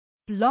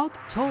Blog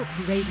Talk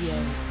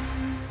Radio.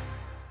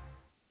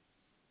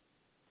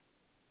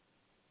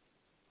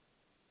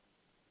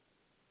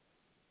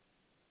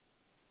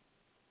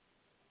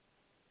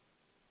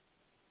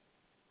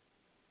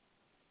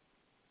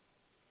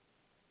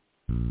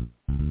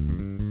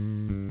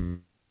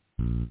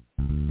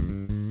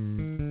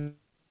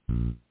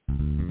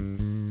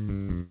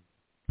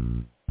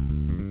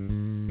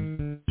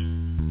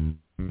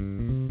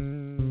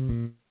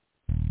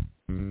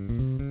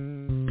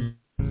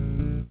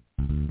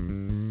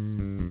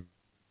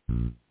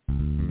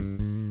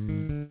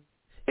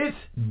 It's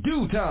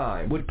Do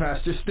Time with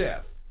Pastor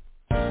Steph.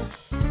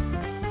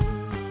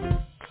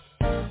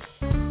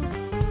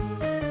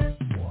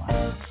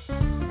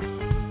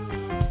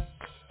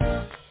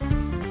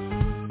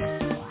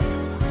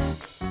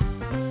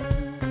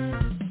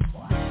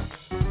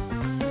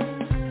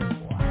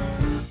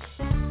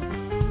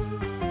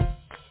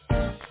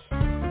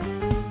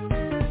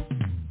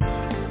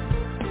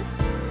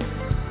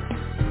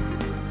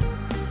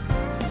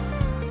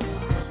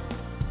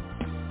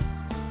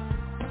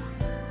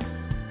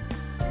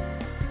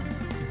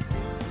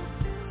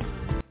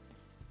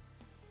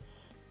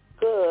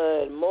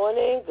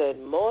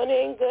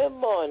 Good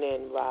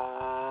morning.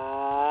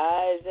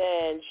 Rise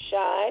and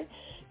shine.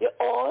 You're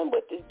on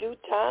with the Due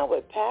Time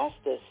with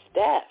Pastor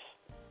Steph.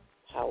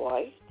 How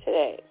are you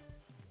today?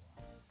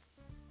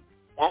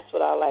 That's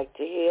what I like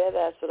to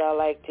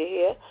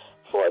hear.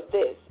 For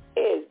this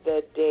is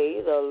the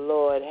day the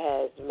Lord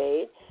has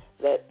made.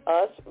 Let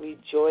us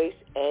rejoice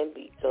and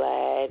be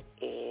glad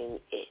in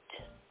it.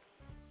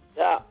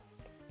 So,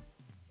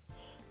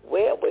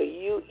 where were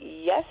you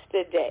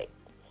yesterday?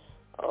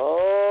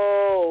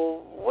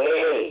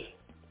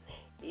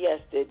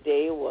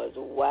 Yesterday was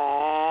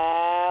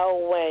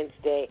Wow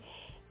Wednesday.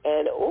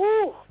 And,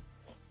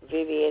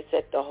 Vivian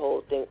set the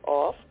whole thing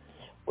off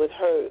with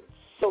her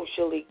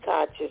socially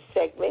conscious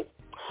segment.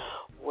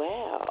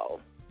 Well,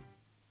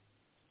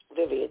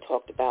 Vivian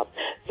talked about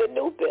the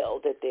new bill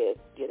that they're,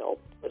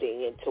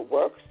 putting into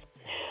works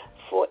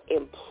for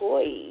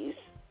employees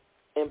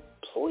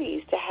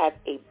to have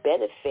a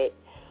benefit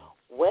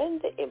when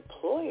the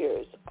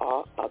employers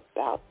are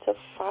about to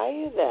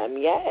fire them.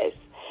 Yes,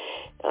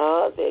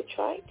 they're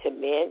trying to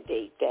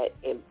mandate that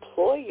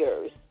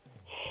employers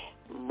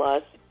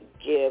must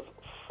give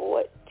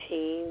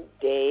 14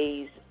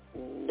 days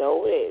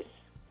notice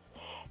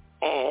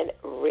and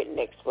written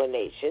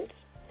explanations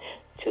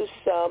to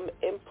some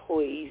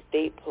employees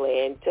they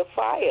plan to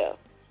fire.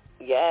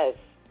 Yes,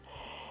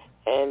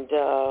 and,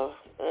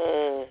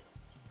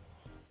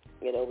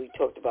 we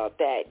talked about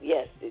that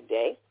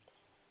yesterday.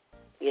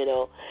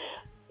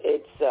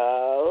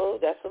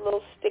 That's a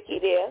little sticky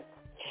there.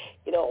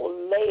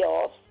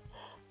 Layoffs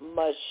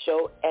must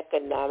show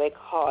economic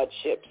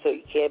hardship, so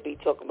you can't be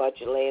talking about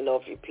you laying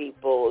off your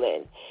people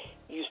and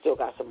you still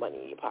got some money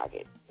in your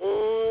pocket.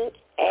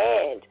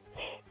 And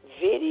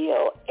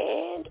video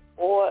and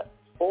or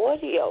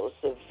audio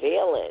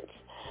surveillance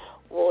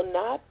will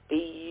not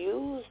be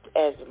used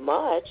as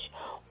much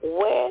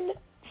when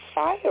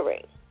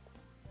firing.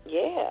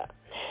 Yeah.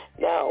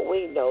 Now,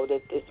 we know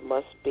that this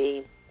must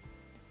be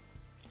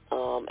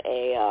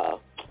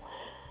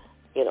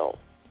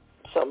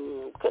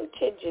some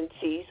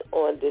contingencies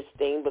on this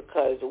thing,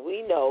 because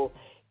we know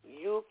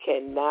you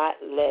cannot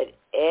let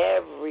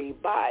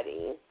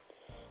everybody,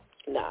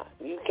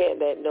 you can't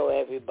let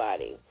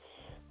everybody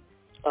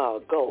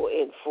go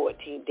in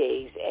 14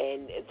 days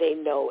and they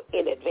know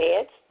in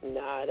advance.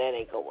 That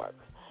ain't going to work,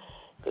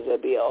 because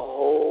there'll be a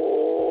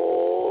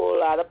whole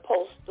lot of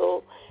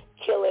postal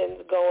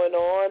killings going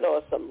on,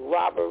 or some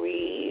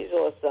robberies,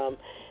 or some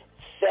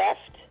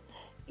theft.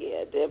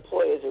 Yeah, the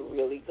employers are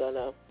really going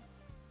to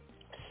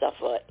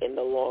suffer in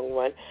the long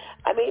run.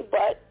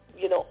 But,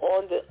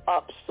 on the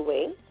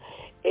upswing,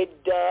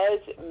 it does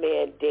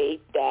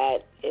mandate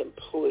that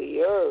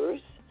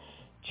employers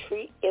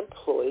treat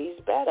employees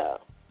better.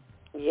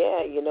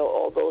 Yeah,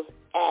 all those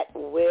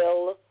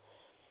at-will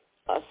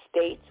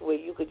states where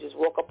you could just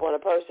walk up on a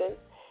person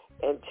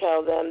and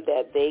tell them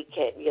that they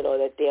can't,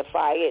 that they're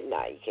fired.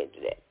 No, you can't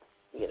do that,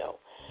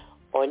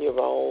 on your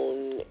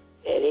own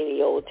at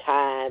any old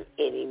time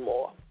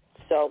anymore.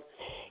 So,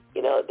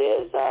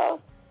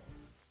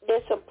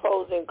 there's some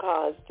pros and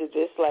cons to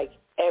this, like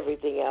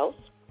everything else.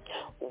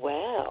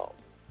 Well,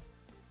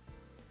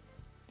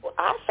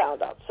 I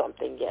found out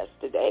something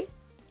yesterday.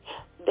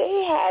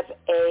 They have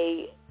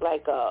a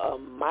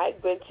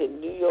migrants in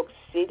New York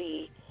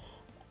City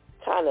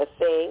kind of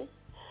thing,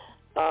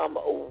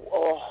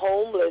 or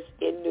homeless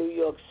in New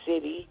York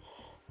City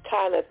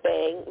kind of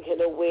thing,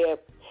 where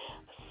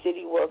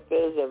city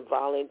workers and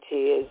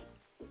volunteers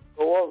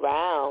go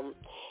around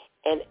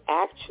and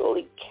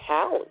actually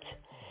count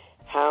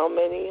how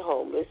many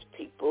homeless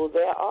people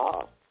there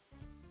are.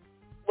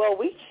 Well,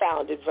 we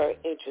found it very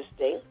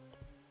interesting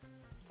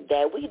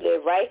that we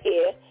live right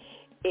here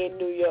in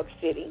New York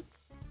City,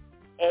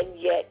 and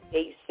yet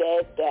they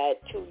said that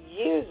 2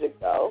 years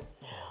ago,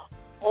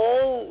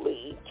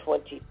 only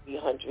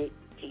 2,300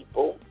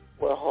 people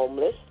were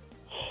homeless,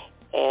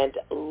 And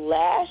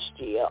last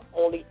year,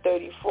 only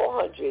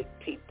 3,400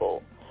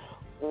 people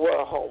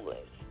were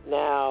homeless.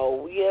 Now,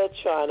 we are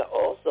trying to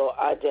also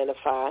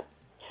identify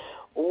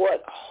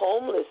what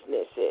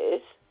homelessness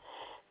is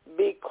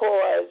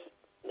because,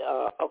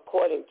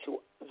 according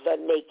to the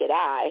naked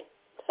eye,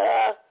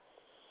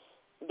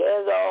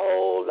 there's a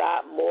whole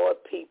lot more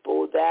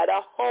people that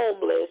are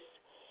homeless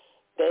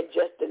than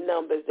just the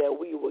numbers that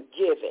we were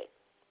given.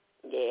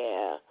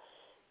 Yeah,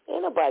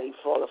 ain't nobody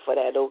falling for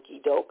that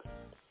okie doke.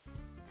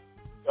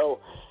 So,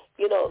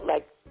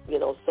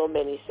 so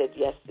many said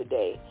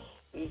yesterday,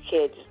 you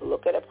can't just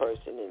look at a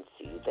person and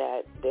see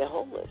that they're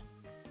homeless.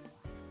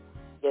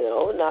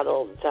 Not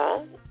all the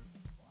time.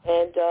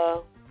 And,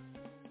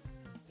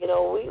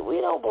 we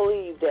don't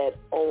believe that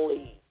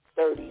only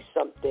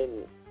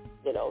 30-something,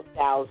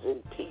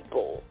 thousand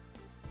people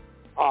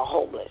are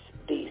homeless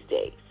these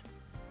days.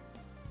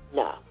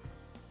 Nah.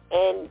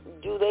 And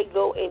do they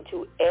go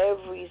into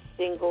every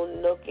single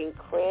nook and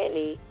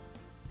cranny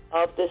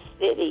of the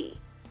city?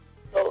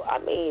 So,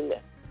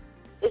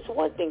 it's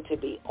one thing to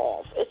be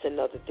off. It's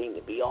another thing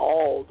to be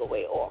all the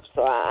way off.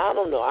 So I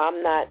don't know.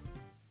 I'm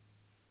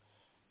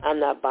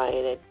not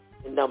buying it.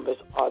 The numbers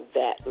are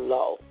that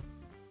low.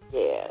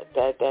 Yeah,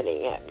 that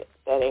ain't happening.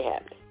 That ain't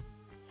happening.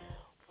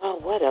 Well,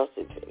 what else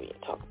did we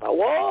talk about?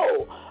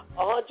 Whoa,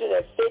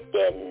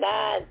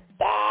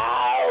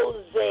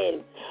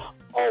 159,000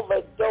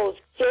 overdose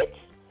kits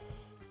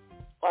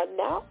are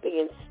now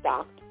being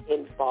stocked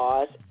in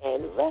bars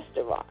and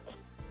restaurants.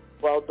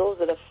 Well, those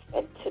are the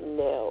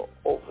fentanyl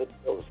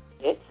overdose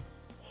kits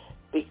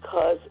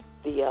because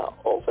the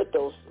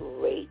overdose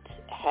rate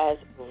has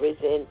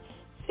risen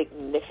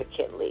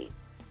significantly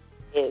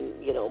in,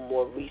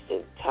 more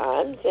recent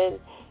times. And,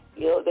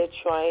 they're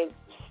trying to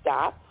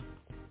stop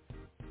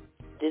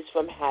this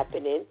from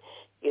happening,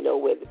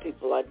 where the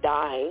people are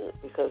dying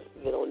because,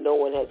 no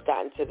one has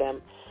gotten to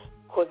them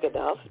quick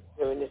enough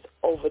during this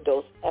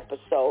overdose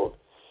episode.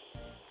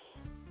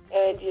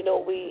 And,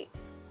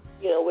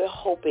 we're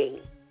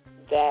hoping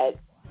that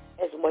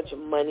as much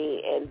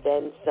money and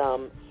then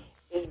some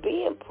is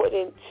being put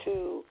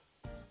into,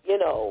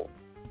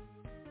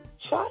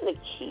 trying to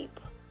keep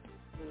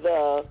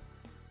the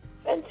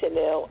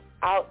fentanyl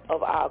out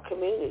of our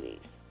communities,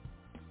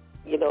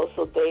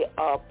 so they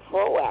are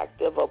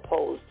proactive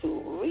opposed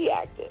to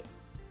reactive.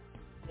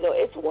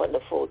 It's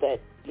wonderful that,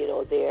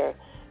 they're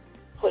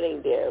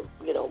putting their,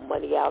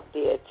 money out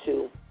there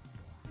to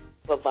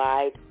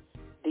provide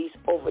these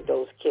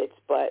overdose kits,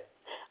 but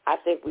I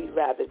think we'd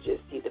rather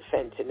just see the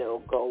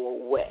fentanyl go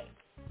away.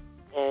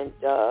 And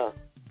I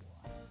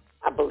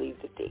believe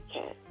that they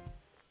can.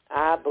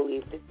 I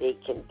believe that they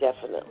can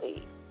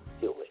definitely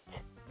do it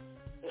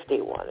if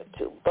they wanted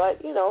to.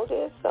 But,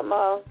 there's some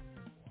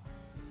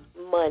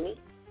money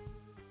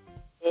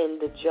in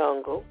the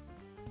jungle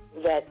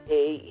that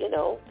they,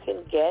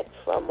 can get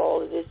from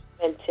all of this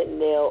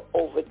fentanyl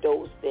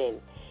overdose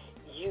and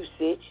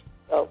usage.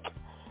 So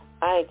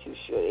I ain't too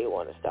sure they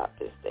want to stop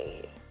this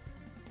thing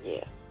here.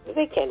 Yeah.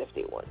 They can if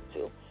they want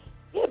to.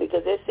 Yeah,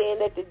 because they're saying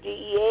that the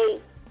DEA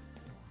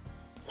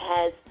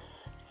has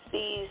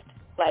seized,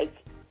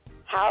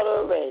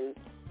 powder and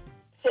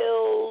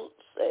pills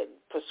and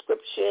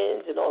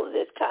prescriptions and all of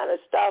this kind of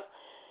stuff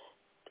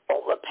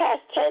over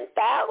past 10,000?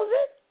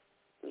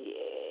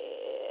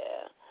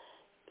 Yeah.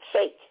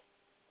 Fake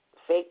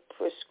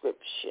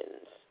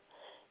prescriptions.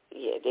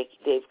 Yeah,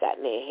 they've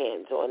gotten their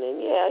hands on.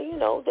 And,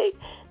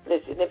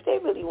 if they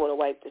really want to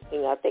wipe this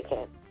thing out, they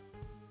can.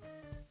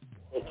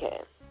 They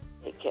can.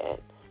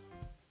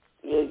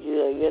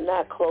 You're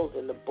not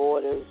closing the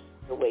borders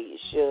the way you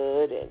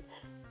should and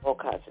all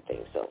kinds of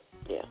things. So,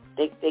 yeah,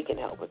 they can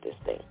help with this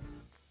thing.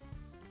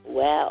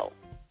 Well,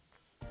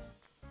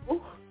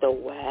 the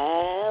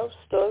wild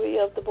story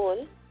of the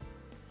morning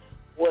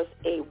was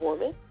a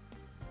woman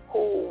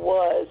who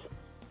was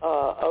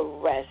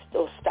arrested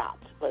or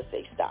stopped. Let's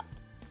say stopped.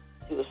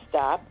 She was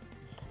stopped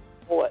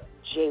for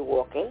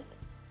jaywalking.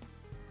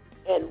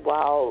 And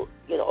while,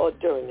 or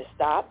during the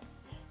stop,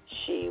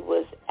 she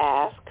was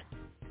asked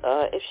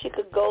if she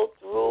could go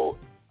through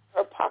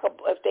her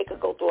pocketbook, if they could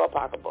go through her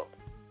pocketbook.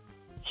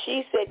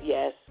 She said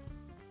yes.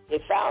 They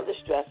found the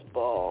stress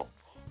ball.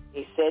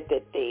 They said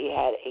that they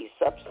had a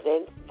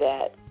substance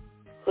that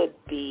could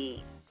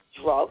be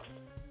drugs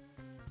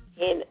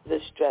in the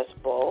stress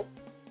ball.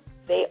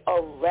 They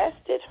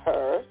arrested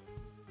her,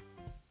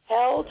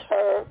 held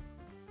her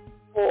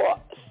for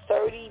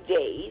 30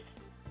 days,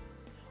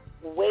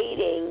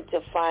 waiting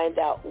to find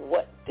out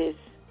what this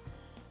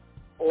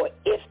or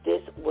if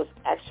this was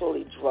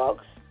actually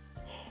drugs,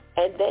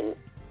 and then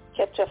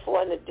kept her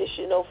for an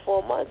additional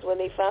 4 months when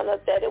they found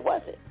out that it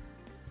wasn't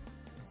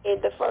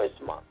in the first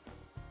month.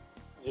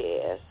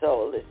 Yeah,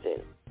 so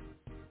listen,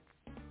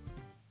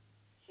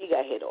 she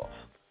got hit off,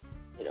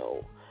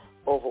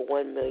 over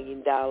 $1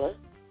 million.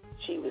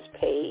 She was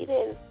paid,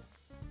 and,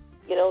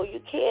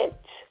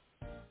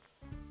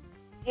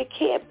 you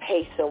can't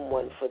pay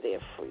someone for their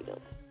freedom.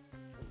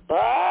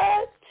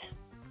 But,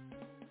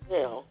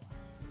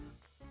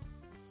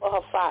 for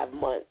her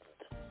 5-month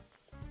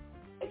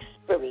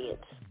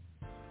experience,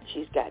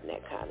 she's gotten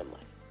that kind of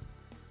money.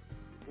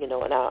 You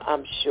know, and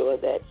I'm sure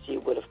that she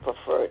would have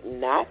preferred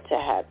not to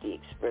have the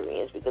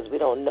experience because we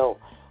don't know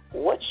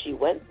what she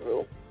went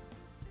through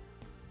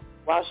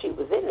while she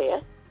was in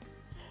there.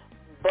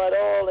 But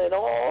all in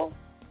all,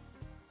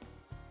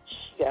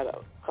 she got a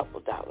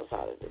couple dollars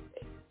out of it.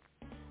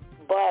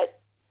 But,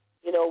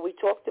 you know, we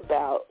talked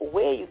about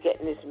where are you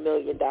getting this $1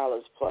 million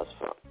plus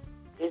from?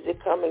 Is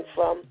it coming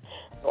from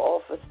the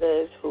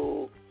officers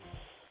who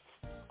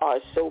are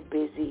so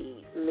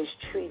busy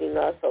mistreating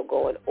us or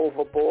going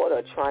overboard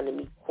or trying to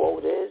meet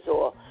quotas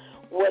or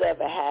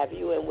whatever have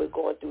you, and we're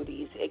going through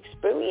these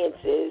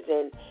experiences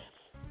and,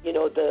 you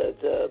know,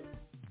 the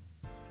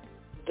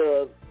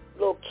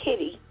little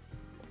kitty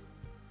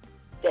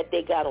that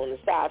they got on the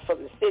side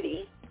from the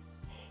city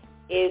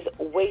is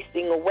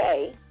wasting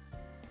away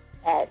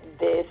at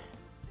this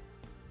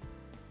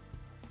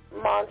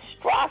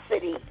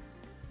monstrosity.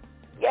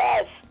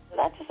 Yes. Did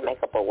I just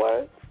make up a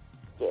word?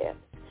 Yeah.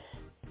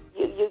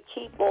 You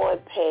keep on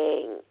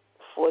paying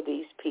for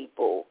these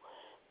people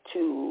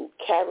to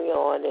carry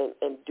on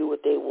and do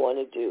what they want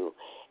to do,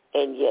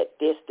 and yet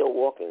they're still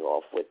walking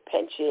off with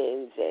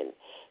pensions and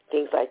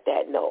things like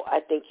that. No, I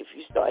think if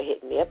you start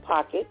hitting their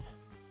pockets,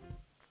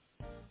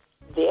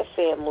 their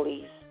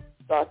families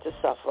start to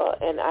suffer,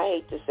 and I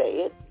hate to say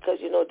it because,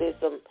 you know, there's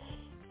some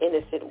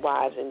innocent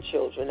wives and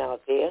children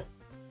out there,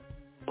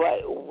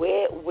 but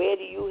where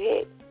do you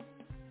hit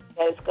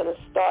that it's going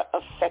to start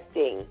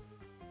affecting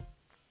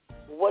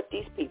what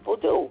these people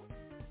do?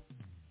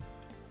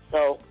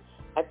 So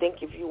I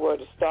think if you were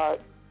to start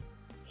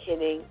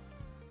hitting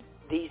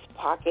these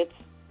pockets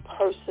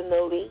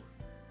personally,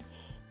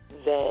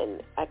 then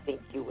I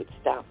think you would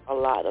stop a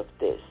lot of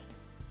this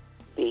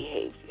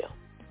behavior.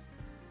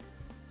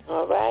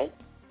 All right?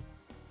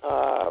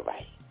 All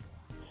right.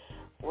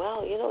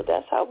 Well, you know,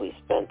 that's how we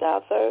spent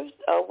our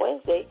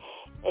Wednesday.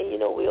 And, you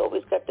know, we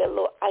always got that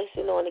little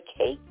icing on the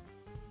cake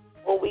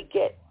when we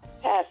get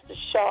past the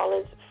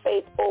Charlotte's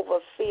Faith Over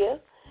Fear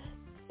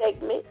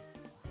segment.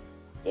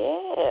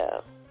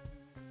 Yeah.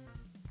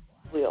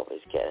 We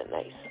always get a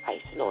nice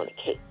icing on the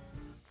cake.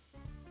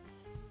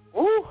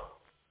 Woo!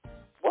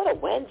 What a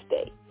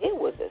Wednesday. It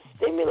was a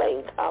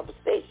stimulating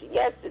conversation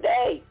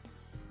yesterday.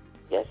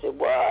 Yes, it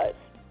was.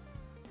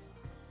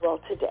 Well,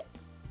 today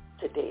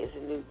is a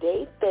new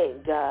day,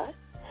 thank God.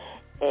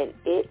 And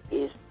it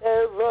is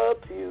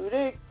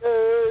Therapeutic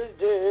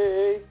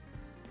Thursday.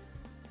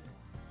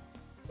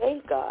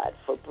 Thank God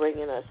for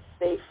bringing us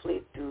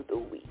safely through the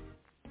week.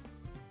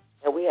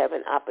 And we have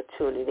an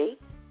opportunity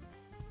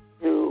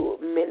to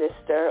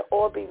minister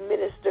or be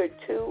ministered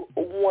to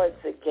once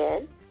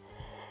again.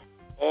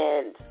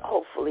 And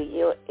hopefully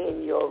you're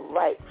in your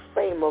right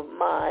frame of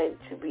mind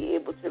to be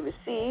able to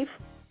receive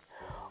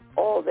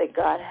all that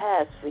God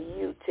has for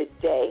you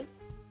today.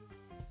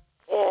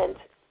 And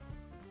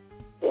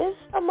there's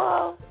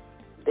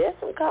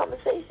some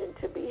conversation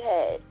to be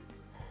had.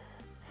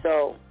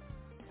 So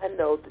I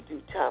know the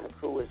Due Time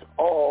crew is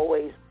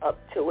always up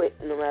to it,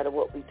 no matter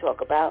what we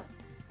talk about.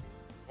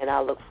 And I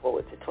look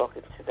forward to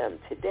talking to them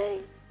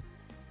today.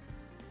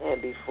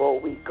 And before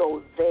we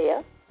go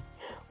there,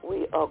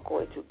 we are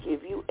going to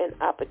give you an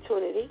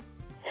opportunity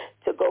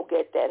to go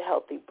get that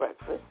healthy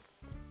breakfast.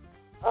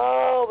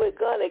 Oh, we're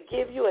going to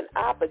give you an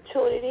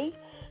opportunity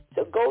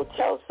to go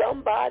tell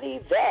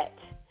somebody that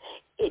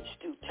It's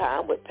Due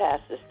Time with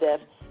Pastor Steph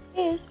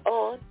is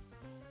on.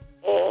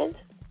 And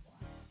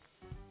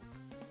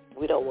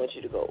we don't want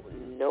you to go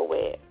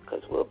nowhere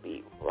because we'll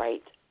be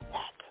right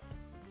back.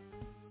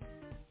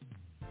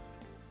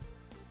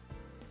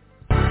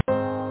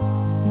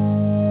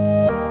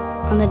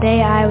 On the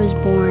day I was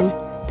born,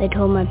 they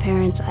told my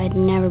parents I'd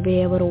never be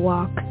able to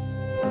walk.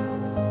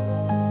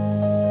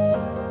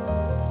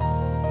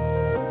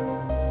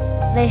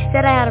 They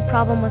said I had a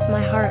problem with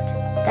my heart,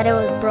 that it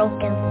was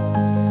broken.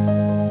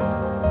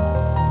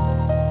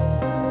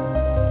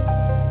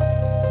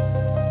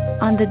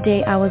 On the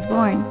day I was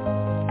born,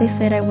 they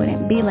said I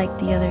wouldn't be like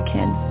the other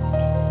kids.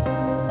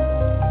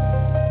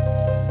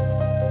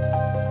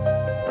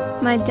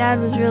 My dad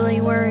was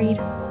really worried,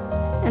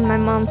 and my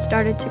mom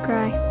started to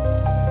cry.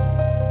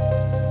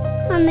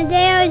 On the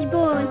day I was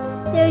born,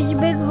 there was a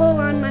big hole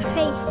on my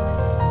face.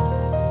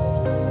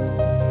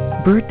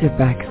 Birth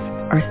defects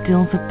are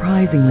still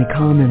surprisingly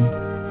common.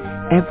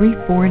 Every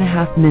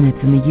 4.5 minutes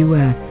in the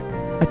U.S.,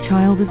 a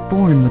child is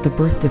born with a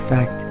birth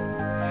defect.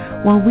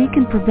 While we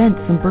can prevent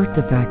some birth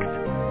defects,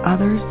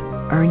 others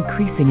are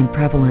increasing in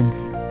prevalence.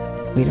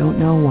 We don't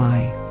know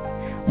why.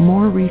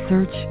 More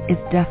research is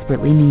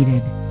desperately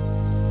needed.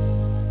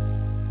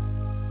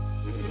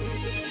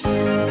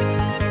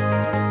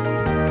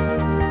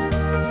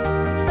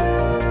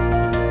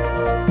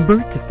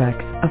 Birth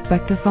defects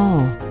affect us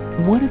all.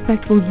 What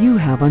effect will you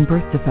have on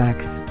birth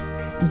defects?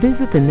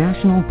 Visit the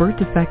National Birth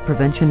Defect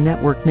Prevention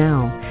Network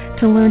now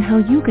to learn how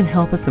you can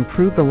help us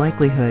improve the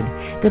likelihood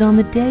that on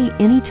the day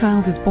any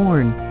child is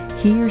born,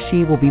 he or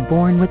she will be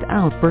born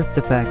without birth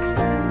defects.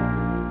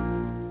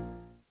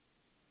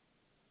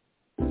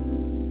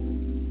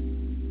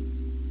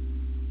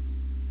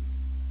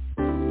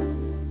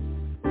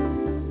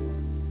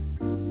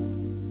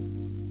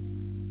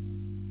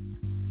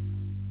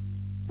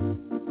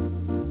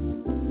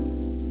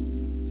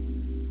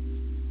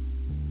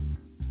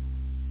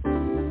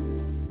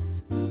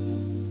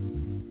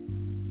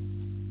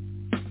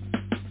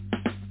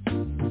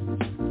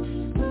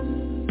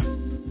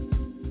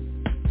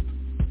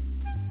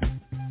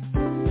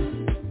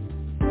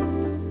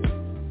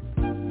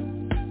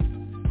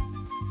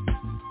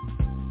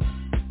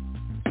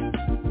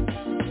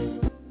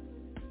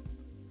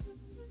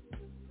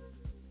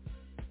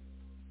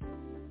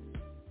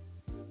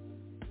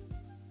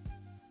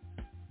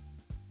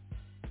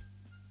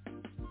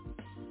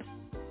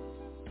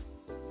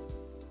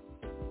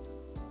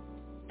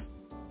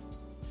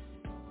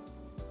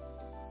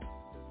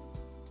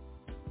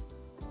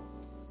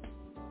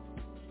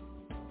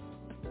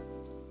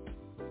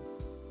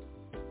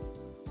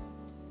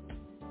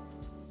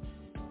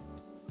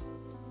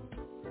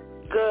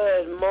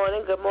 Good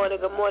morning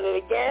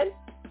again.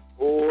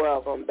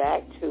 Welcome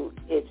back to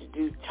It's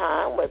Due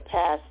Time with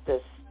Pastor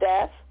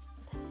Steph.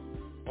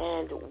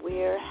 And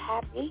we're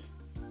happy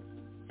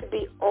to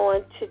be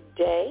on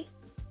today.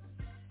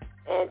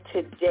 And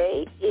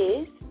today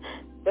is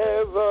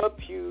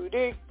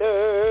Therapeutic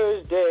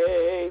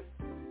Thursday,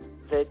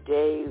 the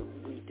day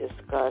we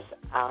discuss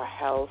our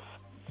health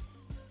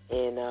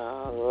in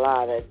a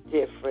lot of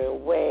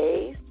different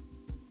ways.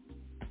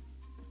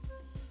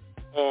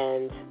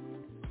 And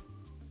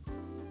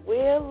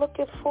we're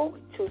looking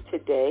forward to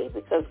today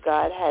because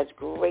God has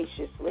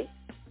graciously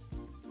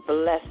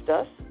blessed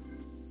us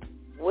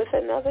with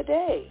another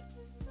day.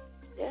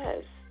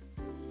 Yes.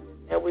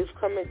 And we've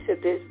come into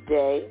this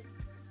day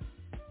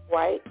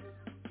quite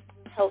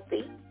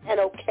healthy and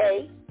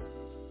okay.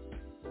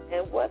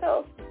 And what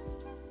else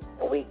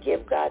can we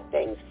give God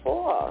thanks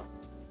for?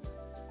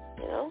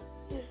 You know,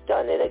 He's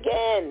done it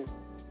again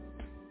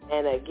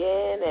and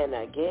again and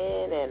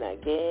again and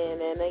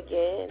again and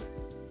again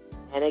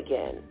and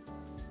again.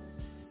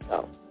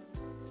 So,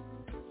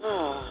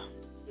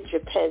 get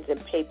your pens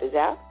and papers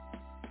out.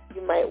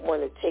 You might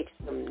want to take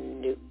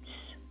some notes.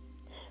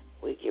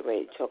 We get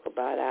ready to talk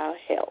about our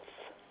health.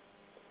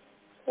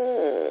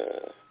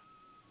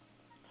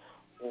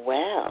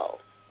 Well,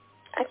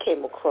 I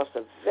came across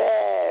a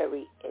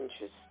very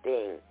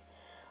interesting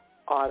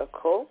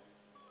article,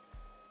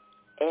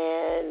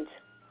 and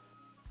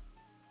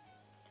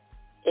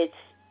it's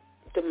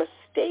the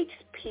mistakes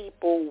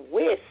people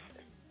with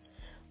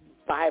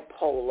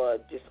bipolar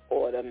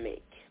disorder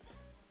make.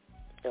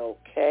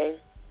 Okay?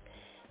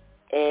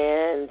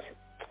 And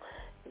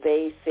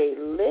they say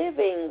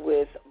living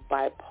with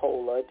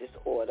bipolar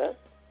disorder,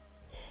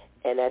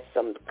 and that's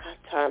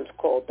sometimes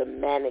called the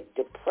manic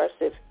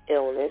depressive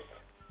illness,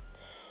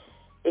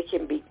 it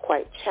can be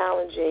quite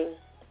challenging,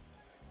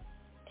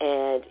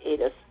 and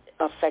it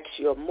affects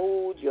your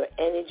mood, your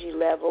energy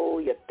level,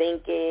 your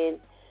thinking,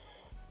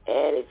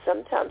 and it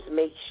sometimes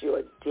makes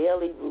your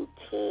daily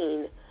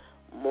routine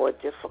more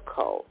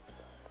difficult.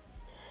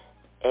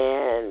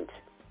 And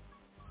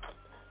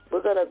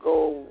we're going to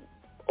go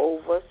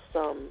over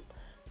some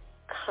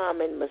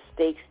common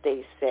mistakes,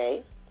 they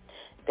say,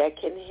 that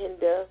can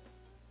hinder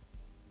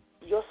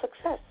your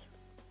success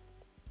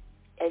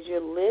as you're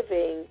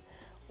living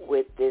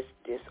with this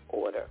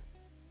disorder.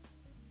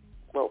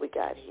 What we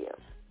got here?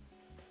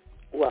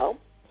 Well,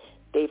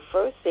 they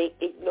first say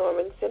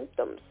ignoring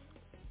symptoms.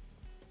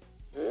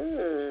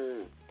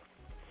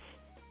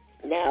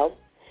 Now,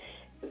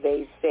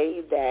 they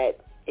say that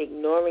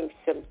ignoring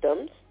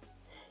symptoms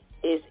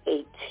is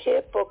a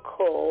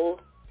typical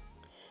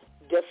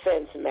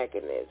defense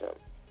mechanism.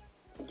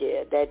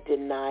 Yeah, that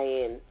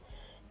denying,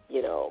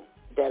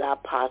 that I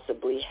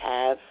possibly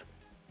have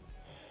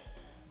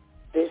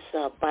this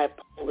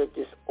bipolar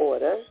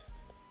disorder.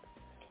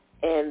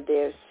 And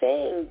they're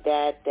saying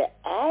that the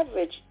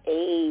average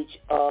age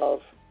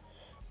of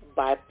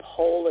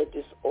bipolar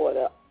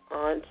disorder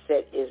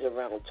onset is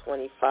around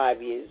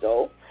 25 years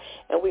old.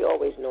 And we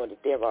always know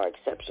that there are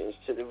exceptions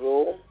to the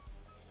rule.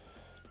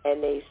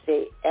 And they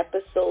say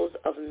episodes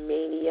of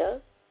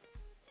mania,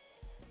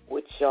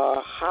 which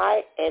are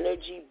high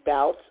energy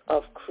bouts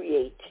of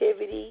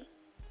creativity,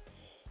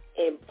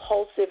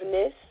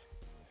 impulsiveness,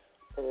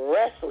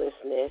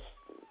 restlessness,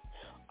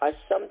 are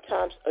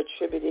sometimes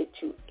attributed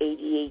to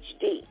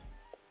ADHD.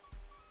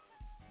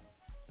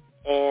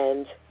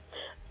 And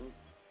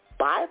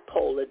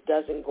bipolar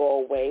doesn't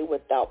go away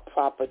without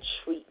proper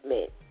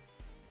treatment.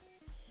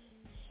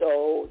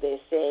 So they're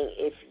saying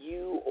if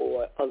you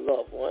or a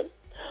loved one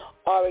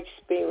are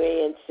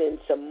experiencing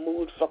some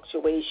mood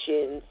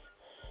fluctuations,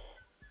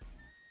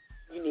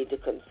 you need to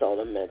consult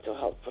a mental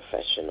health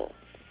professional.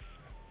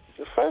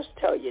 You first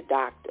tell your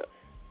doctor.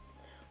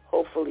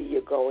 Hopefully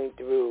you're going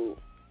through,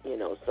 you're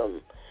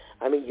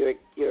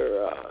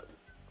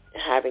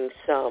having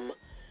some,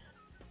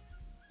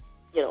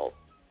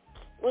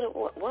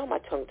 why am I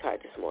tongue-tied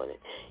this morning?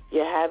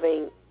 You're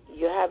having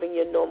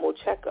your normal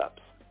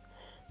checkups.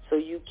 So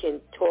you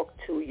can talk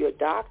to your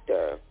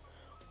doctor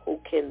who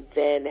can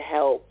then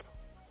help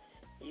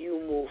you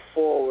move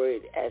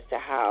forward as to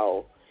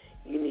how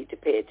you need to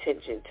pay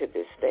attention to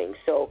this thing.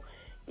 So,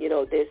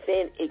 they're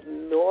saying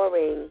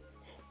ignoring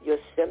your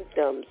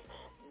symptoms,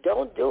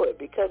 don't do it,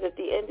 because at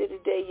the end of the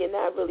day, you're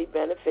not really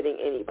benefiting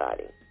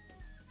anybody.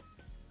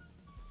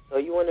 So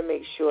you want to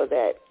make sure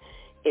that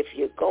if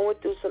you're going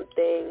through some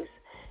things,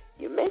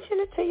 you mention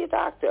it to your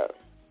doctor.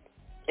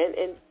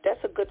 And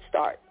that's a good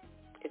start.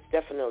 It's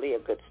definitely a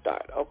good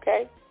start,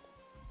 okay?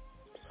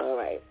 All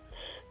right.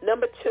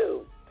 Number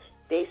 2,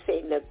 they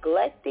say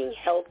neglecting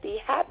healthy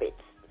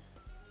habits.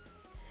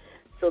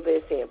 So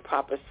they're saying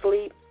proper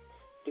sleep,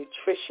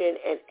 nutrition,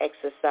 and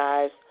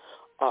exercise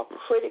are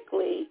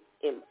critically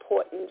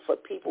important for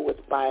people with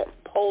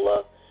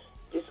bipolar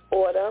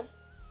disorder.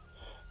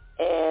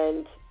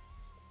 And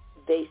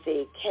they say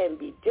it can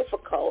be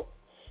difficult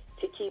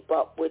to keep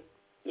up with,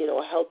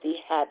 healthy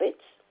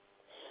habits.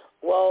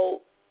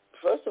 Well,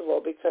 first of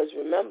all, because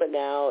remember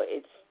now,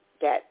 it's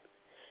that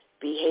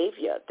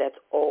behavior that's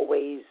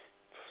always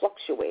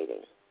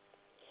fluctuating.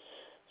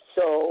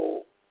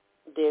 So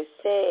they're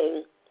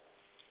saying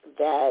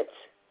that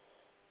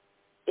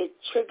it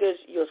triggers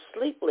your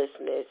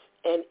sleeplessness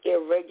and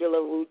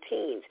irregular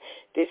routines.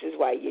 This is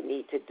why you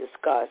need to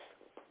discuss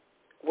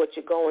what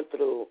you're going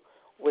through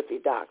with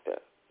your doctor,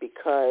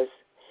 because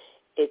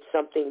it's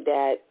something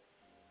that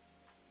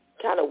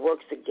kind of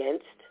works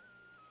against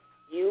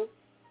you,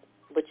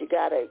 but you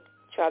got to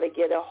try to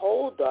get a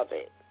hold of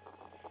it.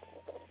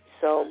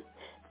 So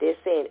they're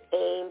saying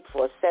aim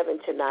for 7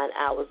 to 9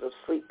 hours of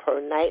sleep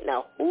per night.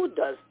 Now, who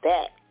does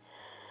that?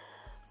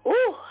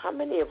 Ooh, how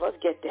many of us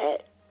get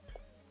that?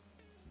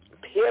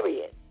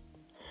 Period.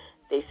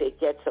 They say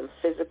get some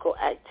physical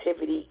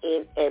activity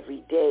in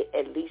every day,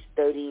 at least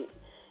 30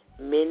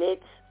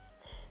 minutes.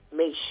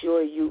 Make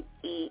sure you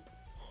eat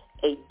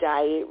a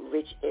diet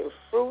rich in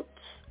fruits,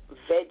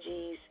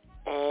 veggies,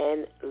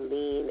 and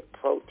lean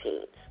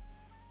proteins.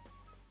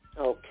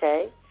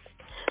 Okay?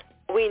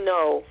 We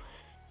know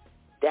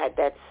that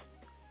that's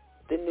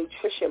the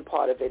nutrition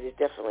part of it is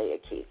definitely a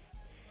key.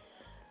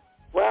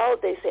 Well,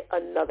 they say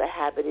another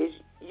habit is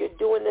you're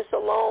doing this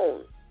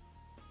alone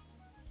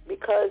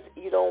because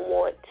you don't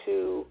want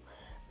to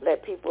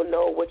let people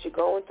know what you're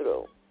going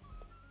through.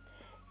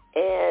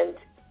 And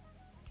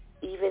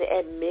even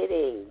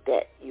admitting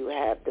that you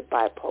have the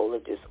bipolar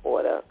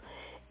disorder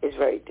is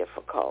very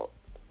difficult.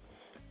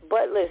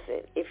 But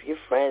listen, if your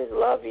friends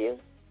love you,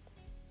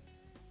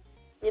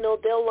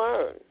 they'll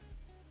learn.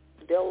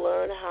 They'll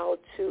learn how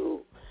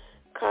to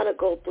kind of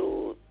go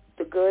through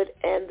the good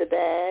and the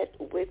bad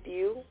with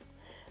you.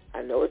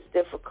 I know it's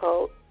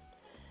difficult,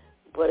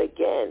 but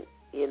again,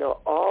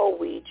 are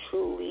we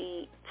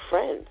truly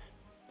friends?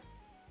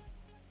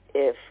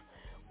 If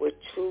we're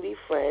truly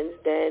friends,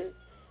 then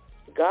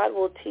God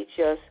will teach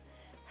us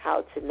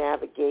how to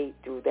navigate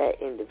through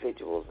that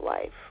individual's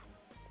life.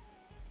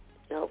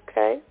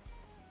 Okay?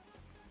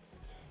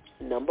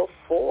 Number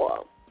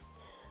 4,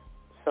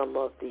 some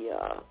of the,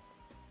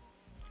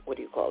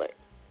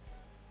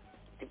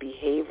 the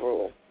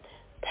behavioral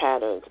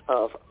patterns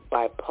of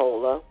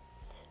bipolar,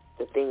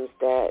 the things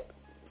that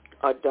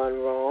are done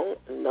wrong.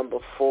 Number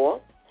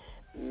 4,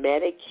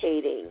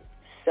 medicating,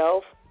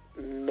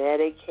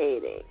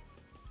 self-medicating,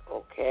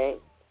 okay?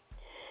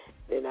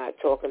 They're not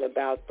talking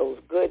about those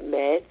good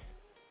meds.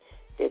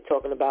 They're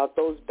talking about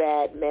those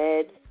bad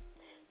meds.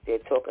 They're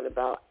talking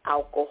about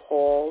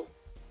alcohol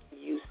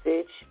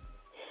usage.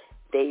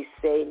 They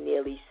say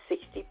nearly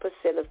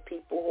 60% of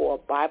people who are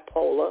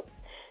bipolar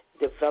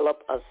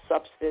develop a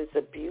substance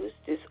abuse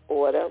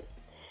disorder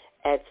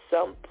at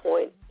some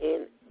point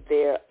in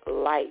their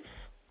life.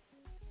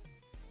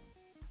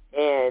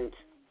 And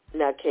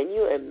now, can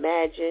you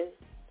imagine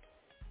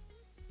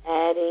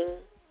adding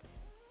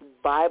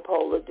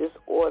bipolar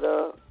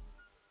disorder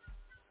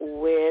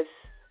with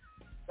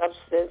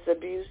substance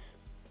abuse,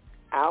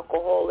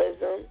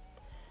 alcoholism?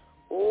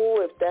 Ooh,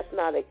 if that's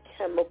not a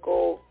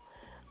chemical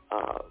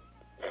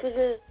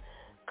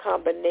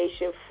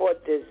combination for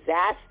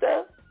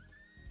disaster.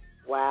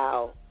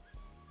 Wow.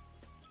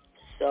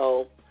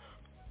 So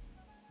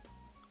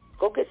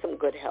go get some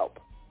good help.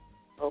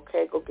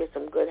 Okay, go get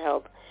some good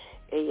help,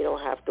 and you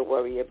don't have to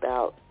worry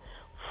about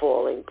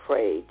falling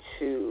prey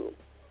to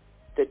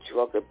the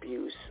drug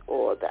abuse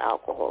or the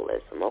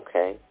alcoholism,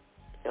 okay?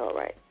 All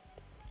right.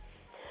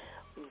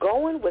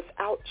 Going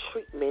without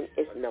treatment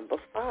is number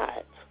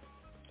 5.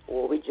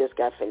 Well, we just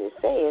got finished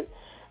saying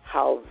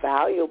how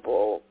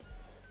valuable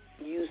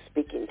you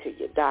speaking to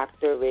your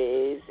doctor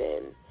is,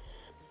 and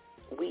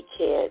we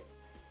can't,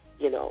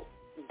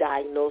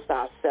 diagnose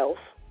ourselves,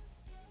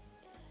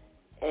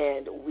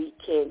 and we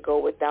can't go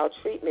without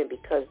treatment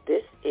because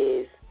this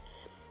is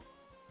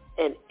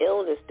an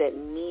illness that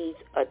needs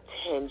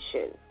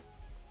attention.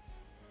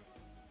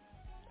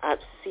 I've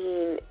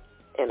seen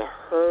and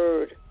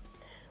heard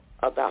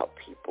about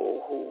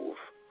people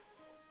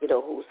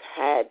who's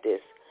had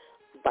this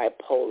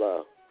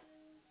bipolar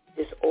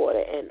disorder,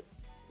 and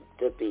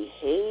the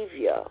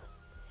behavior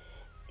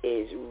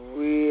is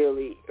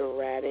really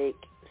erratic,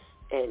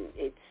 and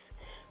it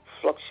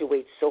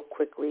fluctuates so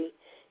quickly.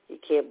 You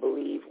can't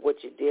believe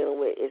what you're dealing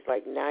with. It's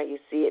like now you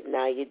see it,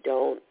 now you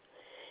don't.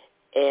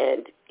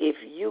 And if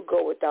you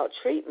go without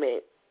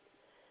treatment,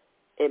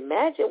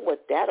 imagine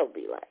what that'll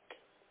be like.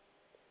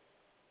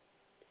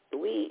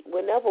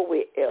 Whenever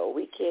we're ill,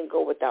 we can't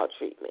go without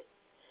treatment.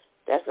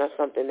 That's not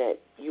something that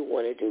you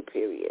want to do,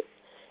 period,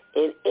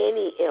 in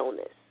any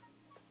illness.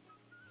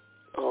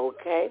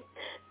 Okay?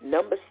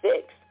 Number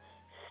 6,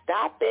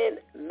 stopping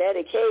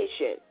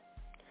medication.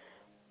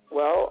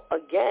 Well,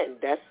 again,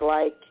 that's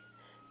like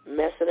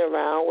messing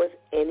around with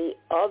any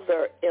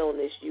other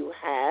illness you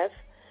have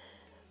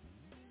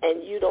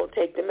and you don't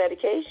take the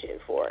medication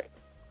for it.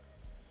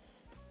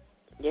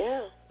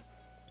 Yeah.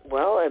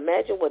 Well,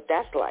 imagine what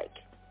that's like.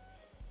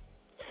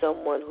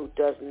 Someone who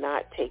does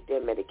not take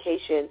their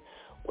medication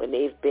when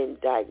they've been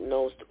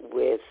diagnosed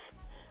with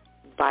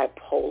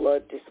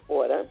bipolar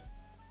disorder,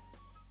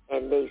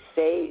 and they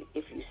say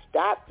if you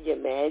stop your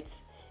meds,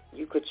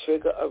 you could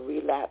trigger a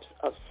relapse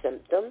of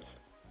symptoms.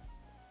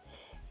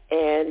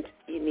 And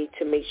you need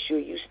to make sure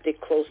you stick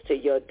close to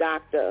your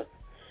doctor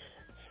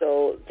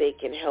so they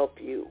can help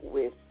you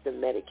with the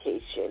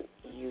medication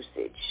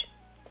usage.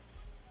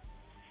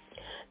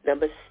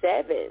 Number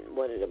 7,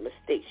 one of the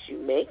mistakes you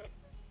make,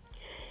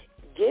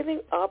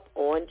 giving up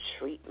on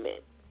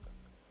treatment.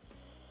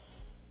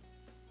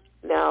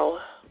 Now,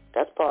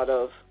 that's part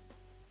of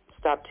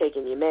stop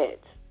taking your meds.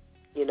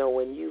 You know,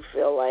 when you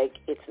feel like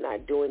it's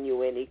not doing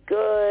you any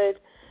good,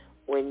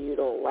 when you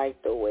don't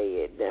like the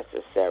way it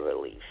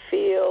necessarily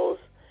feels,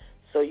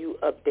 so you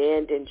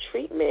abandon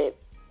treatment.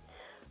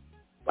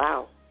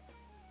 Wow.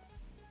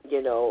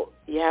 You know,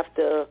 you have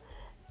to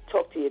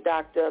talk to your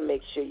doctor,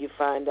 make sure you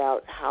find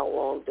out how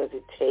long does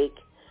it take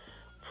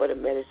for the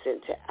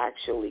medicine to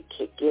actually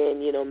kick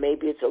in. You know,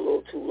 maybe it's a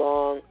little too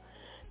long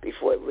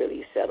before it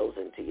really settles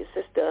into your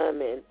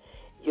system, and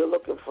you're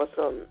looking for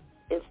some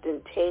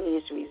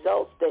instantaneous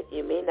results that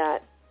you may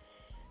not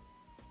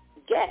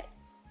get.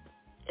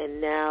 And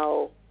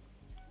now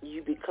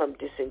you become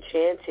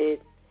disenchanted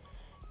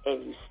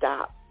and you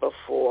stop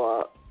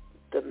before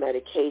the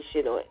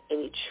medication or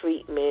any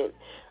treatment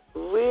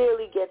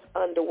really gets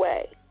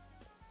underway.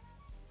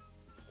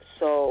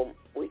 So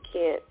we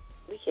can't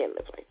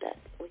live like that.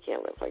 We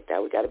can't live like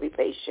that. We got to be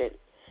patient.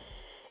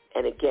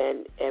 And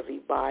again,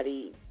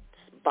 everybody's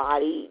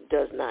body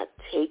does not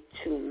take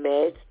to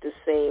meds the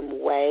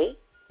same way.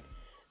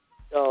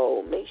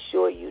 So make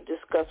sure you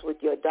discuss with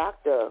your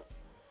doctor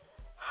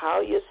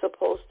how you're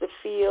supposed to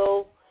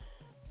feel.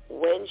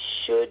 When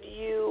should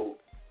you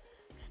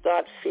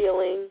start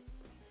feeling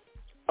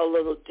a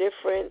little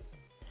different?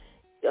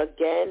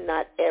 Again,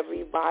 not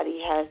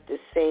everybody has the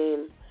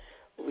same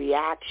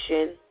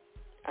reaction.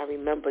 I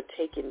remember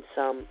taking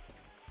some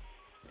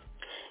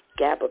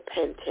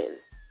gabapentin,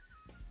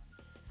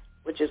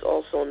 which is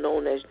also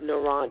known as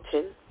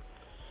Neurontin,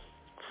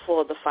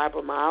 for the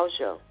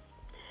fibromyalgia.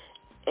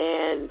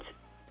 And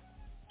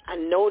I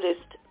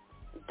noticed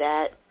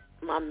that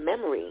my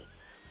memory,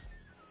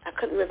 I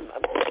couldn't remember,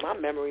 my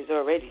memory's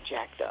already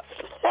jacked up.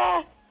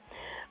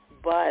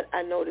 But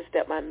I noticed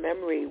that my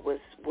memory was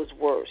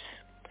worse.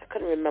 I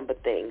couldn't remember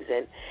things,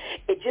 and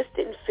it just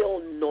didn't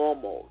feel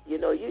normal. You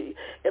know,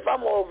 if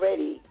I'm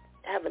already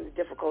having a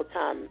difficult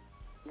time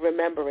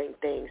remembering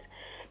things,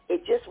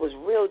 it just was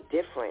real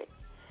different.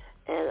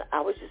 And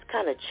I was just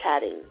kind of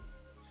chatting,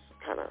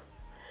 kind of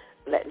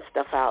letting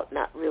stuff out,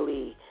 not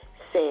really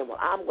saying, well,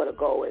 I'm going to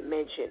go and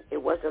mention.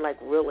 It wasn't like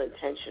real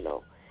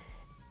intentional.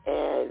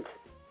 And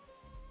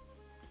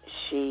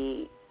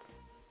she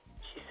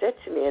said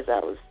to me as I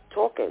was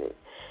talking,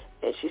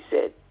 and she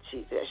said,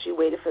 she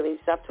waited for me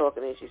to stop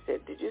talking, and she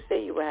said, did you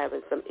say you were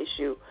having some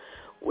issue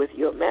with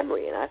your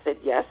memory? And I said,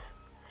 yes.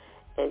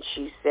 And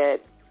she said,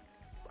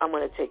 I'm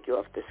going to take you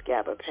off this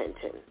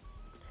gabapentin.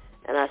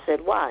 And I said,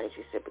 why? And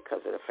she said,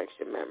 because it affects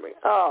your memory.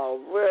 Oh,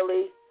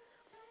 really?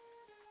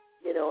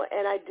 You know,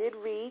 and I did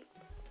read,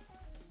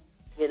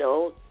 you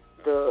know,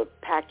 the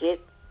packet,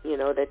 you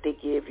know, that they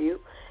give you,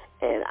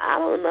 and I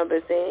don't remember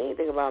saying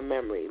anything about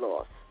memory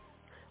loss.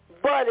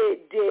 But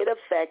it did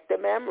affect the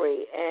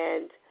memory,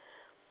 and,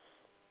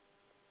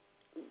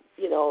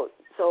 you know,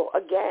 so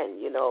again,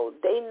 you know,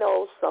 they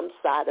know some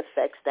side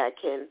effects that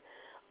can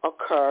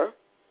occur,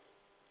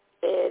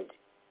 and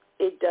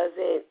it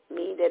doesn't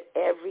mean that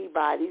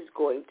everybody's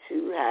going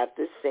to have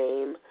the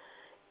same,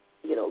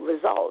 you know,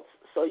 results.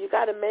 So you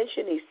got to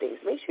mention these things.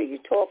 Make sure you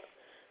talk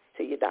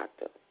to your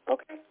doctor.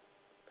 Okay?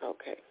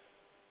 Okay.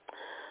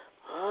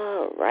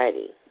 All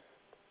righty.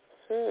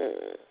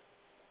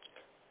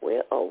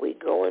 Where are we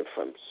going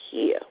from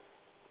here?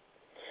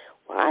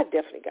 Well, I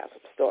definitely got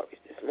some stories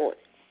this morning.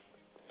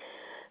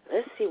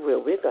 Let's see where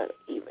we're going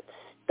to even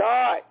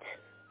start.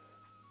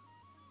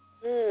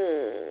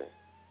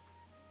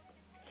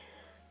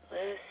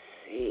 Let's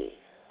see.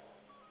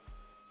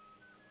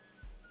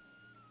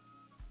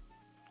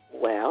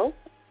 Well,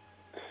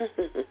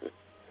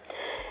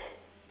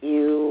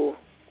 you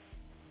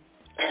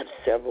have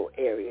several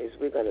areas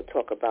we're going to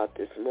talk about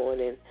this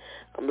morning.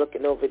 I'm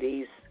looking over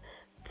these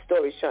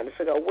stories trying to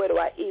figure out where do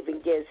I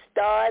even get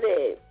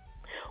started.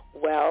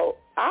 Well,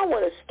 I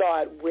want to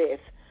start with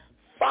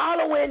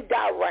following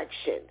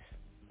directions.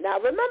 Now,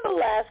 remember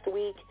last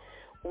week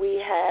we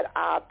had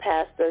our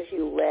Pastor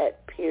Hulette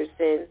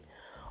Pearson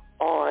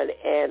on,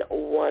 and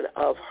one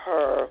of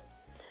her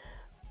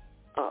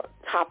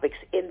topics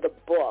in the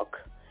book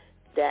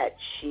that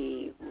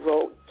she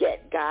wrote,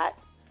 Got,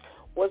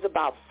 was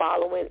about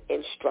following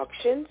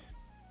instructions.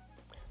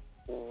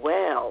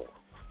 Well,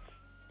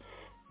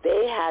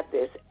 they had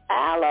this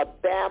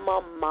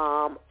Alabama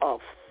mom of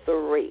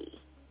 3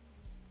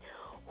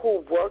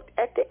 who worked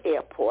at the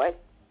airport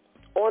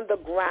on the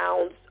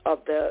grounds of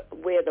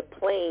where the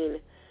plane,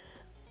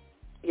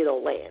 you know,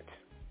 lands.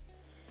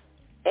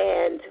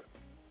 And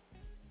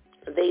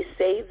they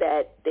say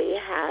that they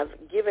have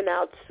given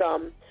out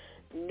some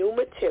new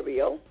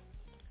material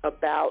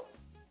about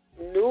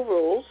new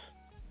rules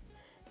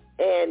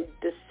and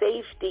the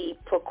safety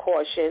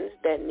precautions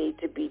that need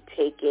to be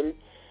taken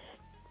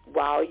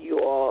while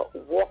you're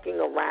walking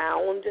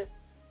around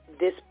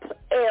this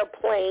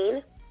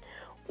airplane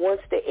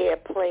once the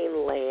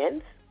airplane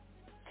lands.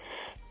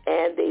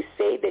 And they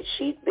say that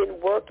she'd been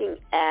working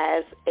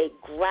as a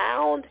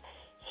ground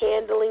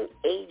handling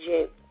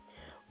agent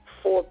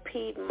for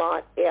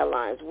Piedmont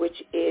Airlines,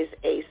 which is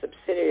a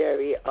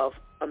subsidiary of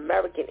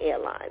American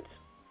Airlines.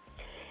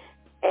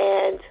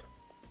 And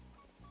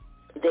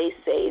they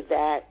say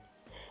that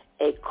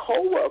a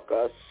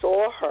coworker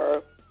saw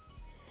her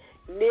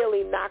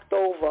nearly knocked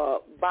over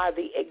by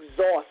the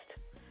exhaust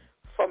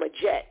from a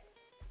jet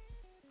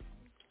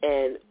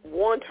and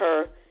warned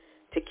her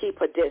to keep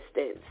her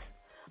distance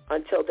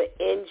until the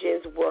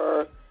engines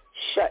were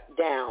shut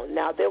down.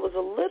 Now, there was a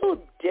little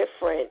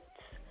difference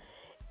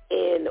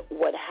in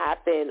what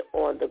happened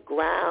on the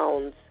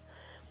ground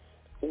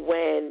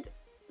when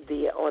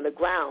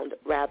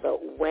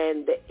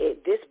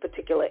this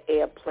particular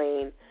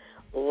airplane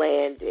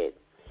landed.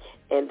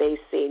 And they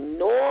say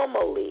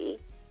normally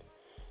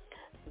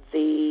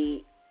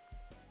the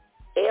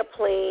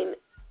airplane,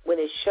 when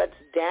it shuts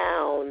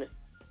down,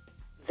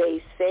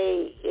 they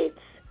say it's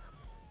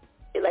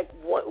like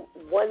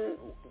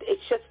it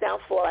shuts down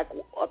for like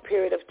a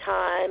period of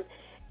time,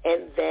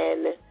 and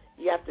then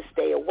you have to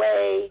stay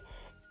away.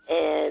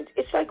 And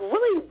it's like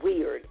really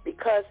weird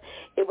because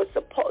it was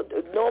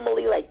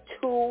normally like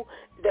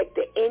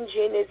the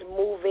engine is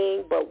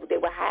moving, but they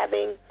were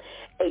having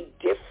a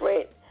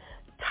different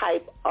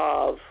type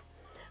of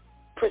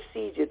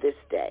procedure this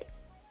day.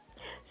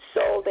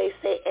 So they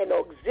say an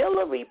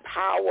auxiliary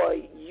power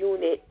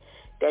unit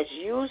that's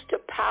used to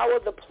power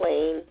the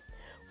plane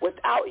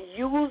without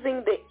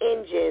using the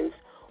engines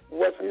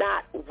was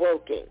not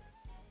working.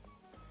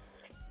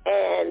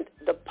 And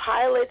the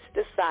pilots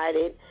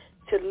decided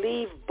to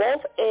leave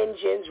both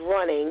engines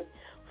running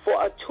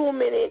for a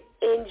 2-minute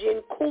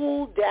engine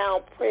cool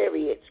down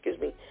period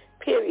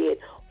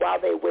while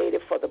they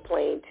waited for the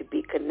plane to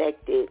be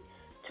connected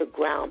to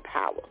ground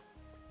power.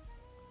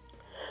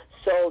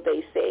 So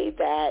they say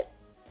that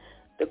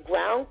the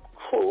ground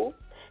crew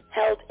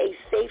held a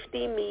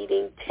safety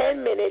meeting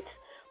 10 minutes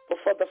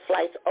before the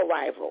flight's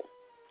arrival.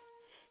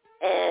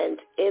 And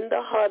in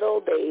the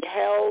huddle, they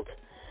held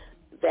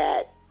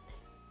that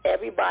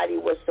everybody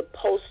was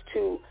supposed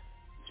to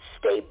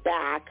stay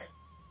back.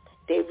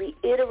 They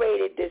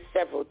reiterated this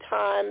several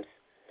times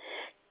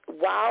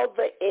while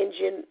the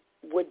engine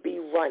would be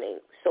running.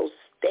 So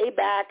stay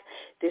back.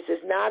 This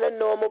is not a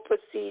normal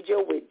procedure.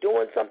 We're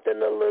doing something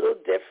a little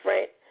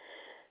different.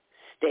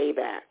 Stay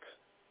back.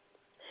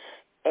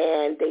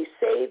 And they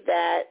say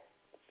that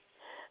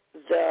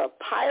the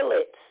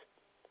pilots,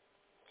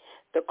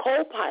 the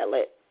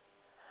co-pilot,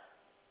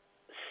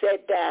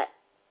 said that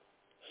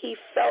he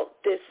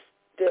felt the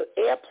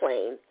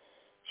airplane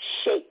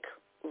shake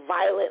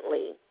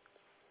violently,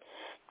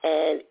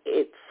 and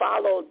it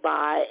followed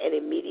by an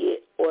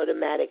immediate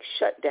automatic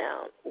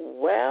shutdown.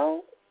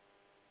 Well,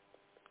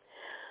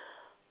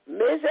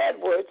 Ms.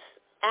 Edwards,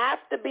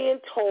 after being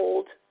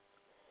told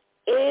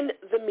in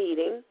the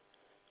meeting,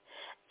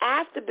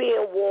 after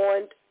being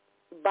warned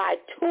by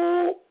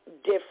 2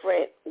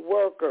 different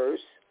workers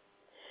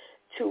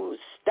to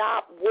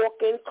stop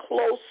walking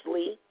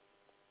closely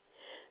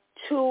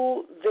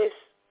to this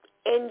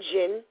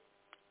engine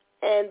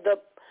and the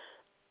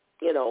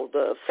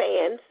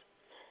fans,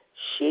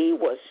 she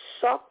was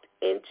sucked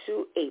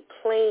into a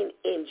plane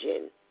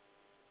engine.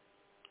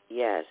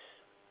 Yes.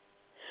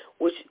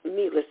 Which,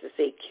 needless to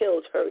say,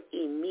 killed her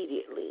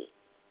immediately.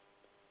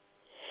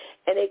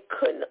 And they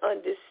couldn't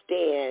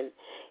understand.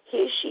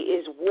 Here she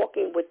is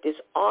walking with this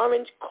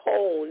orange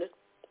cone,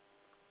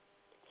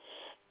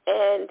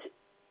 and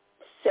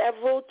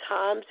several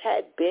times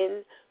had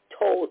been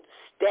told,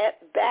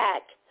 step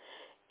back,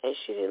 and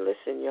she didn't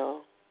listen,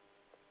 y'all.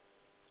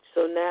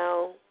 So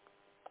now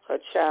her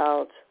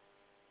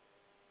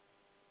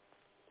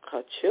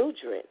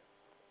children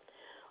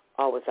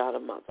are without a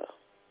mother.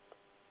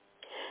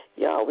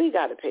 Y'all, we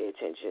got to pay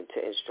attention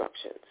to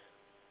instructions.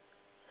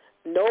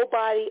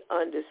 Nobody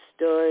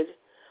understood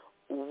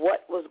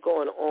what was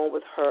going on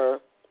with her,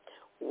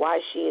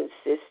 why she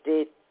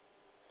insisted.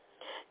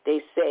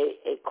 They say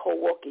a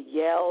coworker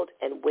yelled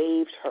and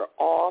waved her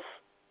off.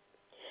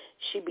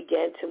 She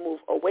began to move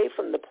away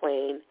from the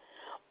plane,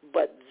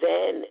 but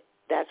then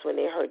that's when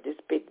they heard this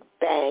big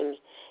bang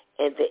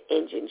and the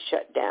engine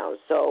shut down.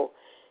 So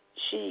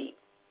she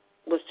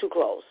was too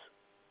close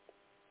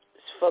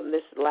from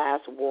this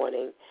last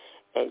warning,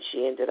 and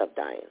she ended up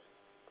dying.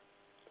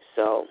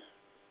 So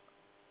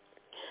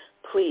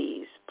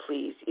please,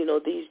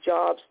 these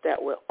jobs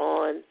that we're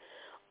on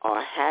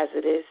are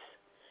hazardous.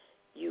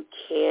 You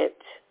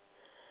can't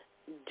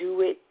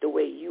do it the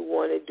way you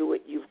want to do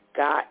it. You've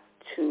got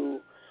to,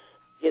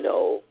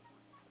 you've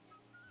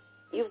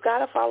got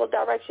to follow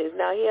directions.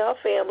 Now, here, her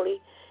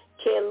family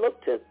can't look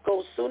to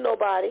go sue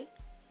nobody.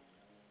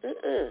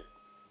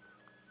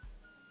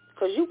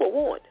 Because you were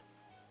warned.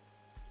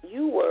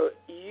 You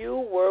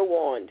were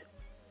warned.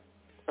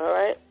 All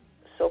right?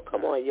 So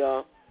come on,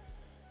 y'all.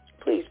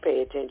 Please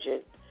pay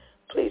attention.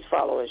 Please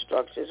follow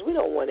instructions. We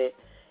don't want to,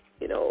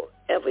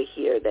 ever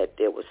hear that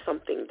there was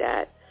something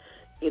that,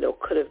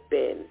 could have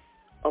been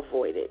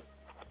avoided.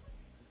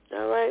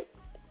 All right?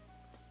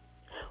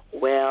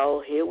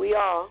 Well, here we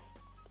are,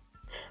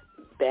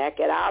 back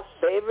at our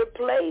favorite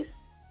place,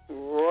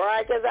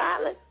 Rikers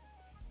Island.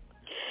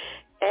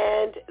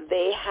 And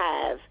they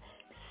have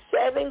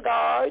 7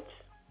 guards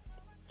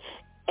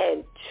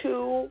and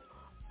 2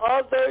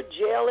 other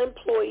jail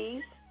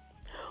employees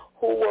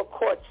who were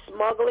caught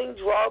smuggling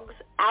drugs,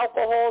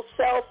 alcohol,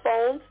 cell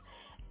phones,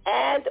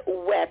 and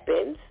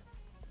weapons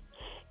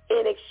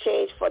in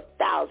exchange for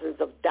thousands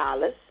of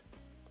dollars.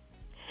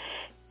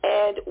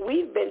 And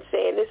we've been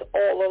saying this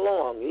all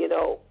along. You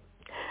know,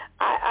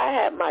 I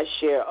had my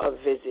share of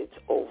visits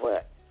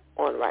over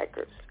on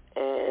Rikers.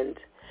 And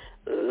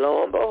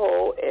lo and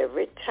behold,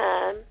 every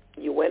time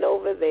you went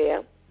over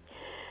there,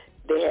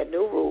 they had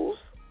new rules.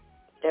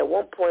 At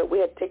one point, we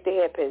had to take the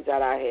hairpins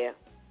out of our hair.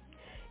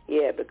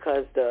 Yeah,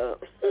 because the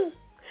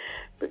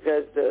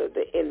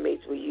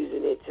inmates were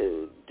using it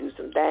to do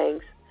some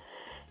things.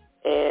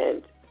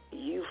 And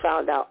you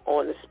found out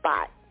on the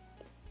spot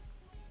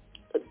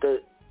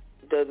the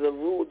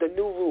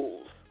new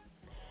rules.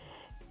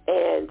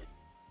 And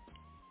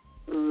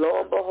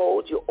lo and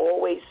behold, you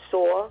always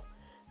saw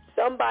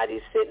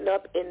somebody sitting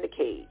up in the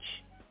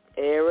cage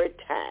every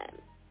time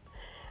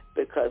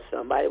because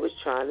somebody was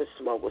trying to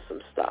smuggle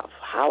some stuff.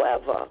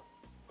 However,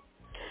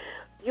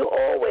 you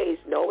always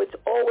know, it's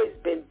always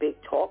been big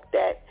talk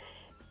that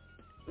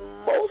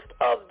most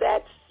of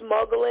that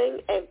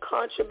smuggling and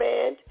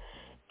contraband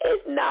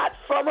is not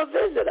from a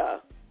visitor.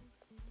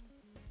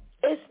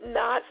 It's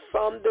not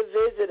from the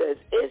visitors.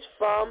 It's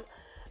from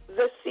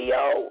the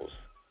COs.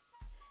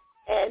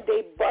 And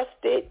they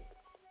busted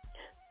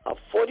a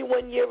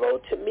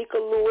 41-year-old Tamika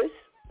Lewis.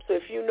 So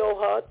if you know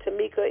her,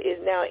 Tamika is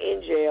now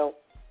in jail,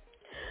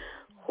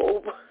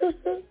 who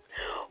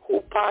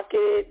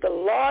pocketed the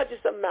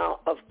largest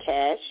amount of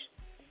cash.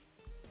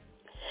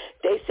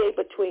 They say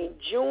between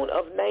June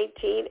of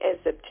 19 and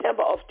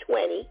September of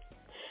 20,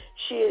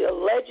 she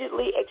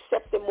allegedly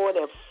accepted more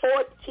than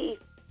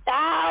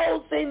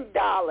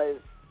 $40,000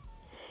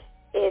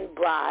 in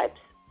bribes,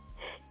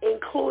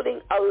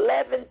 including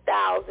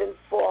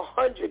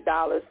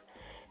 $11,400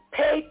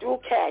 paid through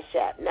Cash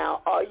App.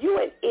 Now, are you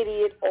an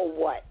idiot or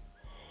what?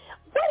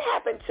 What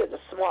happened to the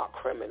smart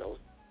criminals?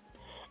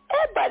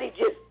 Everybody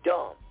just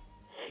dumb.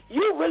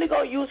 You really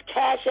gonna use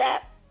Cash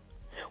App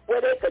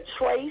where they could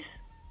trace?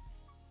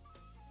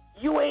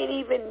 You ain't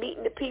even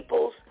meeting the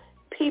people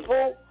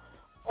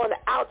on the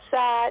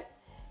outside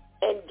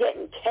and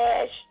getting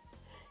cash.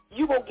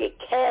 You gonna get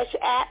Cash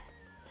App,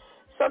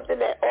 something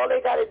that all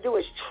they gotta do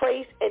is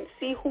trace and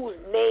see whose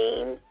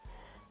name.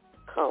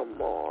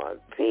 Come on,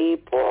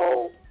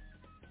 people.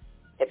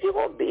 If you're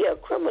gonna be a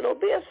criminal,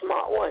 be a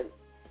smart one.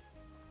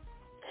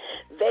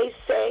 They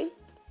say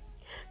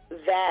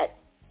that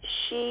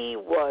she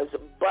was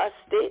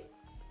busted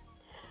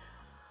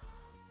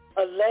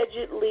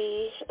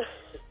allegedly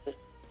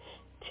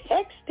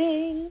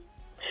texting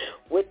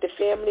with the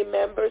family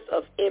members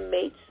of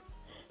inmates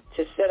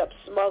to set up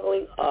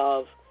smuggling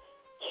of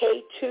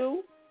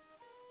K2.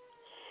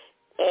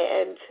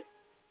 And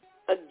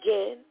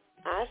again,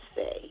 I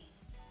say,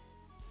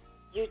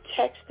 you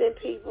texting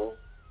people.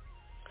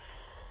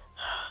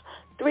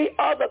 3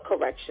 other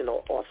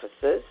correctional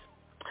officers,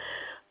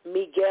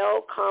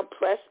 Miguel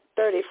Compress,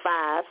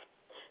 35,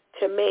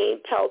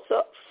 Tamaine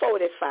Pelzer,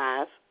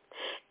 45,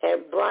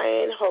 and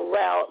Brian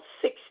Harrell,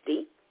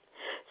 60,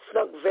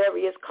 snuck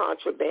various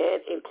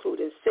contraband,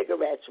 including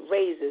cigarettes,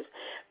 razors,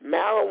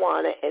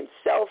 marijuana, and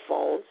cell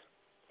phones,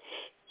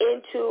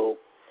 into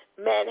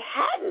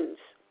Manhattan's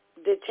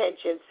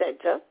detention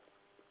center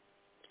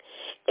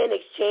in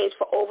exchange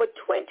for over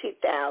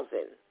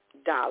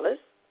 $20,000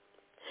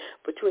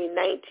 between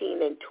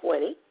 19 and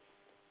 20.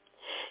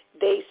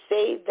 They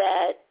say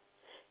that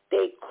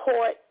they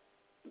caught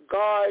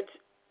guards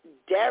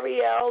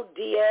Dariel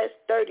Diaz,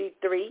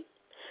 33,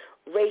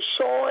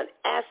 Rayshawn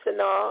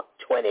Asanar,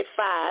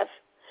 25,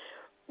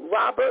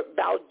 Robert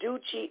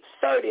Balducci,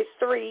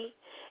 33,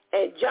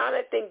 and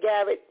Jonathan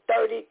Garrett,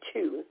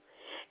 32,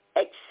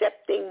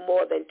 accepting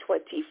more than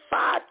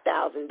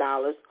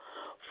 $25,000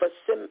 for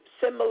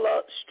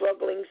similar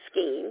struggling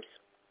schemes.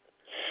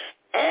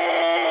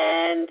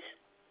 And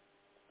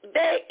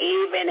they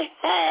even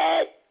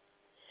had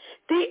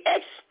the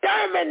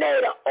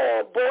exterminator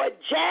on board,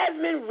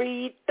 Jasmine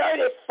Reed,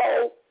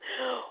 34,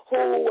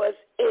 who was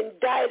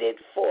indicted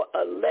for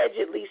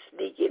allegedly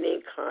sneaking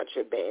in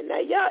contraband. Now,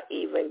 y'all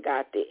even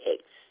got the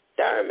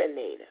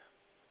exterminator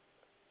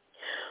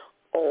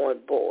on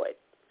board.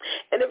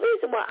 And the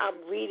reason why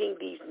I'm reading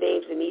these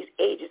names and these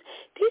ages,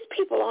 these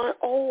people aren't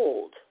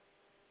old.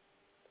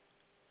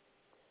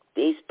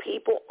 These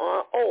people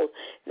aren't old.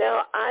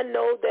 Now, I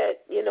know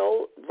that,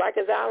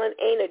 Rikers Island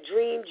ain't a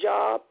dream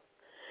job.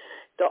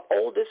 The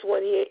oldest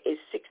one here is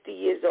 60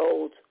 years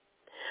old.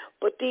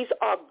 But these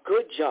are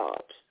good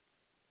jobs.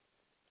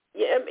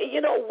 Yeah,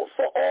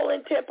 for all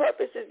intent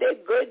purposes, they're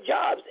good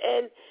jobs.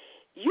 And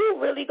you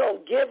really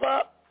going to give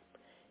up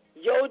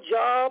your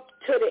job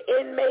to the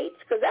inmates?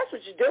 Because that's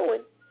what you're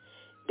doing.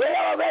 They're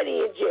already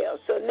in jail.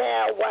 So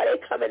now, while they're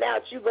coming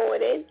out, you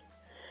going in?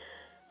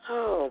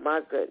 Oh,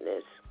 my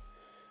goodness.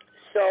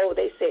 So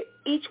they say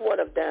each one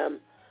of them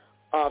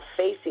are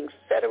facing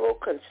federal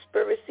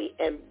conspiracy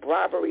and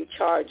bribery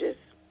charges.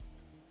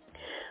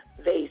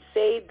 They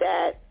say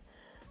that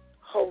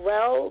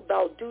Harrell,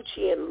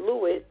 Balducci, and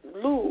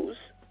Luz,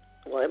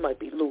 well, it might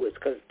be Lewis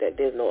because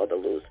there's no other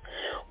Luz,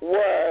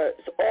 were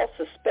all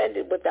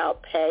suspended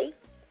without pay.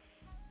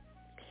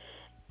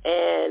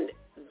 And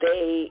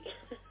they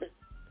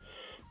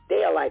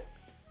are like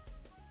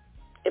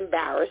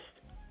embarrassed.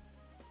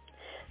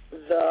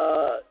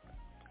 The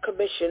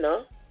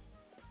commissioner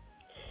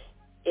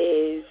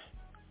is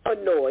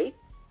annoyed.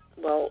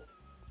 Well,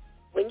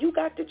 when you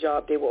got the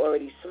job, they were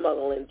already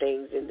smuggling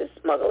things, and this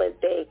smuggling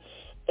thing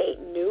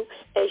ain't new,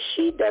 and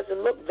she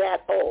doesn't look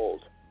that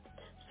old.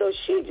 So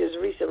she just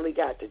recently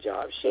got the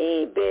job. She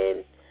ain't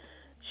been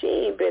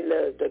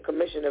the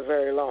commissioner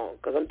very long,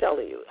 because I'm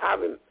telling you, I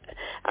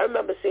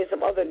remember seeing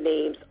some other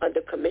names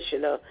under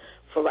commissioner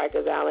for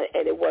Rikers Island,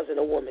 and it wasn't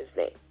a woman's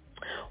name.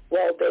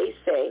 Well, they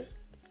say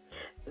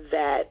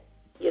that,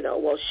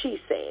 she's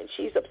saying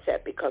she's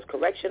upset because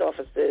correction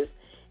officers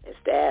and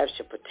staff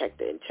should protect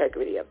the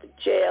integrity of the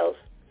jails,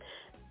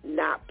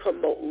 not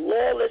promote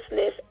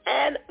lawlessness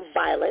and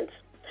violence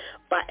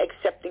by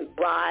accepting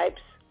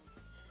bribes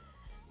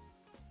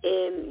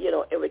in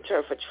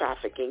return for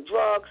trafficking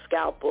drugs,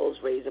 scalpels,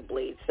 razor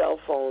blades, cell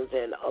phones,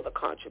 and other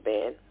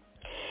contraband.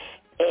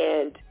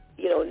 And,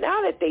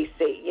 now that they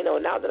say,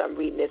 now that I'm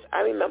reading this,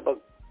 I remember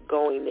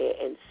going there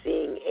and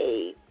seeing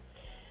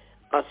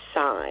a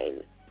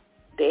sign.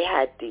 They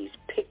had these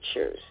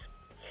pictures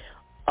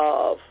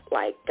of,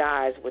 like,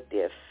 guys with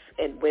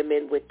and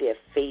women with their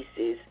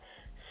faces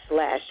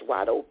slashed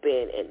wide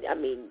open. And, I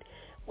mean,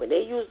 when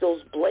they use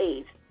those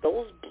blades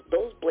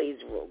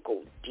will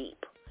go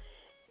deep.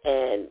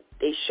 And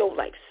they show,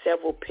 like,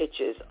 several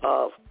pictures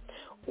of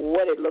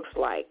what it looks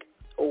like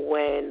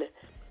when,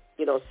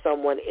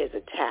 someone is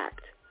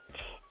attacked.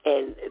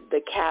 And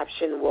the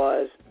caption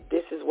was,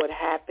 "This is what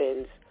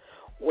happens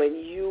when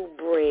you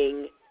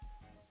bring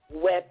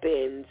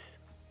weapons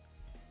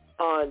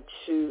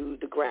onto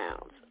the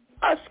grounds."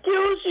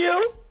 Excuse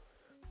you.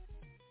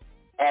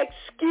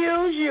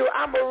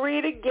 I'm going to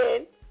read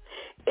again.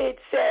 It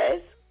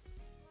says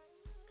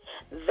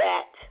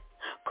that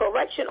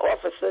correction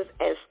officers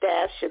and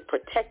staff should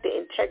protect the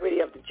integrity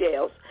of the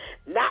jails,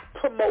 not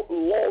promote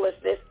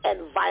lawlessness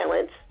and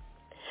violence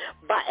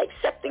by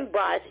accepting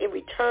bribes in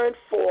return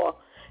for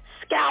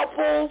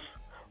scalpels,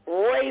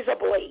 razor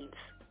blades.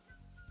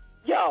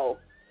 Yo,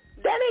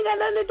 that ain't got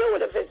nothing to do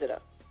with a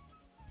visitor.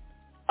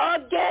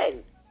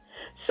 Again.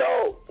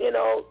 So,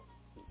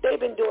 they've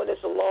been doing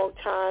this a long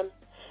time.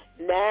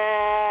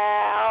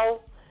 Now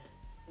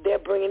they're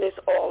bringing this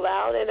all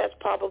out, and that's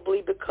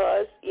probably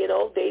because,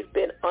 they've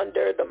been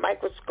under the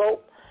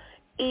microscope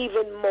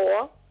even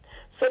more.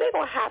 So they're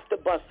going to have to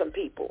bust some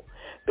people,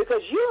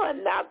 because you are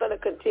not going to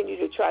continue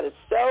to try to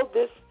sell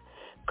this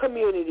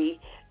community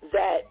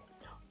that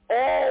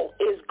all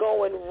is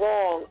going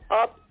wrong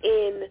up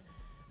in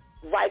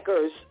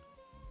Rikers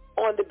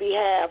on the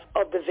behalf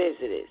of the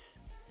visitors.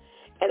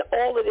 And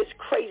all of this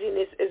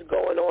craziness is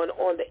going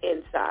on the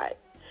inside.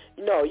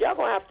 No, y'all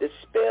going to have to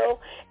spill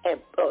and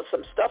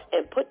some stuff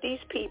and put these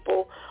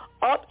people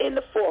up in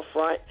the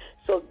forefront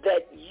so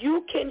that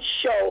you can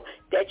show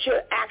that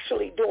you're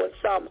actually doing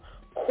some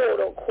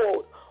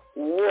quote-unquote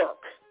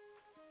work.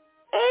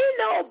 Ain't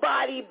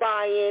nobody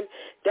buying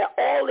that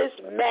all this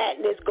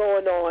madness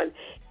going on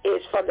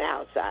is from the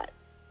outside.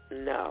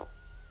 No.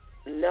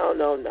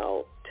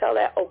 Tell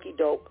that okie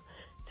doke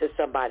to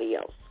somebody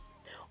else.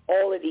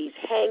 All of these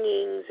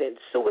hangings and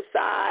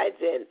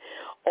suicides and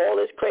all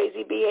this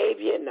crazy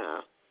behavior,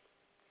 nah.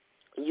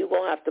 You're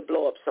going to have to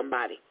blow up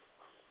somebody.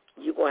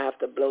 You're going to have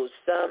to blow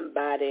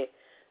somebody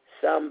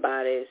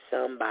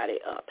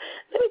up.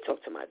 Let me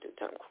talk to my dude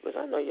time, because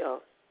I know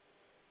y'all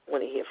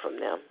want to hear from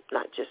them,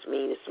 not just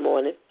me this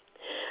morning.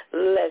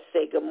 Let's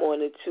say good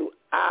morning to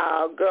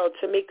our girl,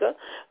 Tamika.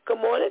 Good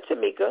morning,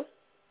 Tamika.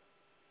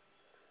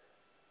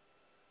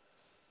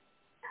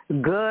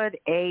 Good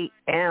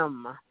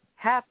AM.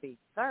 Happy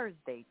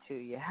Thursday to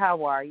you.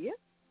 How are you?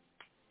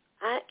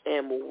 I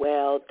am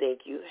well,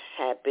 thank you.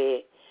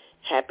 Happy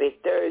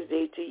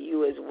Thursday to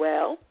you as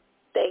well.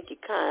 Thank you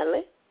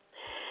kindly.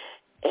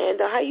 And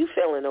how you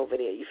feeling over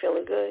there? You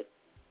feeling good?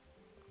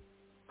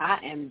 I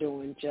am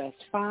doing just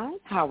fine.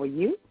 How are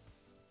you?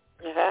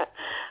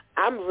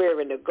 I'm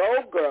rearing to go,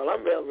 girl.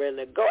 I'm rearing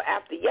to go.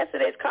 After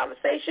yesterday's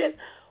conversation,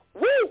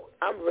 woo,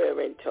 I'm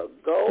rearing to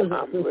go.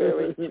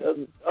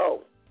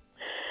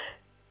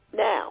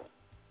 Now,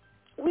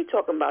 we're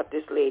talking about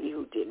this lady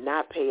who did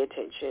not pay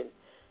attention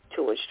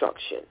to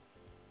instruction.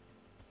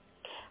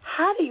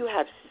 How do you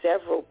have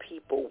several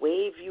people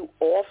wave you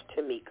off,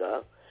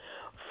 Tamika,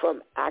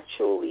 from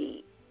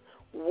actually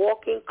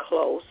walking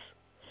close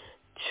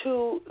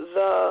to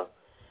the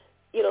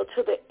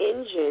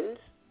engines,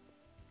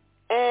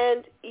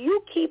 and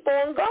you keep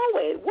on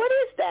going? What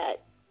is that?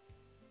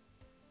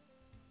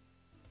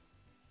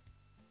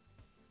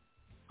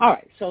 All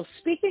right, so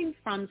speaking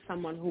from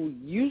someone who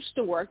used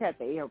to work at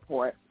the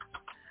airport,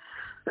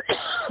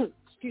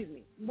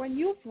 when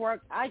you've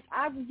worked, I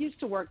used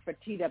to work for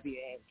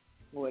TWA,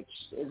 which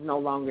is no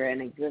longer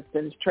in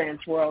existence, Trans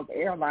World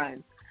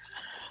Airlines.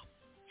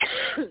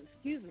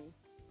 Excuse me.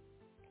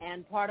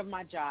 And part of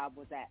my job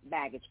was at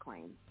baggage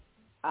claims.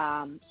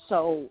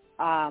 So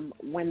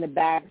when the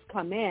bags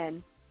come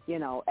in,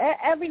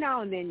 every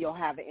now and then you'll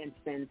have an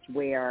instance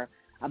where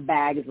a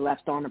bag is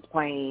left on a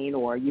plane,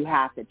 or you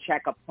have to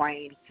check a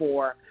plane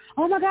for,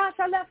 oh my gosh,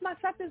 I left my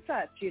such and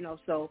such,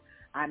 so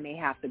I may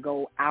have to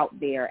go out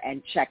there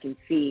and check and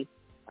see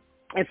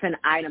if an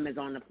item is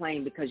on the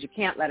plane, because you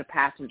can't let a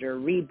passenger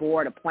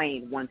reboard a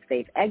plane once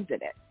they've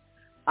exited.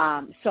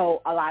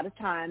 So a lot of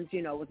times,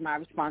 it was my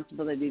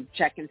responsibility to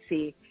check and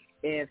see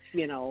if,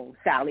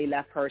 Sally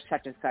left her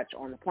such and such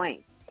on the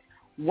plane.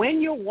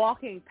 When you're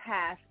walking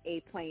past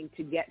a plane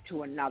to get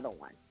to another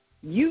one,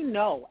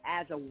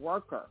 as a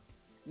worker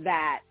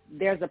that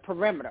there's a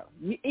perimeter.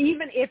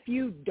 Even if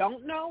you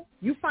don't know,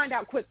 you find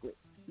out quickly,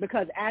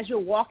 because as you're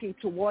walking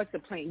towards the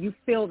plane, you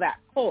feel that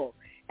pull.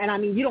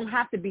 And, you don't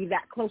have to be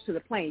that close to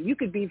the plane. You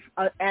could be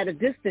at a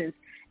distance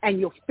and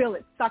you'll feel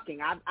it sucking.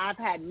 I've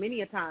had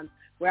many a times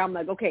where I'm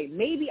like, okay,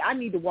 maybe I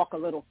need to walk a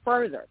little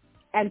further.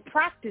 And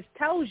practice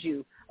tells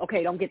you,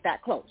 okay, don't get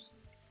that close.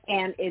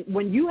 And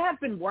when you have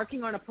been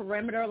working on a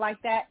perimeter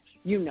like that,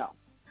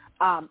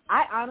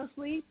 I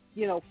honestly,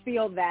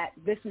 feel that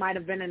this might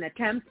have been an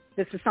attempt.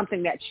 This is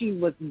something that she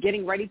was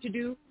getting ready to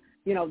do,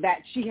 that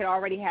she had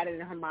already had it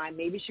in her mind.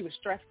 Maybe she was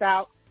stressed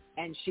out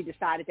and she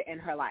decided to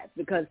end her life,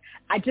 because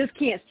I just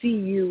can't see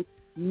you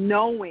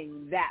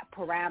knowing that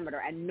parameter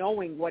and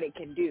knowing what it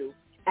can do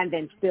and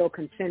then still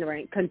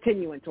continuing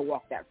to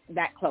walk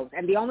that close.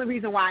 And the only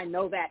reason why I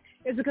know that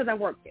is because I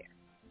worked there.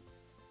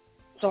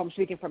 So I'm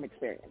speaking from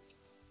experience.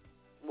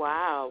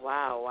 Wow.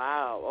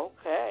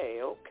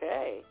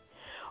 Okay.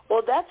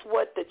 Well, that's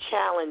what the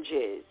challenge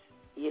is,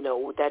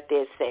 that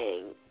they're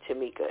saying,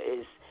 Tamika,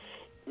 is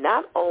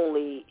not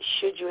only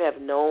should you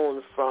have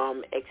known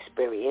from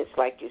experience,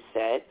 like you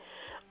said,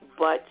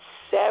 but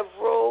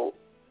several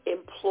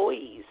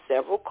employees,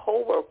 several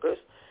coworkers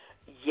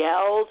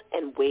yelled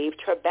and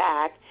waved her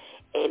back,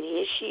 and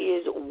here she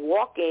is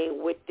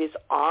walking with this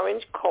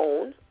orange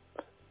cone,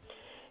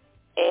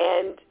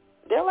 and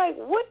they're like,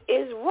 what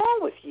is wrong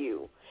with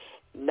you?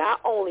 Not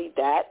only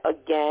that,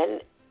 again,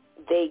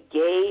 they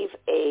gave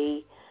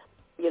a,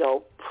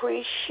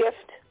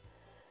 pre-shift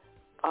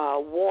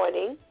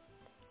warning,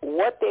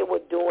 what they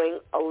were doing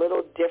a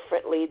little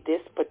differently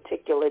this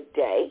particular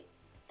day.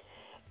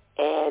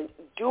 And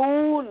do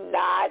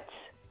not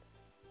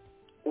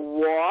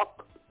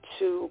walk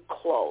too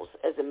close.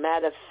 As a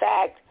matter of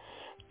fact,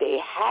 they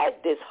had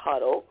this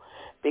huddle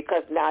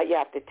because now you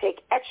have to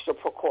take extra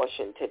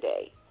precaution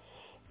today,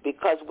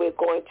 because we're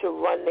going to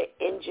run the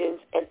engines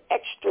an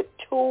extra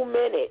 2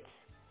 minutes.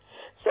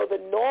 So the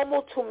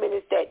normal 2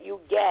 minutes that you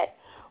get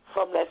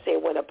from, let's say,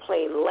 when a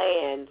plane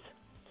lands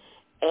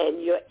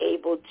and you're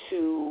able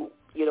to,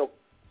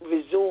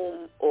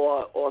 resume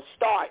or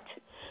start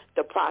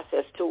the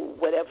process to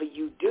whatever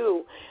you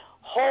do,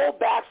 hold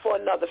back for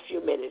another few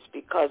minutes,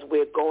 because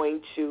we're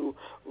going to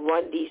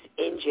run these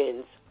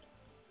engines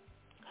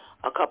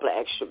a couple of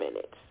extra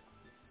minutes.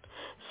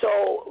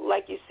 So,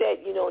 like you said,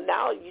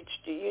 now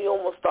you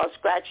almost start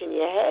scratching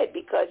your head,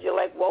 because you're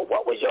like, well,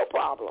 what was your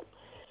problem?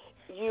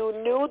 You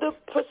knew the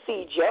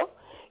procedure.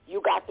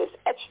 You got this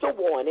extra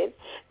warning.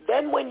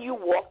 Then when you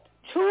walked,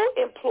 2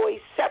 employees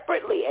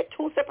separately at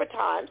 2 separate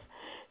times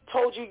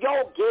told you,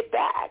 yo, get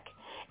back.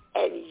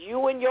 And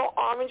you and your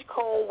orange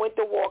cone went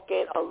to walk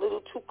in a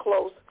little too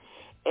close,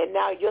 and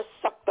now you're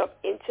sucked up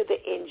into the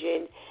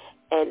engine,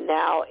 and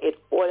now it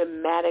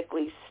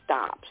automatically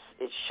stops.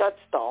 It shuts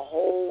the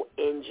whole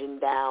engine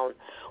down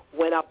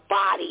when a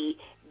body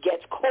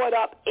gets caught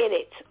up in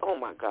it. Oh,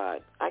 my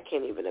God. I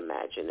can't even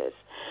imagine this.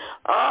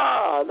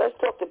 Let's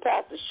talk to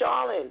Pastor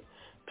Charlene.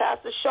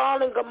 Pastor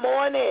Charlene, good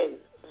morning.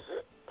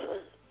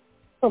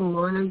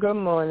 Good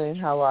morning.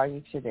 How are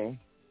you today?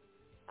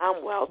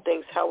 I'm well,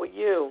 thanks. How are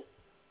you?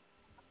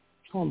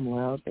 I'm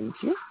well, thank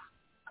you.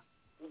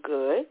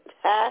 Good.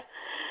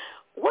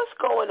 What's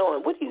going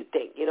on? What do you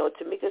think?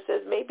 Tamika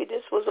says maybe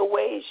this was a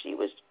way she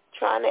was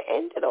trying to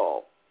end it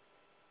all.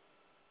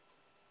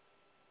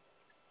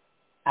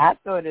 I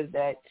thought of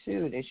that,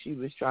 too, that she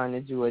was trying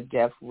to do a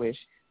death wish.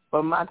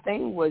 But my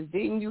thing was,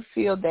 didn't you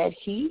feel that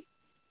heat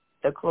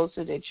the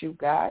closer that you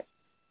got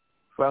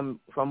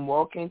from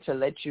walking to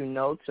let you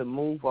know to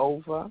move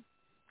over?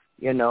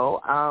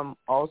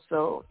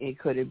 Also, it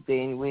could have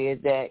been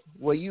weird that,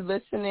 were you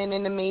listening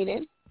in the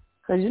meeting?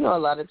 Because, a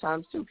lot of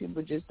times, too,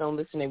 people just don't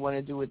listen. They want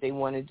to do what they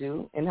want to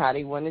do and how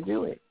they want to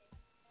do it,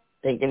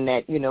 thinking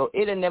that,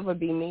 it'll never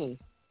be me.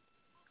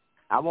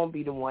 I won't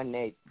be the one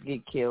that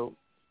get killed.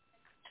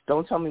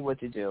 Don't tell me what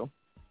to do.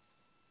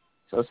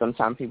 So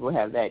sometimes people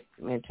have that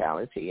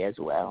mentality as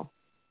well.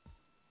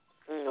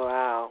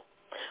 Wow.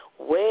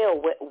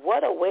 Well,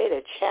 what a way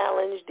to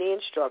challenge the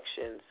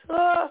instructions.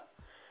 Wow.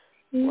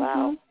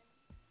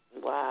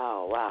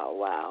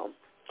 Wow.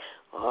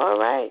 All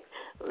right.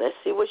 Let's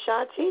see what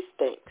Shantice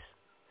thinks.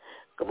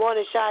 Good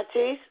morning,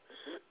 Shantice.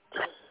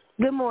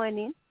 Good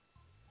morning.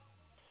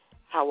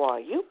 How are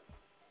you?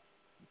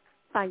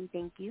 Fine,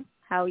 thank you.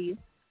 How are you?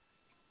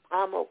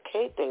 I'm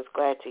okay, thanks.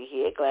 Glad to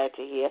hear.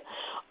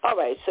 All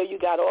right, so you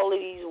got all of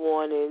these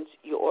warnings.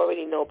 You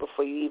already know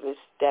before you even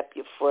step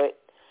your foot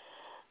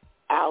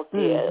out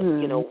there,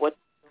 what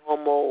the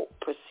normal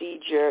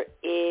procedure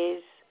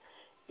is.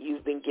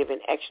 You've been given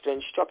extra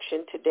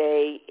instruction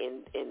today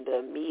in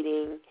the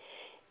meeting,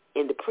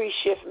 in the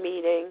pre-shift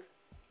meeting.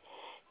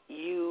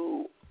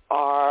 You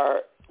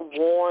are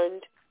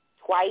warned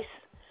twice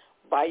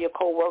by your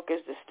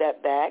coworkers to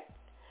step back.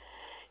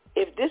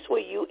 If this were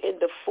you in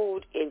the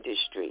food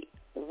industry,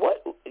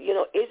 what,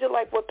 is it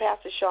like what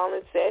Pastor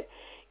Charlotte said,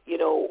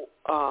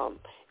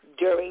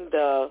 during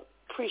the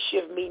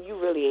pre-shift meeting, you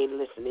really ain't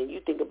listening.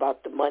 You think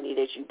about the money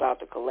that you about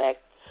to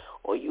collect,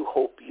 or you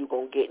hope you're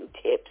going to get in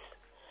tips.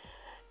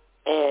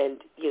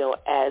 And,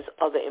 as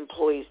other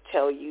employees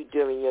tell you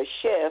during your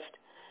shift,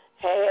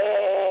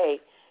 hey,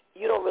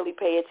 you don't really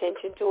pay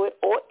attention to it?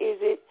 Or is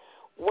it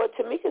what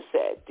Tamika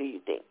said, do you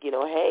think?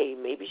 Hey,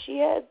 maybe she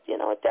had,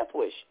 a death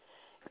wish,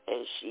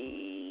 and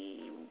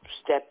she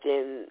stepped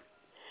in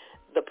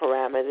the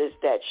parameters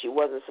that she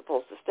wasn't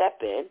supposed to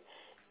step in,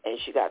 and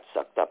she got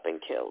sucked up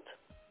and killed.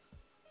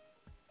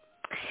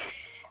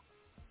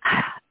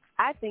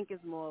 I think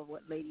it's more of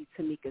what Lady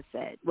Tamika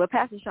said. What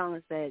Pastor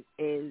Shauna said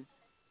is,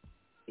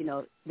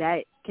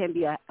 that can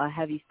be a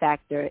heavy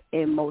factor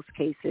in most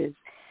cases.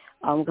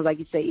 Because like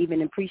you say,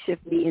 even in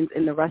pre-shift meetings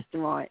in the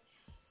restaurant,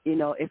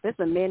 if it's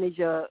a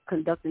manager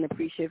conducting a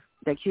pre-shift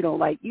that you don't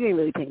like, you ain't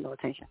really paying no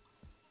attention.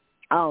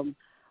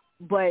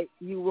 But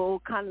you will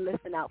kind of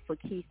listen out for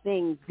key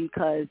things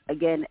because,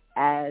 again,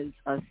 as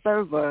a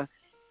server,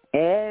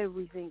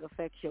 everything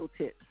affects your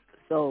tips.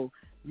 So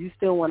you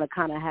still want to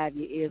kind of have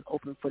your ears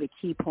open for the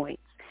key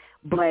points.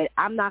 But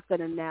I'm not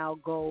going to now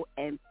go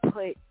and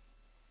put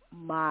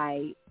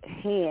my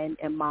hand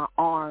and my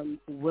arm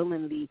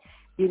willingly,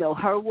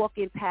 her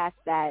walking past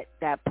that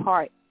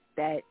part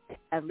that,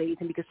 as Lady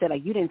Tamika said,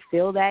 like, you didn't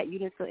feel that, you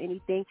didn't feel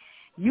anything.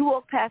 You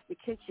walk past the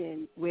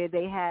kitchen where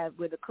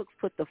the cooks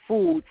put the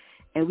food,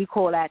 and we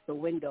call that the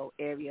window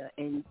area,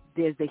 and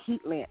there's the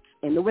heat lamps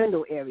in the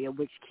window area,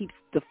 which keeps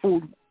the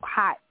food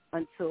hot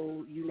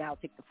until you now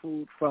take the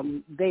food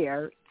from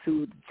there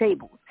to the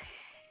tables.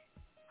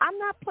 I'm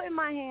not putting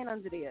my hand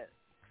under there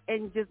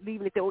and just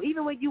leaving it there. Or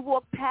even when you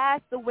walk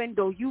past the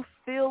window, you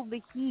feel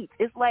the heat.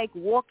 It's like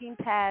walking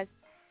past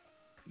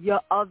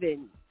your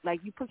oven. Like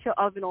you put your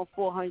oven on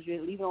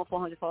 400, leave it on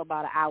 400 for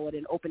about an hour,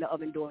 then open the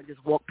oven door and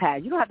just walk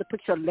past. You don't have to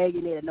put your leg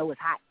in there to know it's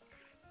hot.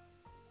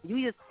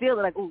 You just feel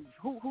it like, ooh,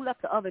 who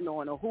left the oven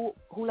on, or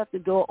who left the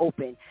door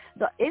open.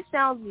 So it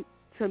sounds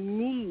to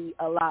me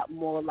a lot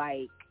more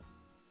like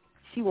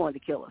she wanted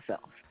to kill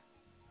herself.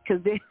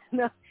 Because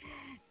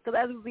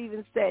as we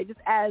even said, just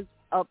as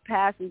a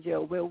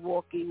passenger, we're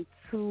walking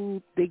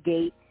to the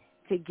gate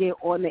to get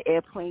on the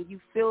airplane. You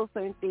feel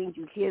certain things,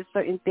 you hear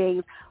certain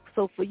things.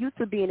 So for you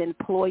to be an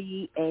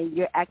employee and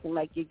you're acting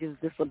like you're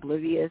just this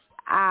oblivious,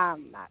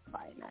 I'm not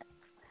buying that.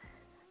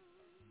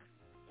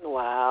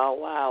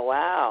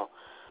 Wow.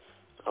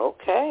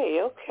 Okay.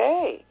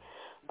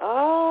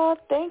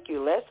 Thank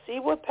you. Let's see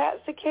what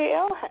Pastor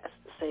KL has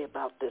to say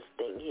about this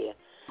thing here.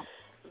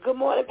 Good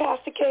morning,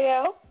 Pastor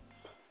KL.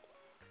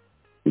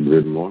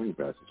 Good morning,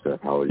 Pastor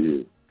Steph. How are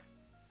you?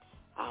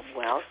 I'm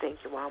well, thank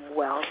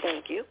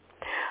you.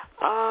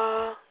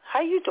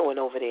 How you doing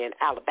over there in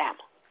Alabama,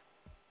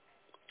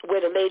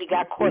 where the lady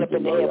got caught up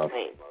in the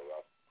airplane?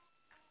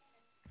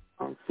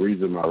 I'm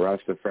freezing my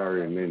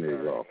Rastafarian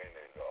mayonnaise off.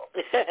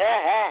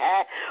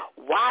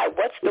 Why?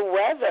 What's the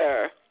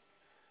weather?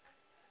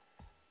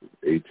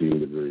 18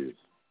 degrees.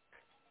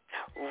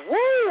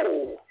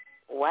 Woo!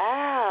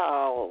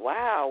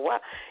 Wow.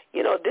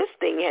 This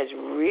thing has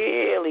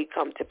really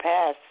come to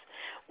pass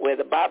where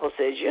the Bible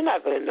says you're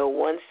not going to know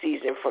one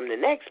season from the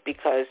next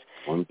because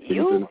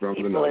you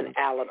people in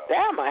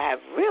Alabama have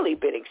really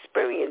been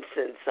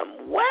experiencing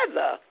some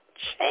weather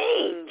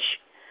change.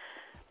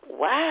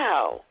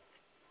 Wow.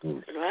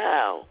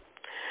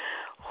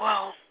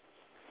 Well,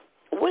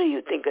 what do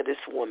you think of this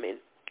woman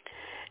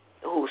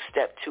who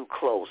stepped too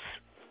close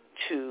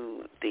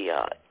to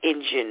the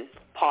engine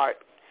part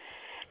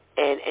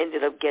and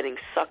ended up getting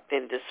sucked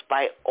in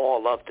despite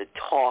all of the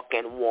talk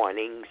and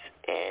warnings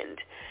and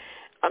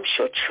I'm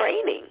sure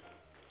training?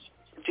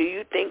 Do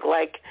you think,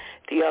 like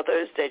the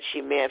others, that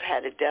she may have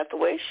had a death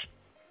wish?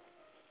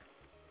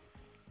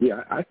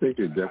 Yeah, I think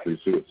it's definitely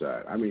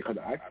suicide. I mean,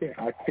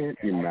 I can't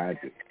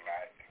imagine,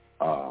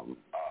 a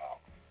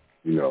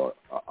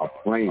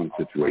plane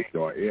situation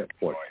or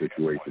airport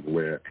situation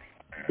where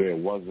there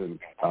wasn't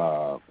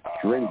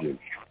stringent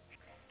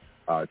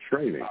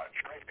training.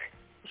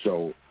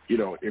 So,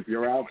 if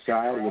you're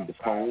outside with the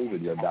phones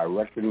and you're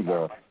directing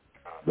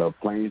the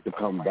planes to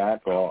come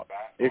back, or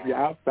if you're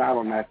outside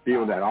on that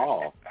field at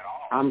all,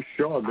 I'm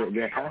sure that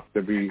there has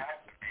to be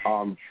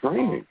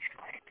training.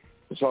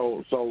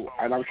 So,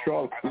 and I'm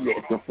sure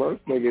the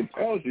first thing it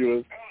tells you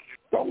is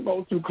don't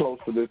go too close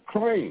to this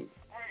plane.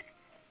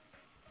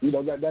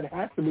 That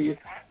has to be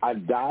a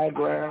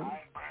diagram,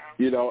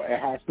 It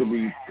has to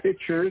be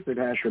pictures. It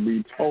has to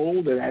be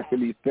told. It has to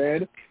be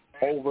said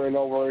over and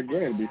over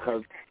again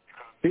because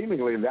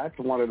seemingly that's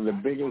one of the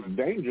biggest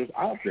dangers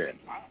out there.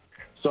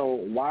 So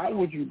why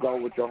would you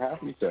go with your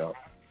happy self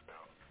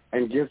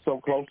and get so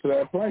close to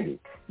that plane?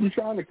 You're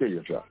trying to kill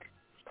yourself.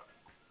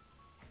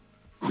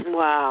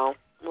 Wow.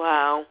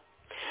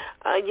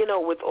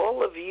 With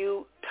all of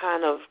you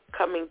kind of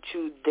coming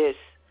to this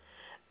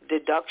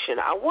deduction,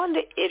 I wonder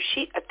if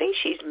I think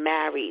she's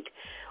married,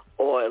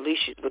 or at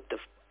least she's with the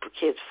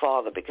kid's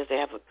father, because they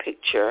have a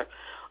picture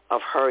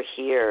of her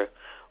here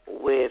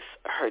with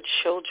her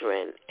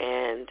children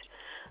and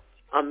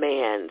a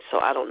man. So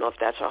I don't know if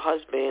that's her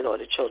husband or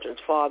the children's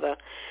father,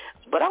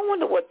 but I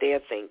wonder what they're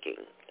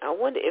thinking. I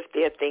wonder if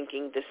they're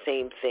thinking the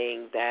same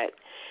thing, that,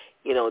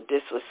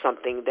 this was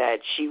something that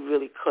she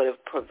really could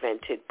have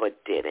prevented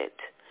but didn't.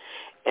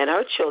 And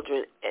her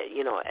children,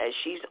 as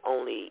she's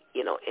only,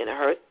 in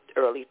her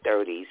early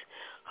 30s,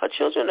 her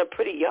children are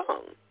pretty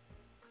young.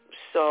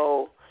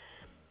 So,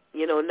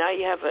 now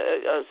you have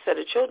a set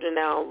of children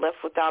now left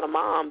without a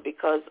mom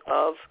because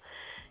of,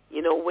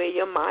 where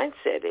your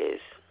mindset is.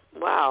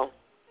 Wow.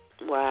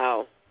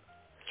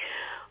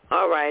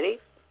 All righty.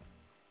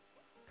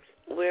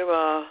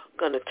 We're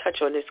going to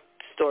touch on this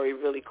story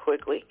really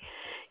quickly.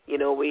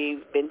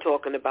 We've been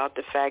talking about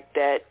the fact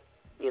that,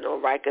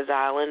 Rikers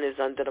Island is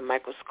under the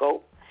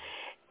microscope.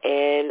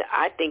 And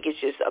I think it's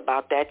just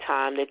about that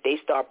time that they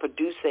start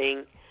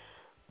producing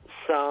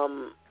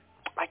some,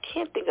 I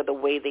can't think of the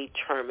way they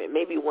term it.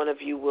 Maybe one of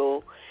you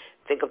will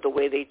think of the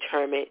way they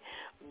term it.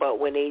 But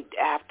when they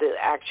have to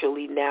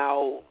actually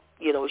now,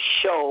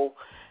 show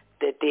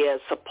that they're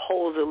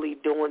supposedly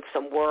doing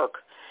some work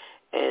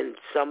and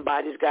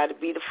somebody's got to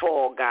be the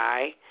fall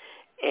guy.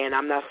 And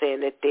I'm not saying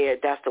that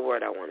that's the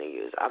word I want to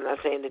use. I'm not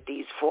saying that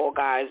these fall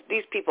guys,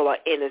 these people are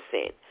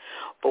innocent.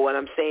 But what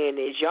I'm saying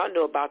is y'all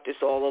knew about this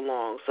all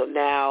along. So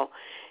now,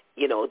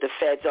 the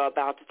feds are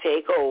about to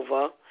take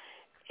over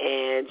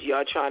and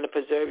y'all trying to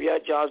preserve your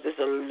jobs just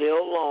a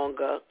little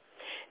longer.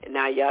 And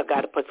now y'all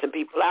got to put some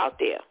people out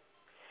there.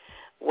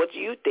 What do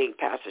you think,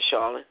 Pastor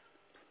Charlotte?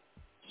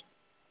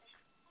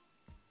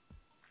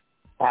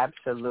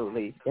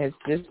 Absolutely. It's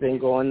just been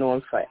going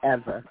on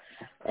forever.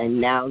 And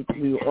now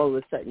all of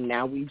a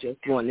sudden, we just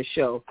want to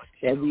show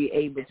that we're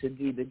able to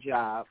do the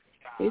job.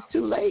 It's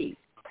too late.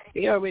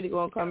 They're already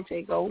going to come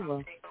take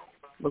over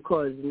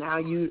because now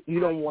you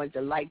don't want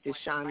the light to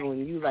shine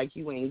on you like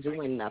you ain't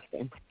doing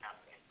nothing.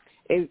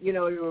 It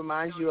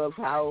reminds you of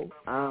how,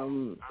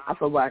 I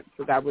forgot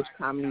which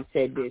comedy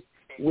said this,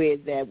 where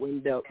that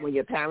when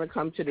your parent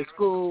comes to the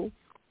school,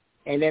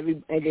 and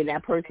then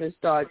that person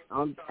starts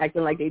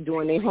acting like they're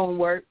doing their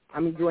homework.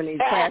 Doing their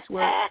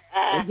classwork.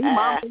 And he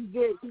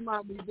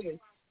might be this.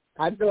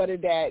 I thought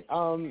of that,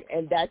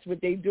 and that's what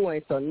they're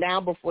doing. So now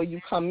before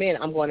you come in,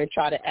 I'm going to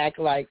try to act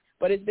like,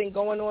 but it's been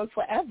going on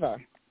forever.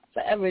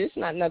 It's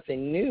not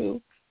nothing new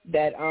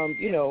that,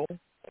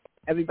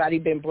 everybody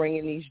been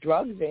bringing these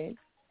drugs in.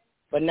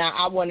 But now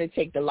I want to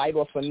take the light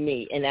off of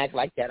me and act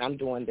like that I'm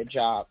doing the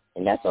job.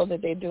 And that's all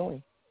that they're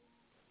doing.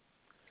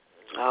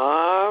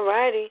 All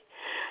righty.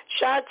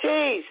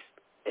 Shantice,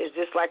 is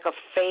this like a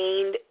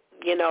feigned,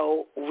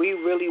 we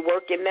really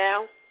working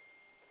now?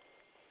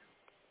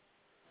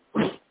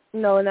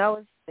 No,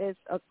 now it's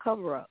a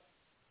cover-up.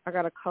 I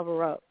got to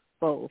cover up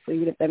both. So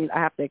even if that means I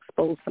have to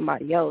expose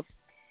somebody else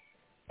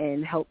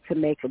and help to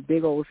make a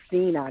big old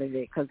scene out of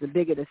it, because the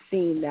bigger the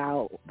scene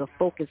now, the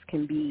focus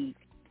can be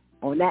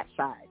on that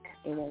side.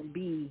 It won't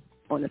be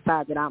on the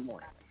side that I'm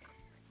on.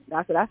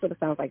 That's what it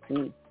sounds like to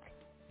me.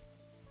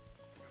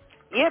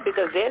 Yeah,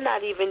 because they're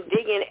not even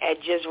digging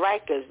at just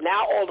Rikers.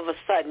 Now all of a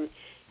sudden,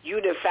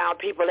 you done found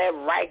people at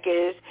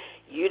Rikers.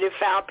 You done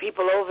found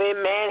people over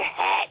in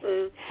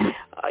Manhattan.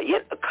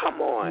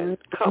 Come on.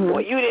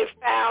 You done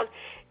found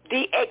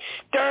the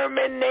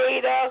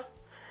exterminator.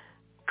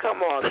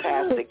 Come on,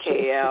 Pastor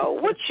KL.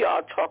 What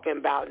y'all talking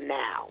about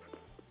now?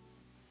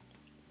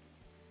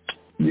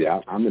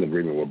 Yeah, I'm in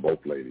agreement with both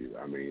ladies.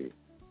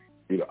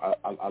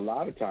 A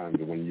lot of times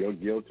when you're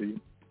guilty,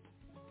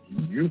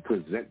 you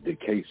present the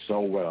case so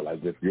well as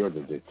if you're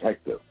the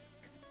detective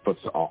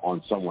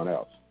on someone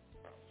else.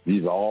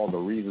 These are all the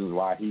reasons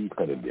why he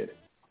could have did it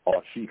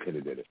or she could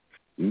have did it,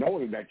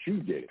 knowing that you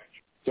did it.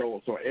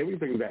 So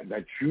everything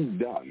that you've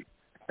done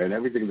and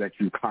everything that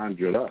you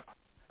conjured up,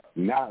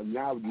 now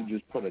you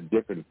just put a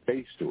different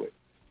face to it.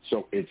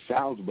 So it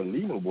sounds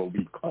believable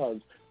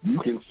because you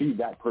can see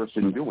that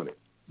person doing it.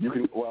 You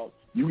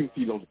can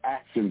see those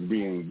actions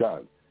being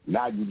done.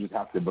 Now you just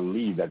have to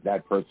believe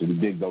that person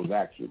did those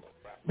actions.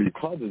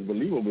 Because it's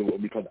believable,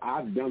 because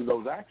I've done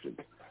those actions.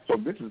 So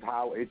this is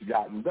how it's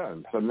gotten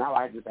done. So now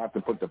I just have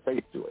to put the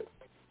face to it.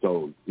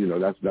 So,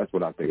 that's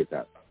what I think it's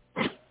at.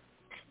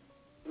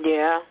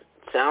 Yeah,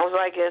 sounds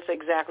like that's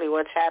exactly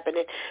what's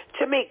happening.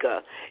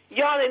 Tamika,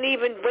 y'all didn't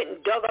even went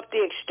and dug up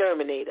the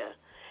exterminator.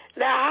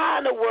 Now, how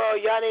in the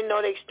world y'all didn't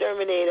know the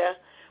exterminator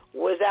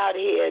was out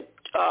here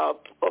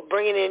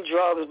bringing in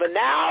drugs, but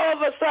now all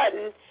of a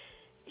sudden,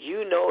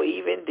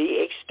 even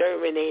the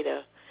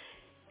exterminator.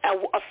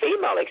 A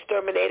female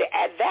exterminator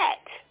at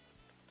that.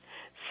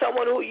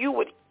 someone who you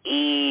would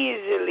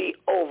easily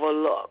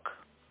overlook.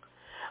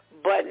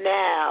 But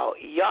now,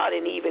 y'all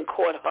didn't even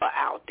caught her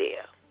out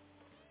there.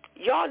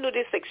 Y'all knew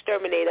this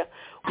exterminator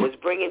was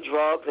bringing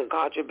drugs and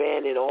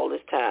contraband and all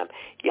this time.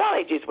 Y'all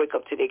ain't just wake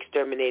up to the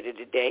exterminator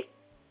today.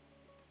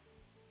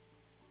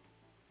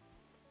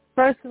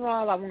 First of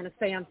all, I want to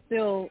say I'm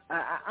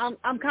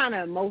kind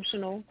of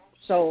emotional,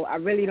 so I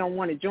really don't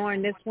want to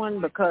join this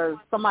one because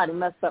somebody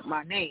messed up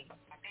my name.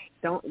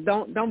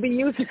 Don't be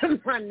using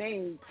my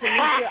name.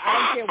 Tanisha, I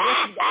don't care what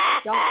you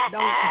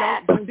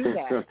don't do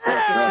that.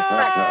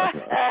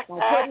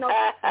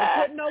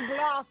 Don't put no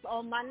gloss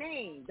on my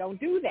name. Don't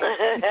do that.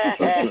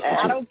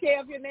 I don't care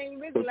if your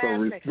name is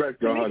last name.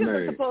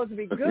 Tanisha was supposed to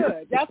be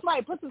good. That's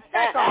right. Put some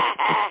respect on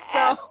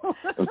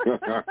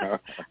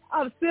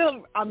it.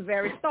 So I'm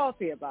very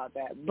salty about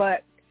that.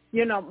 But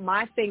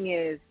my thing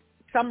is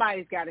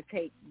somebody's got to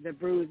take the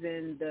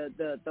bruising,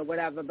 the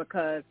whatever,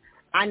 because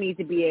I need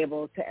to be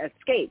able to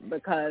escape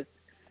because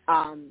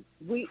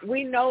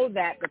we know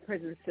that the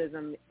prison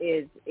system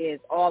is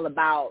all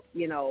about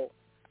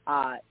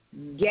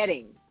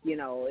getting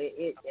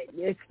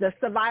it's the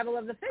survival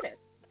of the fittest,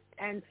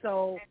 and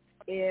so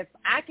if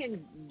I can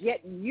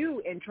get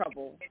you in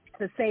trouble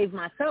to save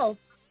myself,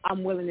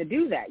 I'm willing to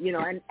do that.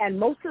 And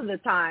most of the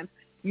time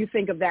you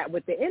think of that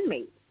with the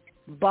inmates,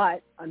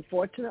 but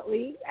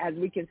unfortunately, as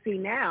we can see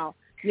now,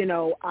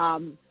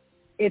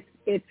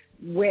 it's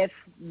with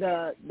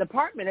the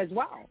department as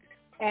well.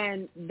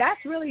 And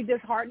that's really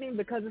disheartening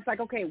because it's like,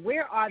 okay,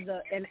 where are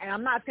and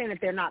I'm not saying that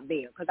they're not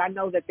there because I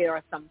know that there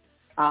are some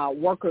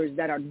workers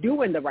that are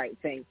doing the right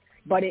thing,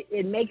 but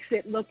it makes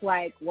it look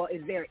like, well,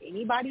 is there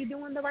anybody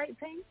doing the right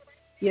thing?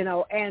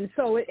 And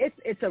so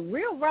it's a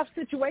real rough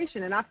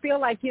situation. And I feel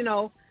like,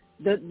 the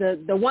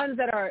ones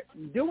that are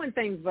doing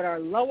things but are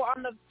lower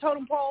on the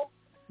totem pole,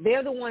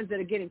 they're the ones that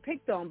are getting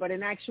picked on. But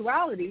in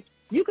actuality,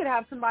 you could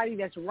have somebody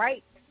that's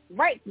right,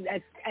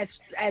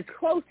 as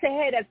close to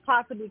head as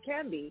possibly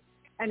can be,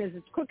 and as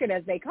crooked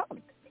as they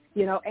come,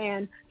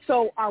 And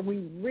so are we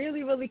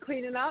really, really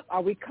cleaning up?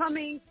 Are we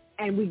coming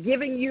and we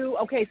giving you,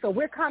 okay, so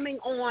we're coming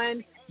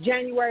on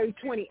January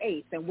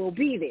 28th and we'll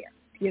be there,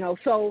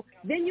 So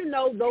then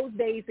those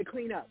days to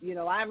clean up.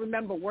 I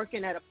remember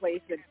working at a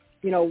place and,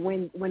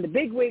 when the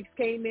big wigs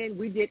came in,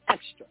 we did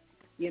extra,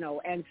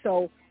 And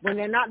so when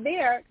they're not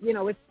there,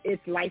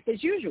 it's life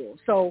as usual.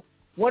 So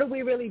what are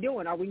we really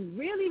doing? Are we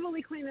really,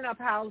 really cleaning up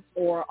house,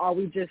 or are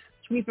we just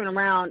sweeping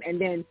around and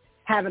then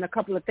having a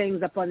couple of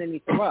things up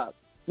underneath the rug?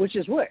 Which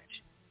is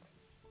which?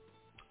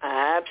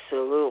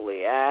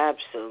 Absolutely,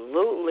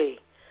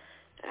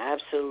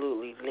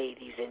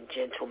 ladies and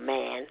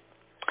gentlemen.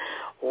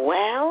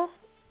 Well,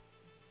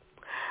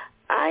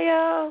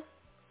 I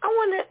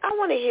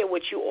want to hear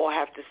what you all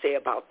have to say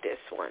about this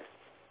one.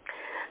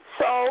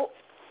 So,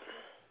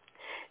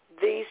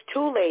 these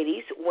two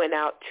ladies went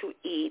out to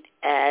eat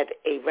at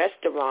a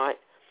restaurant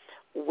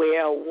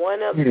where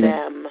one of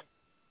them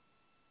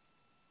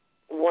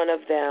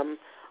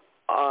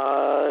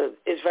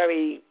is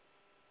very,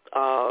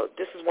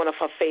 this is one of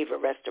her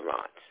favorite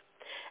restaurants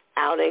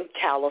out in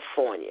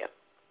California.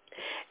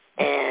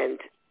 And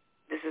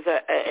this is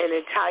an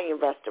Italian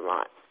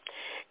restaurant.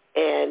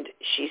 And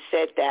she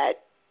said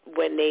that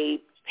when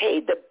they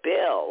paid the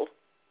bill,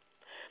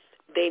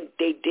 they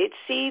did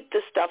see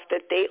the stuff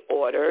that they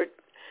ordered.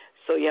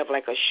 So you have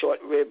like a short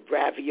rib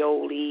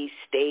ravioli,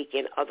 steak,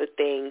 and other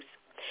things.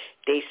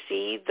 They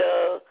see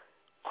the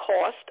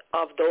cost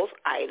of those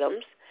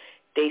items.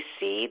 They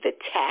see the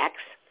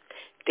tax.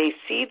 They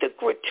see the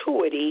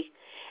gratuity.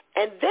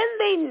 And then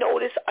they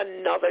notice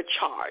another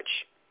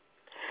charge.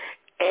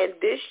 And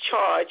this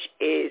charge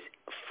is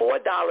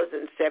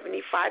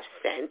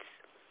 $4.75.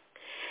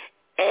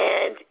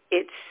 And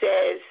it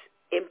says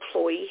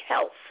employee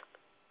health.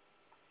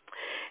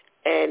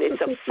 And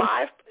it's a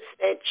 5%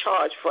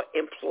 charge for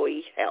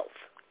employee health.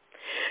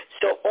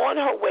 So on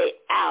her way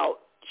out,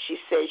 she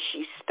says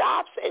she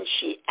stops and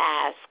she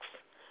asks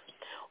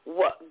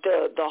what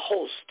the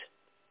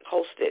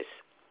hostess,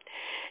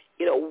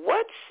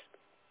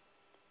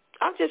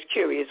 I'm just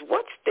curious,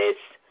 what's this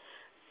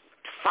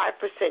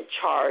 5%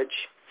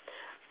 charge?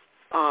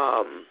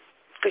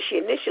 Because she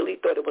initially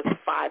thought it was a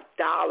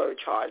 $5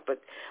 charge,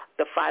 but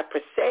the 5%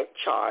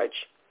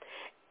 charge,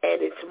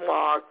 and it's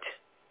marked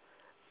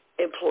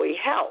employee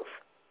health.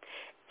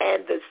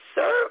 And the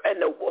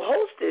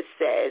hostess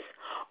says,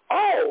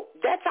 oh,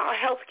 that's our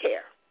health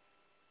care.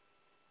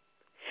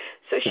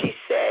 So she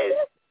says,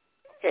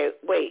 okay,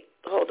 wait,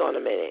 hold on a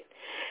minute.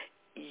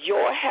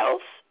 Your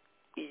health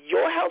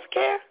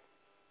care?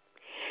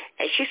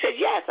 And she says,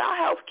 yes, our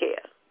health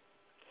care.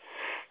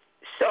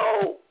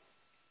 So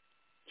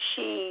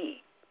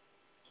she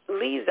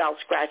leaves out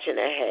scratching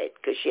her head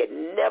because she had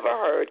never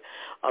heard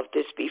of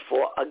this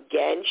before.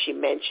 Again, she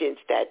mentions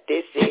that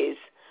this is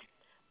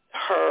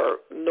her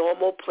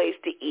normal place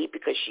to eat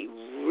because she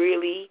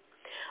really,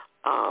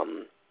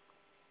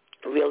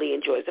 really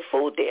enjoys the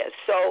food there.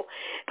 So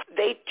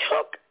they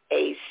took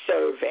a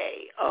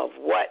survey of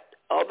what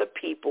other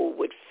people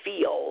would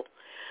feel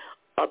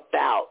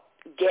about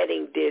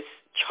getting this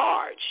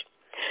charge.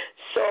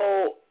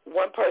 So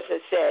one person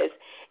says,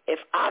 if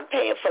I'm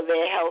paying for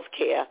their health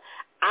care,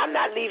 I'm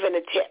not leaving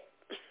a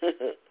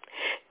tip.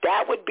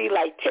 That would be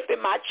like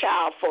tipping my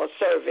child for a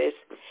service.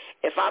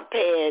 If I'm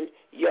paying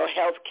your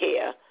health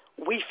care,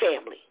 we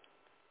family.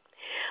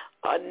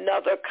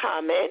 Another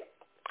comment,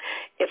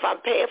 if I'm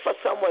paying for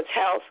someone's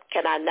health,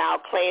 can I now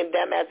claim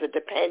them as a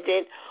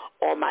dependent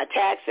on my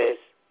taxes?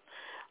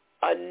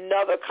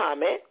 Another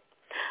comment,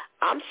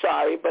 I'm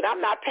sorry, but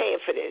I'm not paying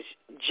for this,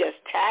 just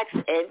tax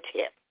and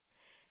tip.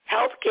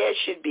 Health care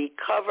should be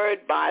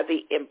covered by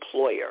the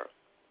employer.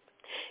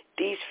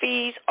 These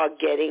fees are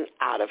getting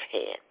out of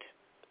hand.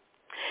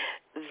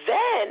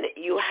 Then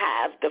you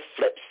have the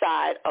flip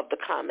side of the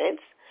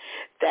comments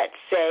that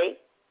say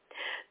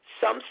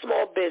some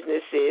small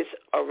businesses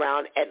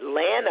around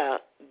Atlanta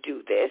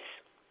do this,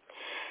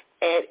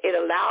 and it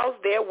allows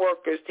their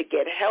workers to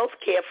get health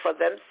care for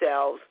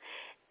themselves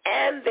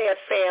and their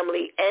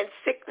family and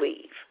sick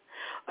leave.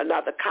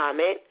 Another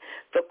comment,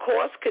 the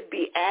cost could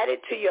be added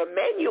to your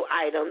menu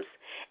items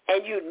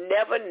and you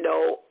never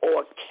know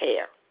or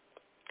care.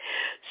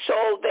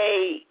 So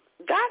they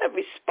got a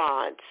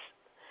response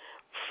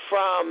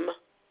from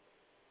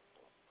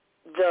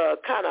the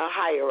kind of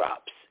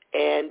higher-ups,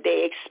 and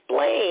they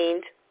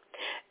explained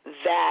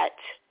that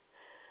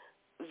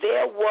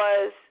there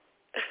was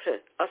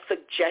a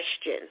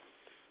suggestion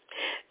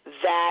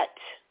that,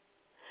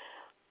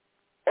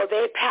 or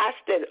they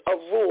passed a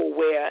rule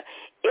where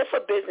if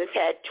a business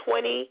had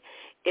 20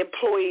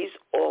 employees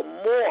or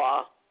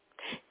more,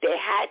 they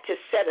had to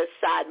set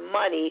aside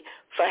money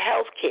for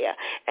health care,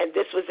 and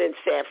this was in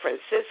San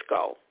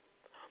Francisco.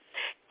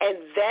 And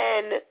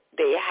then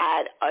they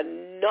had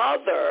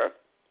another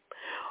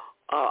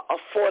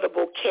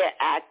Affordable Care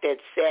Act that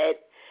said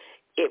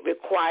it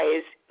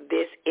requires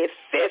this if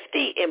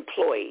 50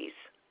 employees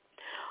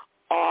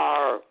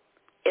are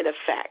in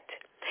effect.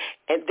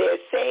 And they're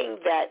saying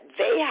that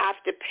they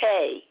have to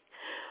pay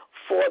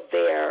for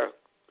their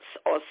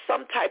or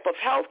some type of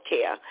health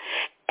care,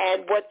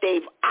 and what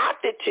they've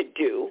opted to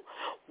do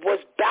was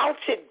bounce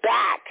it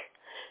back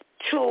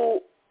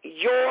to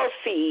your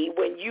fee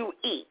when you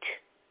eat.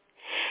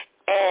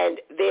 And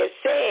they're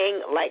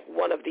saying, like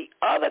one of the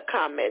other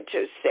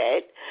commenters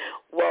said,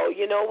 well,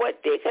 you know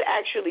what, they could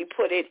actually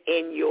put it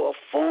in your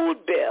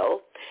food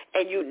bill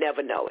and you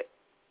never know it.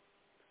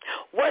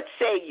 What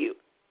say you?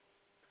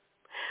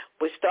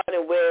 Let's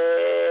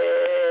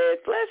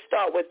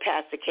start with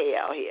Pastor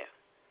KL here.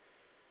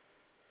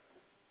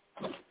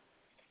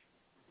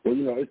 Well,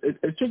 you know,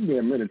 it took me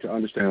a minute to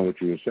understand what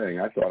you were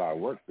saying. I thought I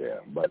worked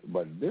there, but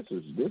this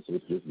is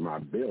just my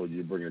bill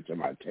you bring it to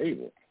my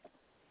table.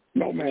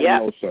 No, man,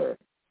 yep. No, sir.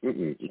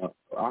 No,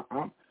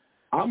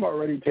 I'm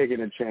already taking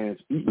a chance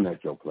eating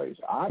at your place.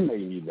 I may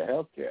need the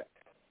health care.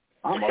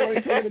 I'm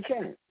already taking a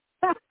chance.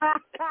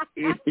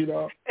 You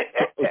know,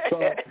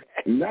 so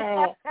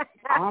now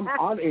I'm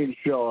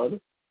uninsured,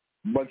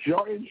 but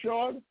you're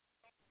insured?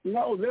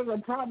 No, there's a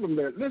problem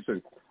there.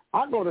 Listen,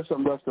 I go to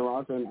some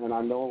restaurants, and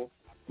I know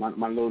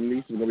my little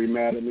niece is going to be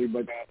mad at me,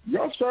 but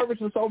your service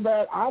is so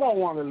bad, I don't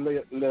want to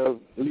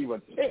leave a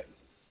tip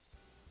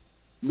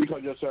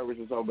because your service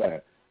is so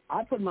bad.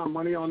 I put my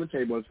money on the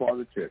table as far as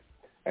the tip,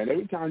 and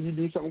every time you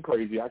do something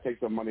crazy, I take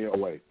some money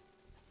away.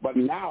 But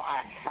now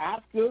I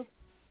have to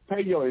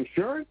pay your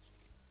insurance?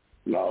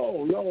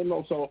 No.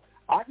 So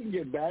I can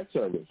get bad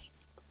service,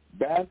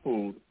 bad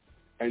food,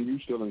 and you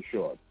still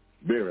insured.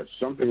 There is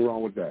something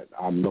wrong with that.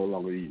 I'm no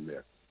longer eating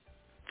there.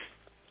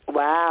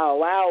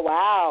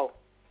 Wow.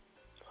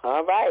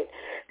 All right.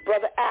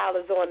 Brother Al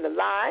is on the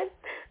line.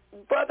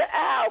 Brother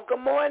Al, good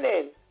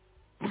morning.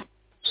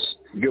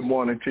 Good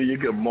morning to you.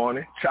 Good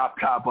morning. Top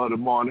of the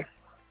morning.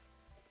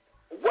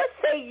 What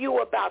say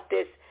you about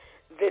this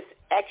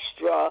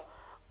extra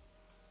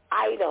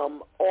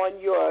item on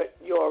your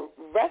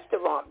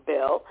restaurant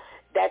bill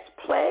that's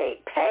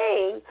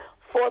paying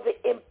for the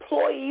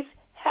employees'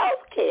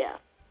 health care?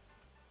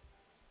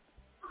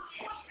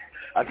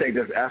 I think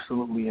that's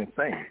absolutely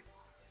insane.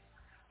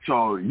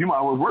 So you might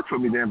as well work for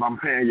me then if I'm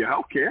paying your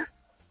health care.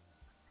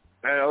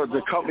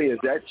 The company is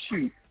that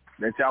cheap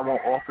that y'all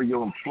won't offer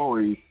your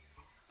employees,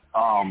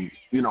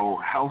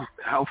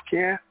 health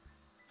care.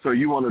 So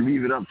you want to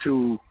leave it up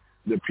to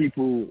the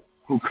people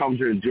who come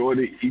to enjoy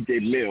to eat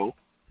their meal.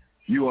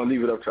 You want to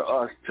leave it up to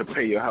us to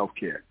pay your health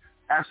care.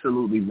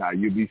 Absolutely not.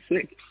 You'll be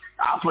sick.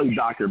 I'll play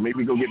doctor.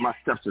 Maybe go get my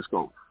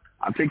stethoscope.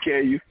 I'll take care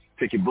of you,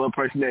 take your blood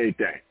pressure and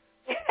everything.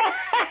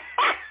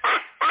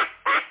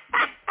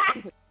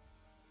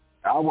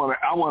 I want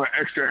an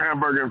extra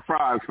hamburger and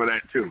fries for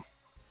that too.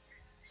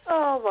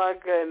 Oh my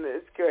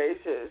goodness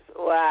gracious!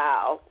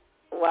 Wow.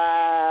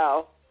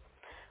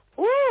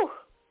 Woo!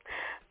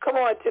 Come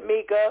on,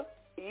 Tamika.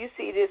 You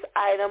see this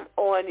item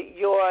on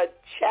your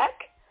check?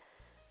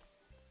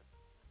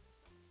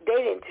 They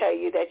didn't tell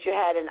you that you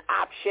had an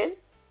option.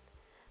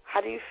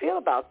 How do you feel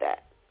about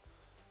that?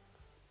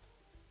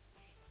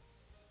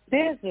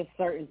 There's just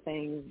certain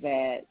things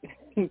that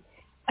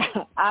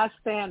I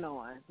stand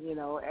on,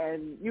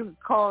 and you can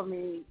call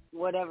me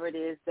whatever it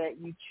is that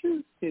you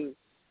choose to.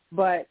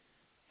 But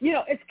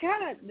it's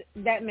kind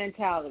of that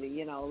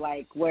mentality,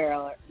 like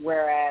whereas,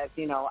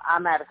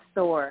 I'm at a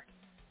store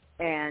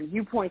and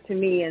you point to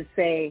me and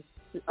say,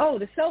 oh,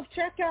 the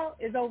self-checkout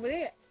is over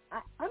there.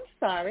 I'm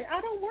sorry,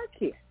 I don't work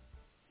here.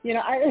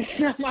 It's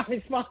not my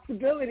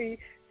responsibility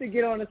to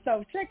get on a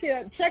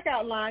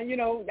self-checkout line.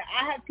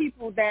 I have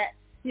people that,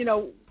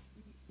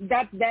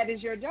 that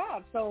is your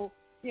job. So,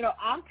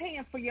 I'm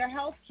paying for your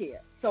health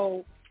care.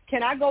 So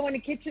can I go in the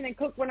kitchen and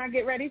cook when I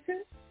get ready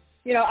to?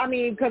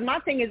 Because my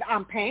thing is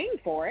I'm paying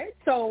for it.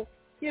 So,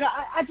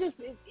 I just,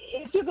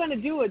 if you're going to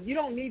do it, you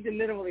don't need to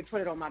literally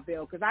put it on my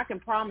bill, because I can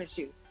promise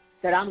you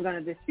that I'm going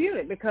to dispute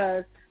it,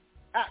 because,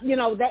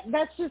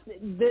 that's just,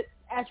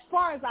 as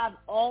far as I've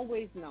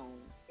always known,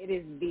 it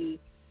is the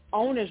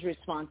owner's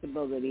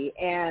responsibility.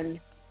 And,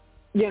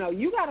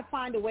 you got to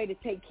find a way to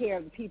take care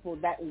of the people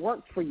that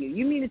work for you.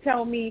 You mean to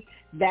tell me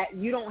that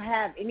you don't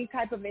have any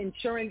type of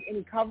insurance,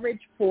 any coverage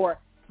for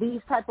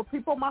these type of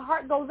people? My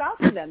heart goes out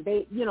to them.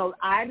 They,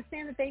 I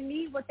understand that they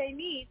need what they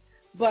need,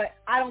 but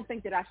I don't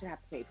think that I should have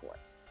to pay for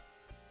it.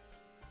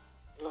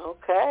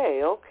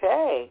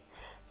 Okay.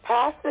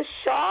 Pastor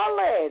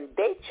Charlene,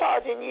 they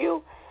charging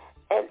you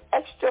an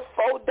extra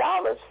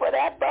 $4 for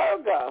that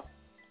burger.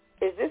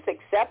 Is this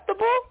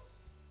acceptable?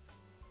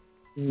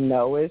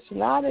 No, it's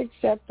not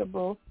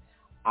acceptable.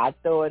 I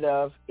thought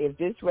of, if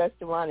this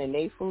restaurant and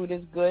their food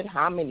is good,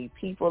 how many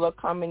people are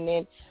coming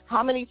in?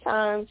 How many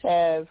times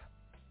have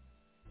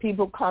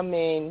people come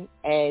in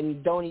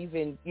and don't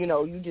even,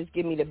 you just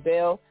give me the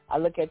bill, I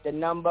look at the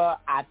number,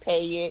 I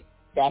pay it,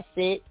 that's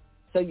it.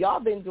 So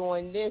y'all been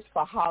doing this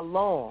for how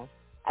long?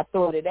 I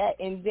thought of that.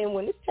 And then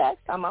when it's tax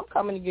time, I'm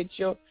coming to get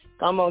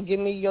give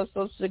me your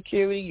Social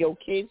Security, your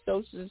kids'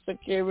 Social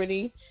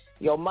Security,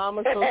 your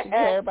mama's Social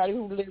Security, everybody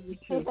who lives with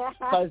you,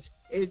 because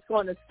it's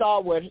going to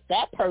start with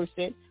that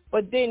person,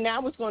 but then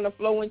now it's going to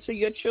flow into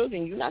your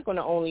children. You're not going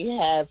to only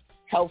have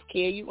health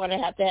care. You're going to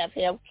have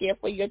health care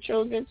for your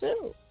children,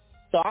 too.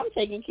 So I'm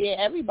taking care of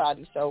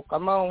everybody. So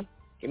come on,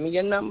 give me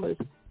your numbers.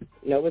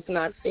 No, it's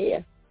not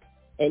fair.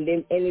 And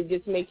it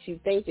just makes you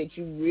think that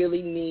you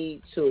really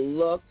need to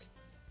look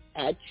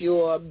at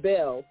your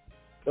bill,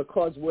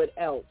 because what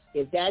else?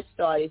 If that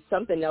started,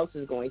 something else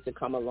is going to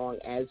come along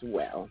as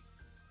well.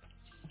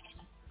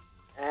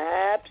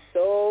 Absolutely.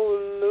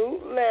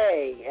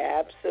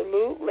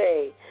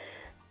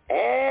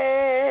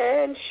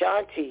 And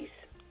Shantice.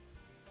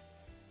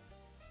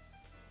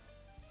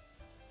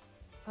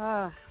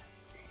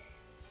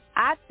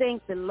 I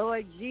thank the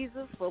Lord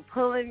Jesus for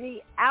pulling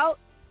me out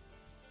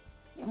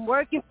and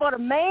working for the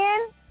man,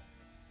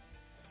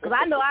 because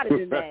I know I'd have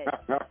been mad.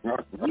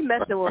 You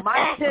messing with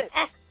my tips.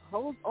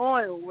 Hold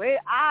on, where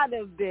I'd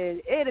have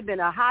been. It'd have been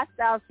a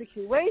hostile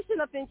situation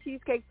up in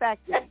Cheesecake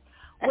Factory.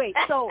 Wait,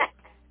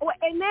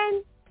 and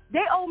then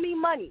they owe me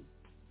money.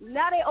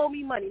 Now they owe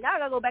me money. Now I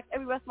got to go back to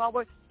every restaurant I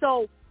work.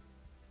 So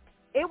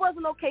it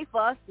wasn't okay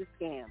for us to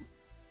scam.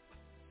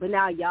 But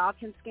now y'all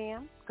can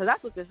scam? Because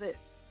that's what this is.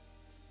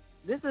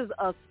 This is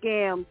a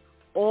scam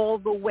all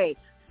the way.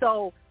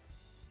 So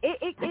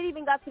it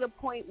even got to the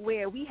point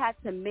where we had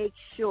to make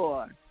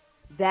sure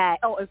that,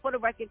 and for the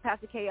record,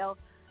 Pastor KL,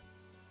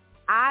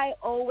 I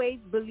always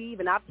believe,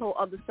 and I've told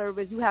other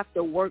servers, you have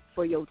to work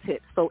for your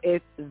tips. So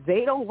if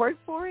they don't work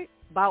for it,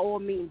 by all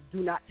means, do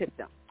not tip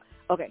them.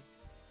 Okay,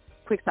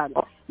 quick time.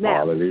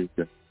 Now, there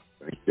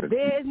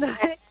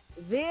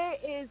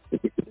is,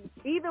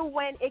 even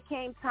when it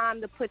came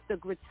time to put the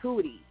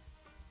gratuity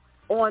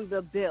on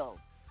the bill,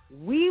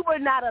 we were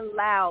not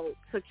allowed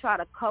to try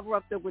to cover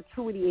up the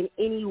gratuity in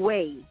any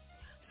way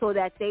so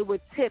that they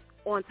would tip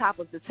on top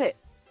of the tip.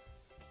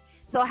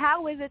 So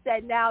how is it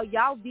that now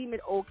y'all deem it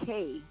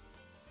okay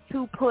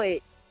to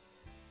put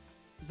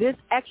this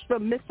extra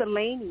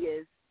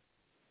miscellaneous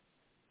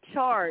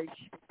charge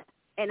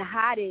and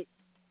hide it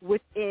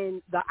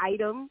within the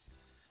item,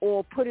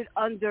 or put it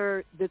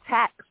under the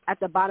tax at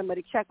the bottom of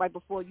the check right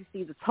before you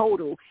see the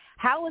total?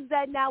 How is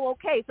that now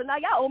okay? So now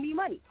y'all owe me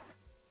money.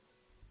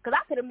 Because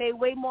I could have made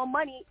way more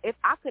money if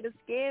I could have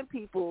scammed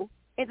people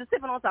into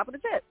tipping on top of the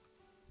tip.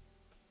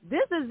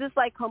 This is just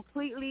like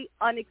completely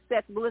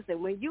unacceptable.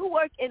 Listen, when you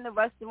work in the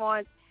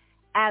restaurant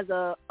as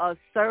a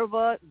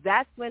server,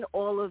 that's when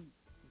all of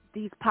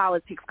these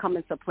politics come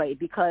into play,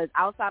 because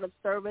outside of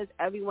servers,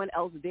 everyone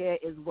else there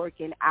is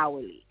working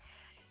hourly.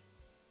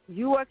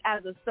 You work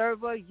as a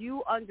server,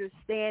 you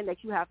understand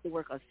that you have to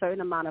work a certain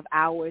amount of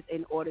hours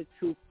in order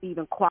to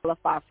even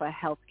qualify for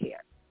health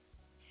care.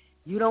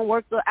 You don't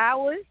work the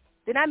hours,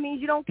 then that means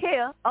you don't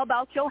care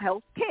about your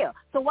health care.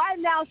 So why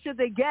now should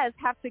the guests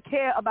have to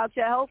care about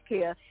your health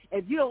care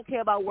if you don't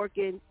care about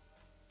working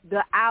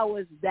the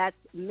hours that's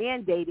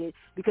mandated,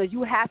 because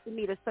you have to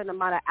meet a certain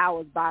amount of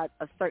hours by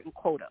a certain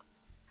quota?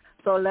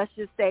 So let's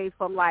just say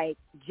from like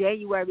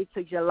January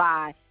to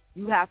July,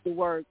 you have to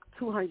work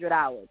 200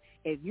 hours.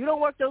 If you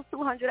don't work those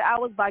 200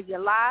 hours by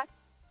July,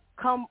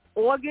 come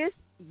August,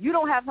 you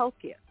don't have health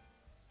care.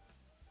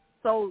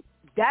 So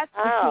that's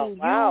between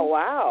you.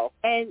 Wow.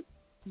 And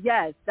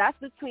yes, that's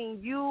between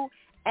you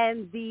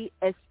and the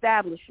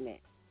establishment.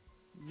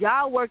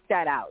 Y'all work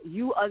that out.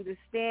 You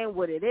understand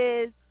what it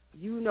is.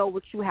 You know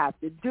what you have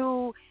to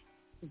do.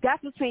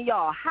 That's between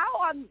y'all. How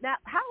are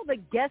the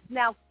guests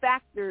now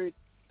factored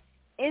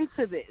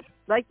into this?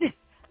 Like this,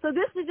 so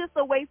this is just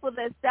a way for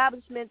the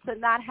establishment to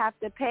not have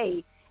to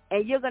pay,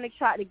 and you're going to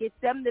try to get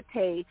them to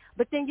pay,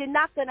 but then you're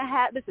not going to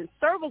have, listen,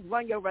 servers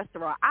run your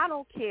restaurant. I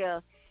don't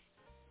care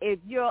if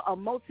you're a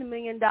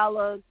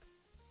multi-million-dollar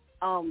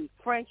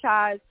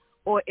franchise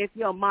or if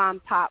you're a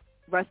mom-top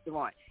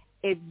restaurant.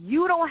 If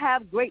you don't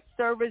have great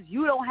servers,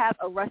 you don't have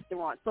a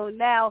restaurant. So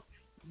now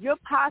you're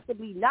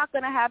possibly not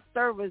going to have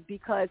servers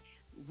because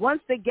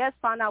once the guests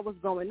find out what's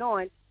going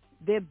on,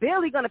 they're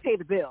barely going to pay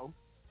the bill,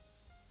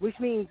 which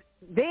means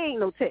they ain't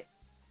no tip.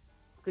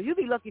 Because you'll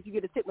be lucky if you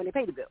get a tip when they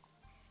pay the bill.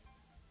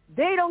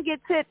 They don't get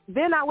tipped,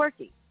 they're not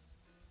working.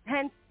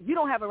 Hence, you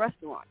don't have a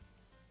restaurant.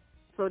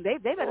 So they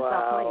better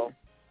stop playing.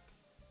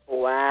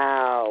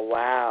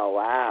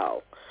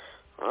 Wow.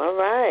 All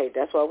right.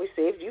 That's why we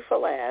saved you for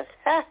last.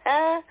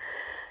 An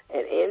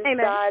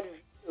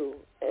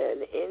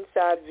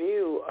inside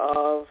view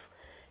of,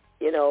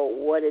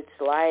 what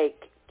it's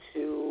like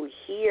to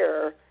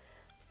hear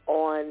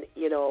on,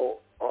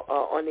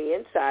 on the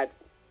inside,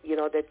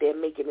 that they're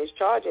making this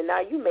charge, and now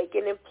you're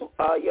making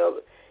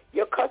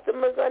your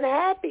customers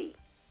unhappy.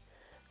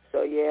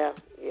 So yeah.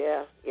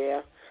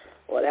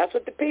 Well, that's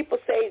what the people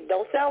say.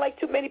 Don't sound like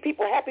too many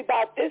people happy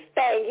about this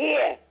thing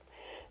here.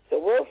 So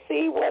we'll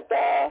see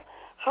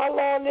how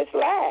long this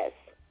lasts,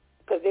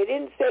 because they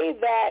didn't say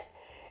that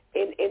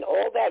in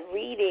all that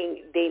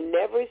reading. They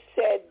never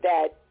said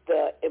that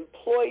the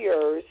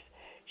employers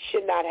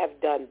should not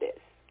have done this.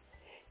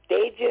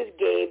 They just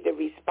gave the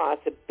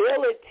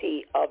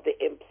responsibility of the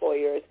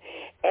employers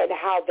and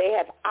how they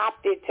have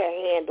opted to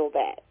handle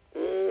that.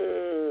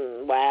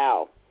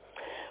 Wow.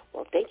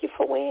 Well, thank you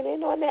for weighing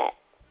in on that.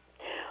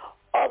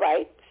 All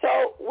right.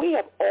 So we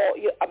have all,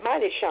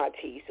 mine is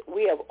Shantice,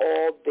 we have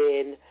all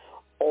been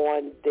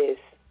on this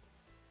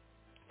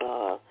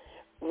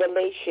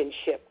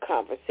relationship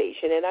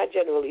conversation, and I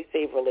generally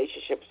save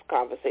relationships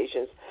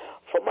conversations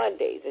for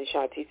Mondays, and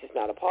Shantice is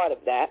not a part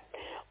of that.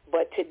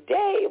 But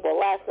today,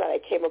 last night I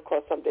came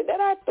across something that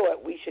I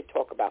thought we should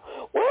talk about.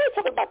 We're only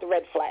talking about the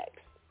red flags.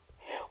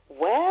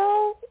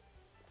 Well,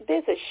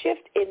 there's a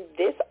shift in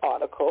this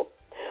article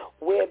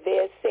where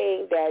they're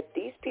saying that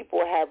these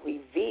people have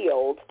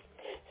revealed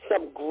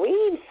some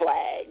green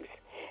flags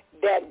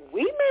that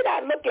we may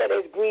not look at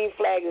as green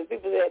flags as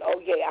people said,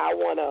 okay, I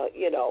want to,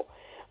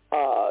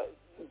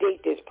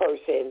 date this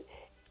person,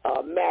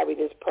 marry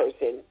this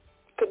person,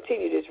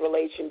 continue this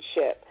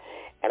relationship.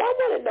 And I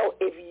want to know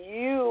if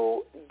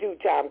you, Do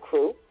Time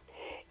Crew,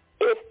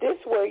 if this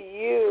were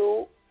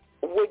you,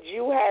 would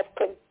you have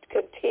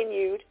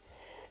continued?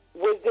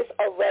 Was this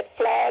a red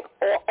flag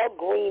or a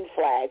green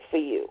flag for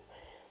you?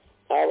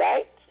 All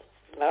right?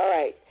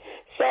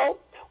 So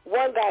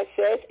one guy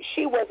says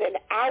she was an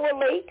hour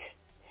late.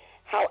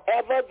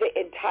 However, the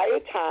entire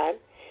time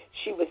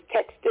she was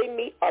texting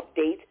me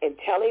updates and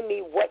telling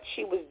me what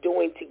she was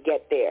doing to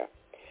get there.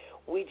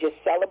 We just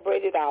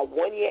celebrated our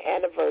 1-year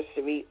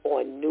anniversary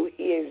on New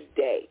Year's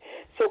Day.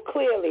 So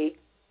clearly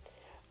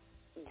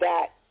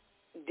that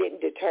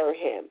didn't deter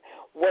him.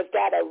 Was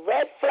that a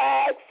red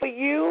flag for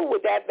you?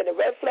 Would that have been a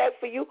red flag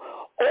for you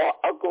or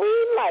a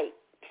green light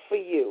for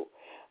you?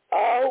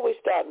 Oh, we're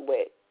starting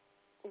with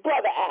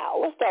Brother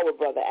Al. Let's start with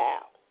Brother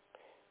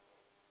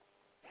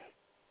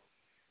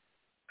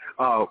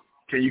Al.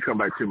 Can you come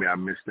back to me? I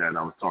missed that.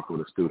 I was talking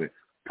with a student.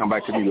 Come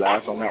back to me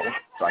last on that one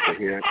so I can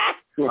hear it.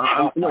 Look,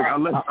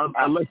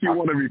 unless you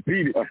want to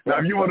repeat it. Now,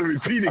 if you want to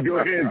repeat it, go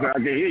ahead so I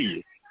can hear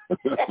you.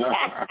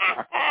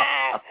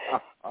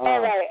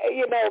 All right.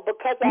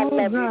 Because I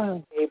love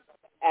you,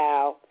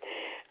 Al,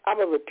 I'm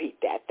going to repeat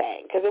that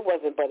thing because it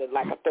wasn't but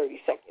like a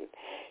 30-second.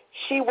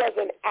 She was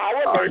an hour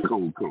late. All right,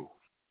 cool.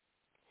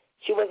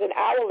 She was an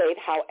hour late.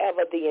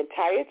 However, the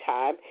entire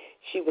time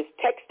she was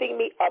texting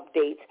me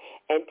updates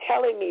and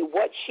telling me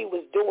what she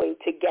was doing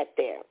to get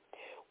there.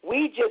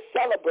 We just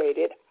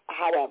celebrated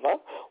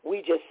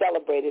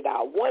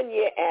our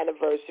 1-year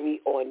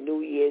anniversary on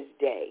New Year's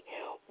Day.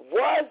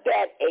 Was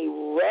that a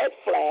red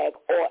flag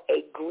or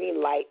a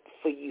green light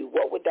for you?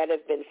 What would that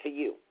have been for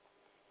you?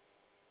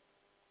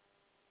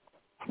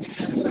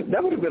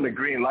 That would have been a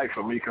green light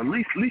for me, because at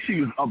least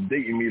she was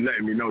updating me,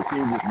 letting me know. She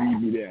didn't just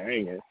leave me there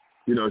hanging.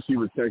 She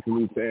was texting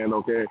me saying,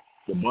 okay,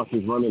 the bus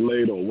is running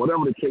late or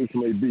whatever the case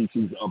may be.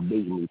 She's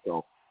updating me.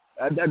 So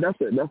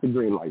that's a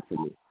green light for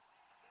me.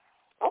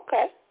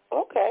 Okay.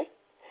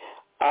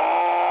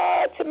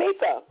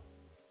 Tamika,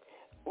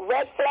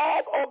 red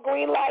flag or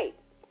green light?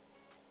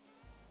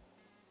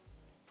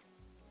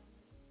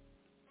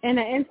 In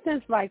an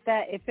instance like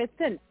that, if it's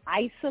an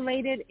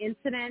isolated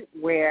incident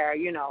where,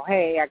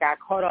 hey, I got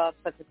caught up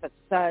such and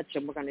such,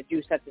 and we're going to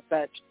do such and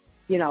such,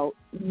 you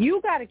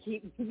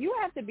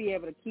have to be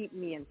able to keep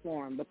me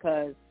informed,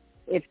 because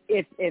if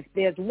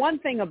there's one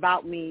thing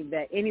about me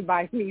that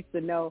anybody needs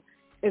to know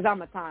is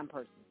I'm a time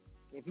person.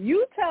 If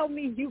you tell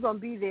me you're going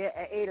to be there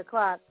at 8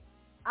 o'clock,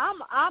 I'm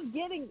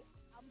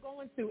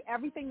going through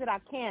everything that I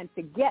can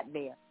to get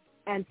there.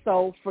 And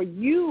so for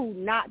you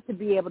not to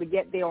be able to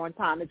get there on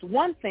time, it's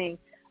one thing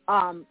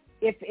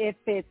if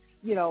it's,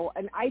 you know,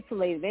 an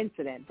isolated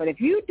incident. But if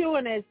you're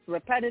doing this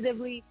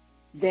repetitively,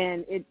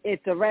 then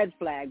it's a red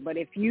flag. But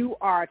if you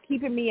are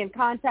keeping me in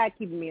contact,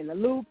 keeping me in the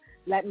loop,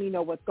 let me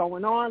know what's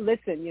going on.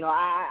 Listen, you know,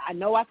 I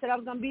know I said I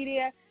was going to be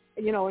there,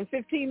 you know, in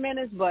 15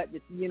 minutes, but,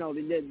 you know,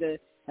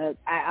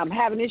 I'm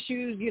having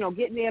issues, you know,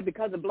 getting there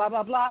because of blah,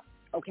 blah, blah.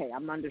 Okay,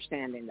 I'm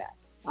understanding that.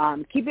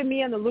 Keeping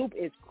me in the loop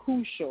is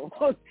crucial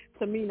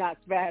to me not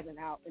spazzing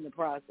out in the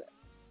process.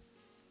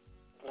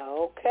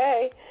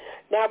 Okay.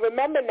 Now,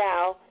 remember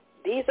now,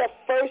 these are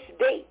first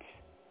dates.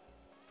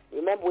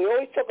 Remember, we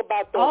always talk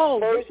about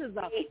those first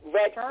date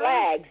red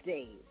flags.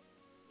 Date.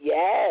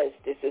 Yes,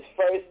 this is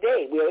first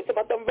date. We always talk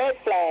about them red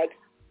flags.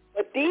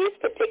 But these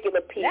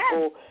particular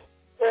people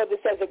saw this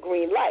as a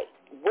green light.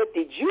 What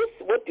do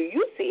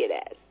you see it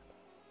as?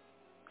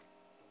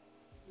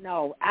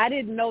 No, I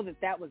didn't know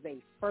that was a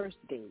first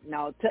date.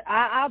 No,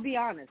 I'll be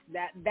honest.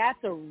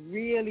 That's a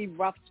really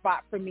rough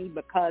spot for me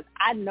because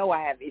I know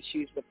I have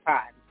issues with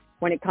time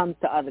when it comes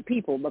to other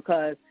people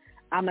because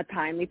I'm a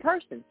timely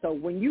person. So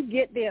when you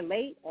get there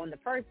late on the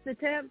first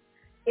attempt,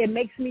 it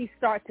makes me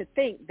start to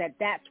think that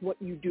that's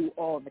what you do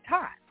all the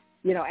time.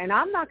 You know, and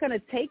I'm not going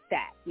to take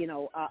that, you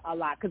know, a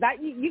lot because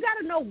you got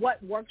to know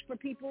what works for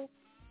people.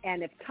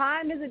 And if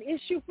time is an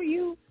issue for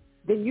you,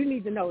 then you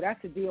need to know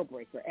that's a deal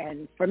breaker.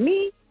 And for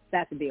me,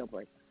 that's a deal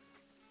breaker.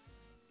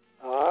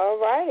 All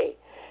right.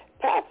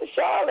 Pastor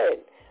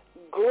Charlotte,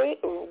 green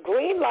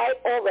light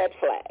or red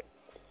flag?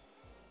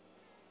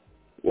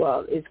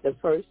 Well, it's the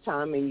first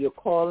time and you're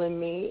calling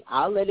me.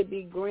 I'll let it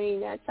be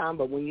green that time,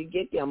 but when you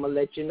get there, I'm going to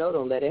let you know.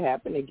 Don't let it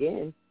happen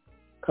again.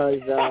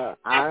 Because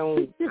I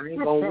ain't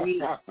going to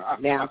read.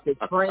 Now, if it's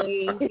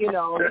train, you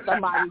know,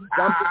 somebody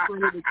jumped in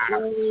front of the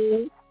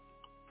train,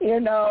 you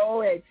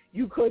know, and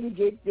you couldn't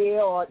get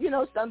there or, you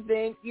know,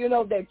 something, you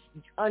know, that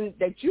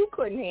you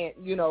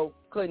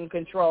couldn't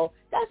control,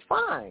 that's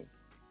fine.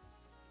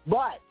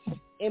 But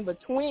in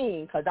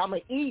between, because I'm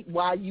going to eat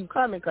while you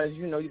coming because,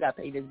 you know, you got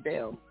to pay this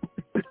bill.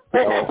 So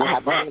I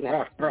have to do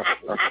that.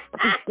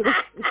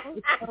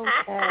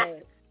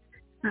 Okay.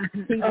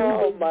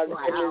 Oh, my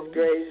goodness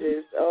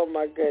gracious. Oh,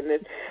 my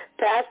goodness.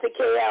 Pastor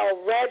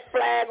KL, red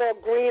flag or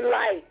green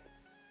light?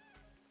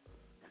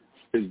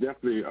 It's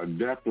definitely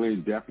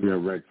a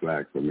red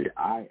flag for me.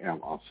 I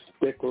am a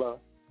stickler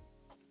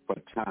for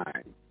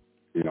time.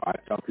 You know, I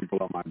tell people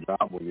on my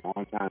job, when you're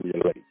on time,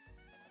 you're late.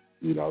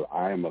 You know,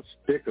 I am a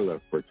stickler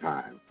for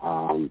time.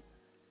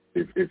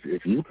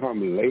 If you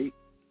come late,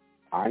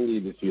 I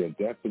need to see a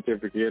death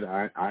certificate.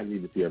 I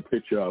need to see a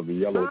picture of the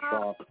yellow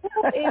chalk.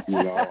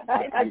 You know,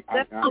 I need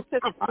all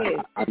Wait.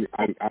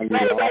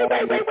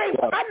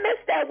 I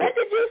missed that. What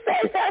did you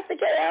say, Pastor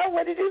KL?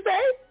 What did you say?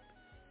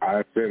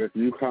 I said if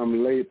you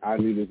come late, I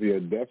need to see a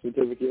death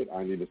certificate.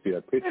 I need to see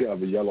a picture of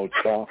the yellow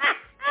chalk.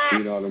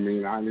 You know what I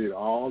mean? I need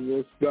all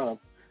this stuff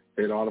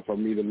in order for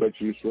me to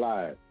let you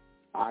slide.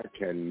 I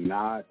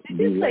cannot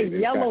be late. Did you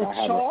say yellow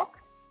chalk?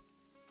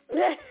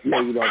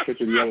 No, you know, a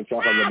picture of the yellow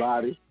chalk on the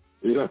body.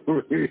 You know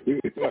what I mean?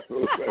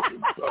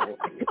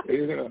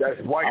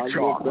 That's white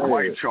chalk.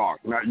 White chalk,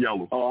 not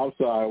yellow. Oh, I'm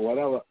sorry.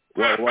 Whatever.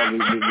 Well, the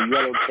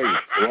yellow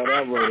tape,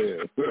 whatever it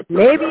is.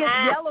 Maybe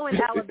it's yellow in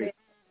Alabama.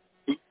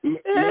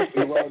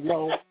 Listen, well,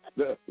 no,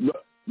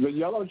 the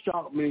yellow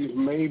chalk means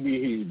maybe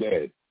he's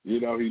dead.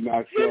 You know, he's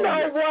not sure. You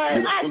know what?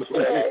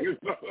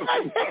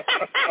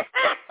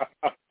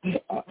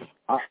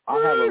 I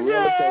have a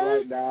realtor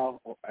right now,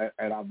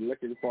 and I'm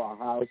looking for a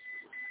house.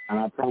 And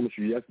I promise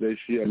you, yesterday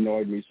she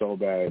annoyed me so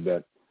bad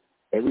that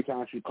every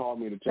time she called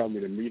me to tell me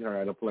to meet her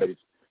at a place,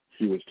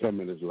 she was 10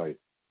 minutes late.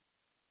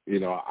 You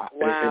know,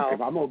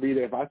 if I'm gonna be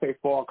there, if I say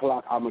 4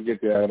 o'clock, I'm gonna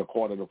get there at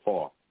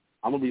 3:45.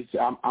 I'm gonna beat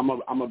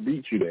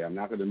you there. I'm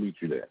not gonna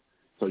meet you there.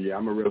 So yeah,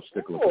 I'm a real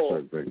stickler for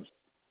certain things.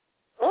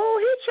 Oh,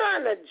 he's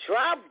trying to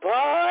drop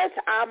bars.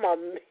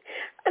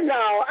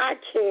 No, I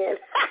can't.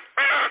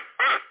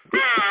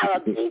 I'll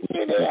beat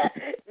you there,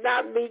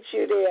 not meet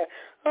you there.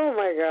 Oh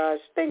my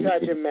gosh! Thank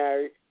God you're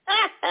married.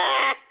 Oh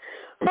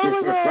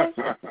my gosh!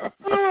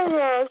 Oh my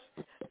gosh!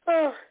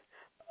 Oh,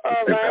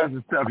 all right.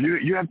 Pastor Steph,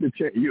 you have to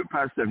change.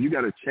 Pastor Steph, you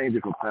got to change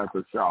it for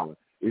Pastor Charlotte.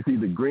 It's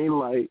either green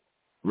light,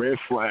 red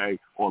flag,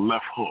 or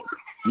left hook.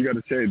 You got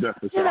to change that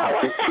for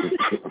Charlotte.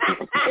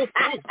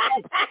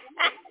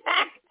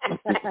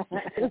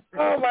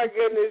 Oh my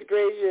goodness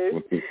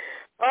gracious!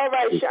 All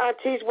right,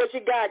 Shantice, what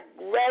you got?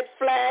 Red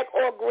flag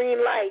or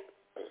green light?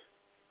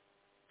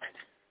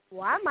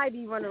 Well, I might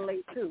be running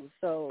late too,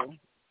 so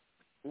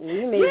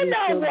we may be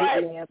still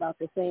getting there about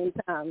the same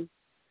time.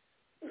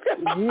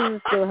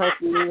 Jesus still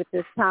helping me with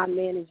this time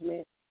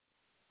management.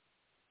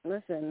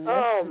 Listen,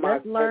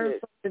 let's learn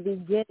from the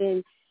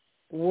beginning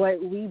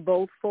what we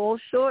both fall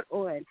short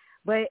on.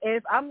 But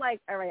if I'm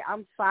like, all right,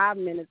 I'm 5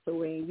 minutes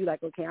away, and you're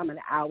like, okay, I'm an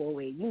hour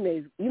away, you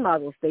might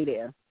as well stay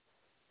there.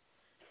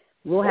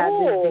 We'll have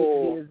this date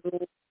via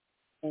Zoom,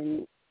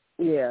 and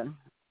yeah,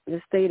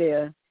 just stay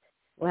there.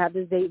 We'll have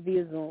this date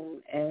via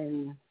Zoom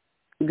and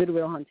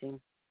Goodwill Hunting.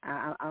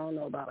 I don't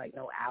know about like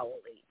no hour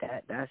late.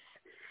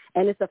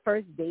 And it's the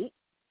first date,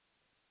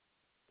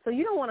 so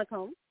you don't want to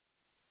come.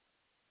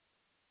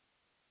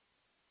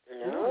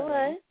 All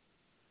right.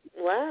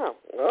 Wow.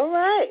 All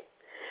right.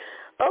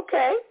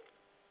 Okay.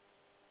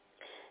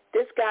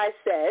 This guy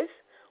says,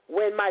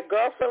 when my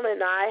girlfriend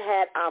and I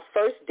had our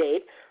first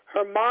date,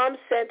 her mom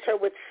sent her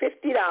with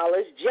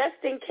 $50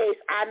 just in case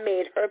I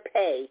made her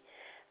pay,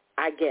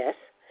 I guess.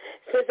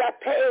 Since I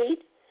paid,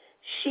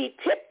 she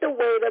tipped the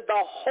waiter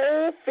the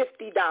whole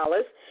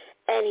 $50,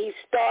 and he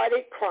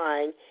started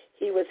crying.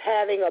 He was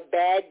having a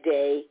bad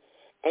day,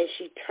 and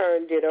she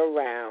turned it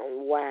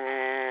around.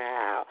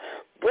 Wow.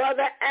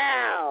 Brother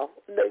Al,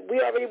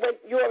 you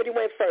already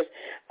went first.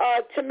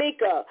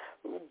 Tamika,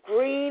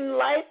 green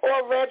light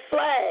or red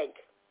flag?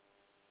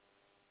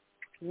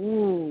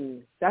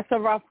 Ooh, that's a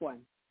rough one.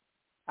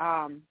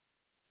 And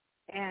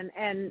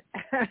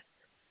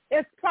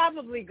it's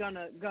probably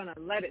gonna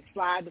let it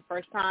slide the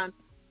first time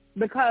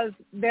because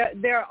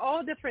there are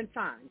all different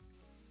signs.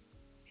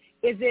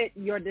 Is it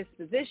your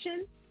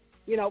disposition?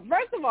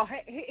 First of all,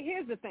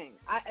 here's the thing.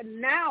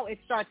 Now it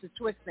starts to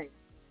twist things.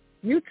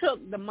 You took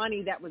the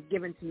money that was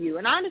given to you,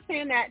 and I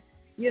understand that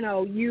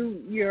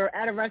you're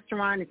at a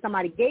restaurant and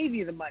somebody gave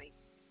you the money,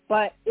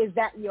 but is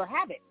that your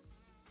habit?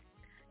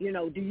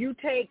 Do you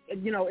take,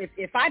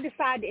 if I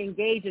decide to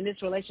engage in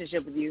this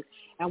relationship with you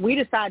and we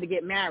decide to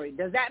get married,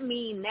 does that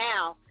mean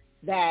now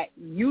that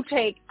you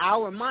take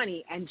our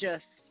money and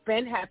just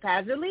spend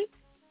haphazardly?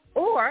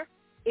 Or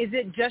is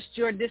it just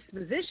your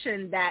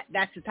disposition that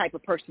that's the type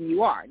of person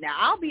you are? Now,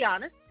 I'll be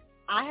honest.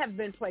 I have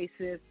been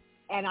places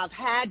and I've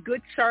had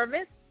good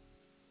service.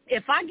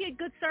 If I get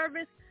good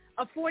service,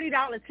 a $40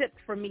 tip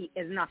for me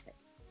is nothing,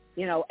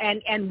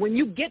 and when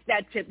you get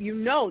that tip, you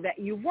know that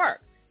you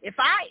work. If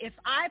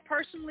I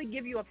personally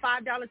give you a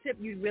 $5 tip,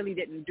 you really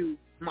didn't do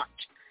much,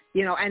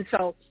 and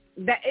so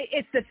that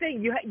it's the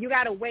thing. You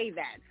got to weigh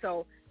that.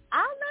 So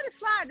I'll let it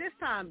slide this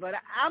time, but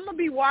I'm going to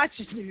be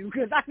watching you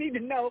because I need to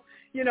know,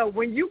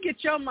 when you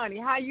get your money,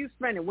 how you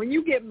spend it. When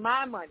you get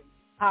my money,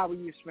 how are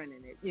you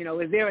spending it?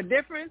 Is there a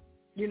difference?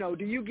 Do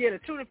you get a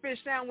tuna fish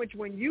sandwich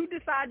when you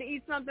decide to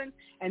eat something,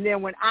 and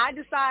then when I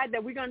decide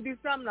that we're going to do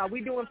something, are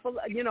we doing,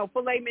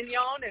 filet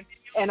mignon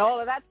and all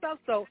of that stuff?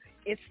 So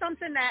it's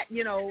something that,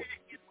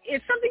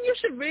 it's something you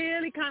should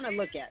really kind of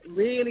look at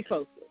really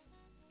closely.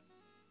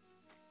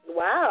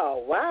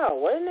 Wow,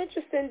 what an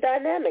interesting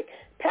dynamic.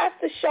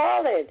 Pastor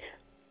Charlotte,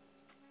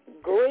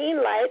 green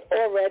light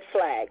or red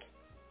flag?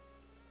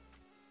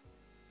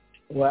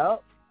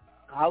 Well,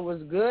 I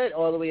was good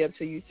all the way up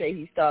till you say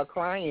he started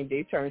crying.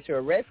 They turned to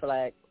a red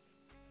flag.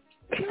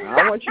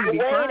 I want you to be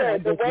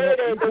crying. The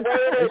waiter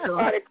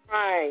started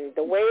crying.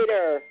 The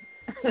waiter.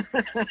 The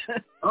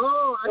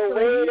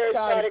waiter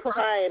started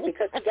crying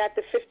because he got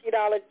the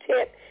 $50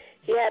 tip.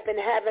 He had been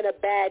having a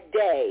bad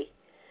day.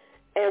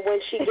 And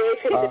when she gave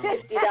him the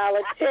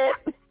 $50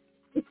 tip,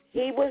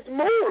 he was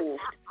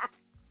moved.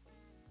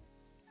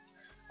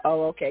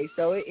 Oh, okay.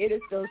 So it'll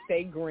still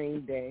stay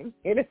green then.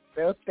 It'll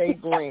still stay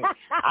green.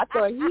 I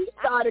thought he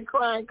started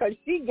crying because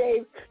she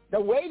gave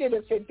the waiter the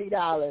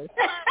 $50.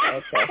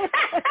 Okay.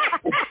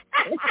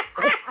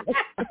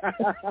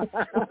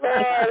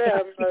 Lord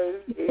have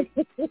mercy.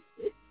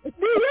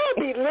 Do y'all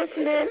be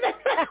listening?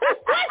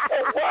 What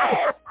the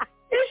world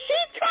is she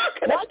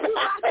talking about?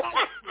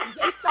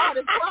 They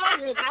started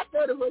crying. I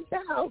thought it was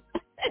hell.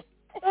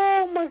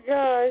 Oh, my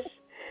gosh.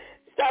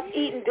 Stop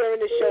eating during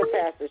the show,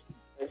 Pastor.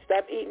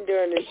 Stop eating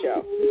during the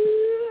show.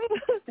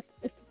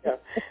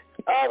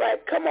 All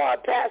right, come on,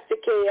 Pastor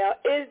KL.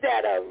 Is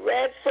that a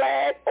red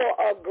flag or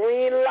a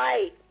green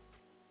light?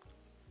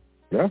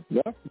 That's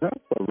a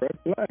red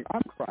flag.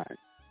 I'm crying.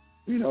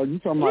 You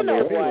talking about the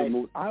way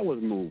moved. I was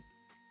moved.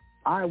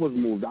 I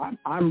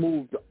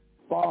moved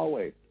far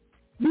away.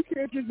 You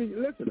can't just be,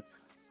 listen,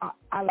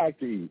 I like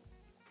to eat.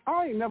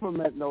 I ain't never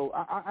met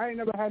I ain't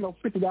never had no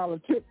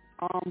 $50 tip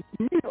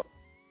meal.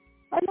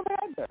 I never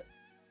had that.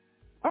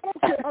 I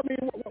don't care. I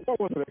mean, what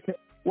was it?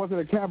 Was it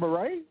a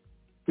cabaret?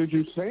 Did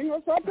you sing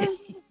or something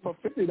for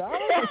 $50?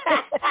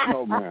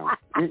 No, ma'am.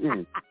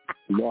 Mm-mm.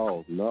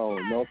 No,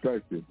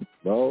 thank you.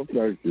 No,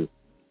 thank you.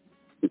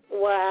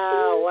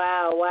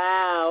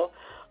 Wow.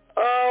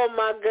 Oh,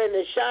 my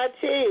goodness.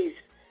 Shantice,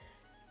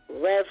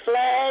 red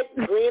flag,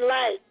 green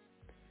light.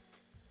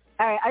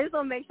 All right, I just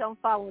want to make sure I'm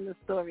following the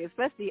story,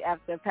 especially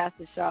after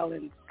Pastor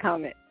Charlotte's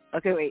comment.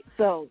 Okay, wait.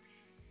 So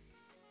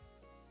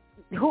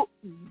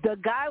the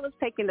guy was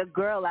taking the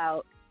girl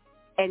out,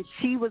 and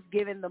she was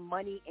given the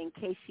money in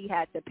case she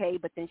had to pay,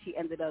 but then she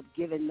ended up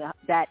giving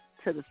that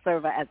to the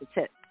server as a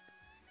tip.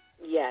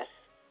 Yes.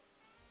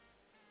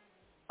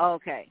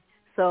 Okay.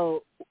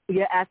 So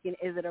you're asking,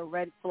 is it a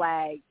red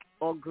flag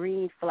or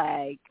green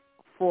flag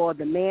for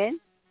the man?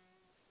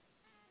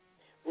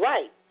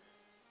 Right.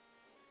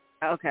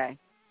 Okay.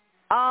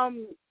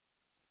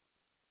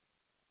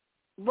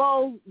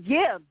 Well,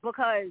 yeah,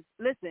 because,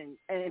 listen,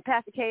 and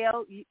Pastor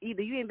KO,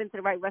 either you ain't been to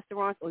the right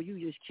restaurants or you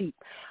just cheap.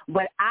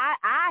 But I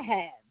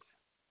have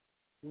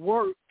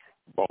worked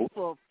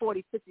for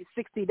 $40, $50,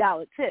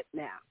 $60 tip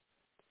now.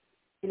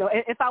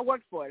 If I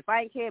worked for it. If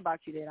I didn't care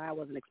about you, then I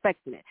wasn't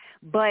expecting it.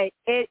 But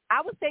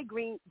I would say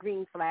green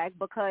flag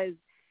because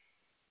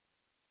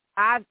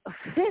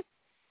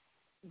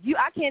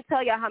I can't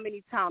tell you how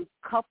many times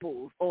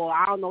couples, or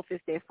I don't know if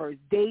it's their first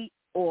date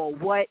or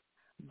what,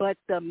 but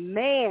the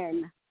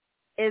man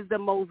is the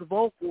most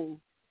vocal,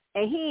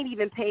 and he ain't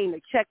even paying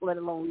the check, let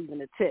alone even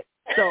the tip.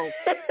 So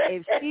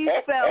if she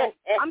felt,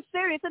 I'm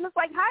serious, and it's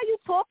like, how you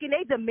talking?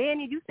 They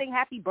demanding you sing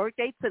happy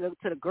birthday to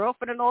the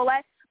girlfriend and all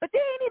that, but they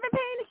ain't even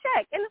paying the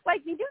check. And it's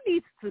like, you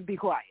need to be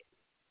quiet,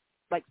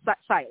 like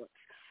silence.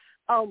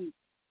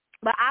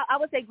 But I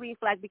would say green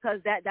flag,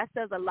 because that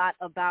says a lot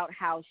about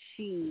how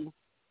she,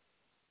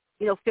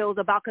 feels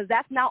about, because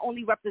that's not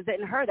only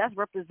representing her, that's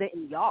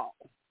representing y'all.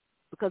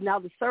 Because now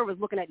the server's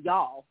looking at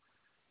y'all.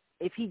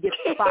 If he gets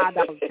the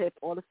 $5 tip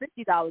or the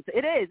 $50 tip,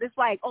 it is. It's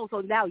like,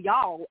 so now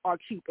y'all are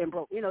cheap and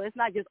broke. It's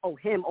not just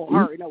him or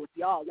her. It's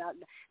y'all. Now,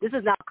 this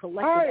is not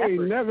collective I ain't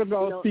effort. never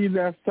gonna see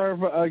that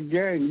server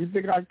again. You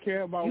think I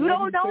care about? You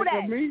don't know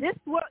that. Me?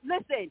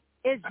 Listen,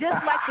 it's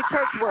just like the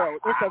church world.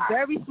 It's a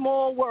very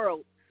small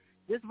world.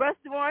 This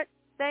restaurant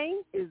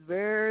thing is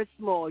very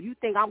small. You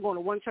think I'm going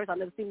to one church, I'll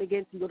never see him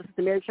again. You go to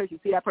Sister Mary Church, you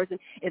see that person.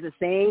 It's the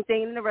same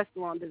thing in the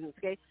restaurant business,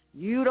 okay?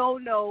 You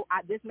don't know.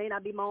 This may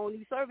not be my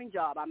only serving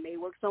job. I may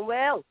work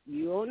somewhere else.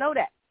 You don't know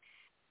that.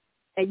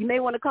 And you may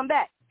want to come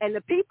back. And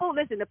the people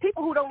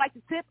who don't like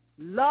to tip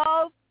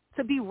love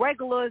to be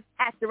regulars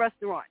at the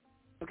restaurant,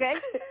 okay?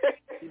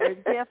 Be very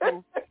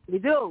careful. You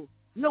do.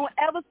 You don't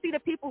ever see the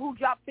people who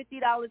drop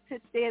 $50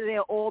 tips standing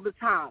there all the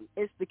time.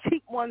 It's the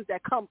cheap ones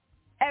that come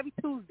every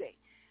Tuesday.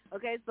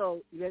 Okay,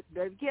 so you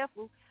better be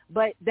careful.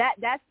 But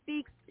that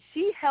speaks,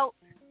 she helps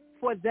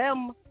for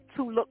them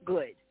to look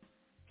good.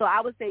 So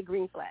I would say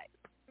green flag.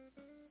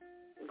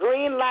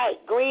 Green light.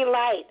 Green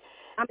light.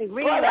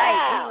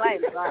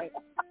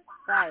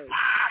 Sorry.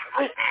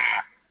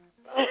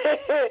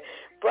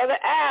 Brother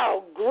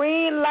Al,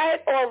 green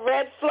light or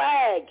red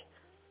flag?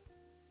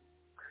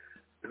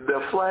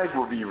 The flag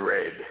will be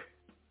red,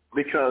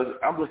 because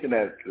I'm looking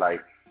at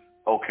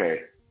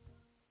okay.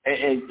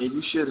 And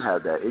you should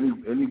have that.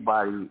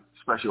 Anybody,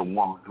 especially a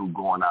woman who's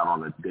going out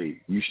on a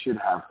date, you should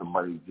have some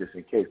money just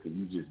in case. If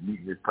you just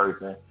meet this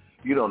person,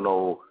 you don't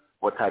know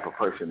what type of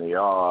person they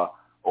are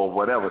or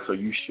whatever. So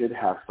you should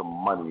have some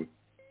money,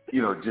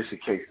 just in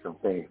case some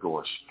things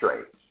go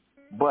astray.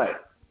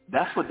 But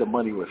that's what the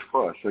money was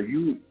for.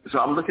 So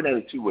I'm looking at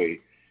it two ways.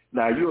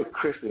 Now, you're a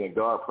Christian and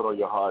God put on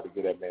your heart to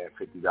get that man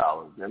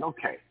 $50. Then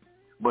okay.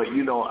 But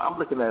I'm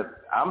looking at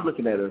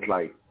it as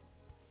like,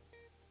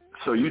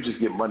 so you just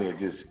get money and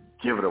just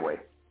give it away.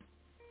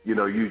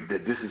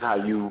 This is how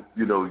you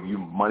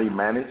money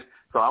manage.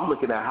 So I'm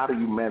looking at, how do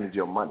you manage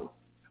your money?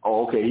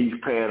 Oh, okay, he's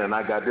paying and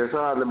I got this.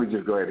 Let me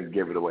just go ahead and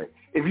give it away.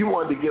 If you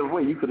wanted to give it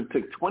away, you could have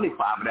took 25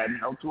 of that and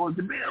helped towards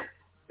the bill,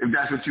 if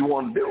that's what you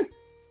want to do.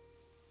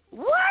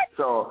 What?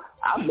 So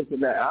I'm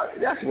looking at,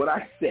 that's what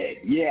I said.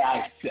 Yeah,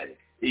 I said it.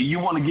 If you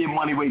want to give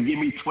money away, give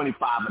me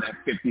 25 of that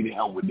 50 to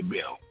help with the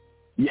bill.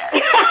 Yes.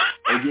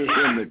 And get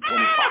him the 25.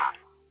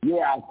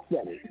 Yeah, I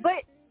said it.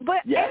 But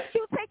yes. Ain't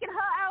you taking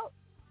her out?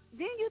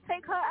 Didn't you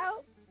take her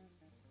out?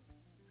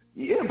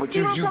 Yeah, but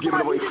you giving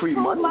away free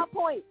money. My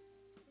point.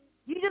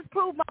 You just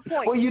proved my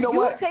point. Well, you know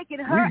what? You taking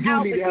her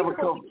out, but you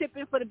supposed to chip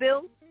in for the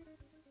bill?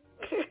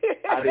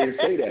 I didn't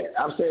say that.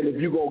 I'm saying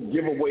if you're gonna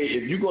give away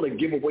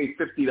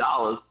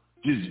 $50,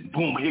 just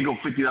boom, here go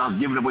 $50,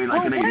 give it away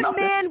like it ain't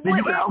nothing. Then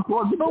you can help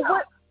towards the bill.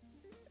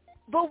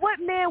 But what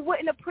man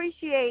wouldn't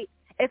appreciate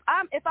if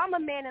I'm a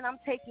man and I'm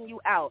taking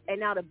you out and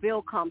now the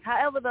bill comes,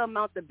 however the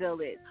amount the bill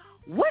is?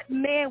 What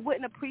man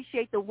wouldn't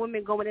appreciate the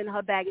woman going in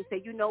her bag and say,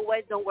 you know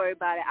what, don't worry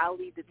about it, I'll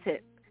leave the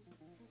tip?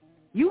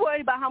 You worried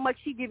about how much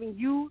she giving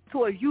you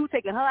towards you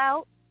taking her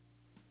out?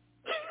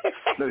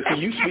 No, so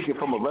you speaking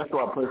from a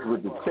restaurant person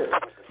with the tip.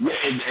 Yeah,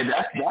 and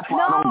that's why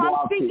I don't go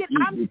out to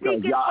eat,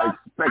 because y'all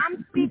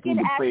expect people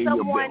to pay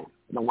your bill.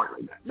 Don't worry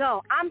like that.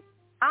 No,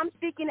 I'm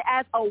speaking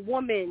as a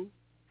woman.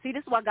 See, this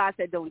is why God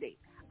said don't date.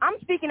 I'm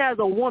speaking as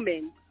a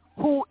woman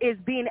who is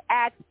being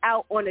asked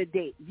out on a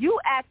date. You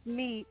asked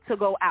me to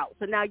go out,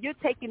 so now you're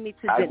taking me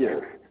to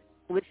dinner.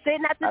 We're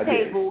sitting at the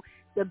table.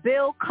 The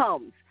bill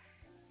comes.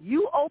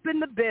 You open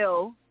the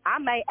bill. I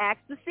may ask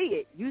to see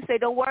it. You say,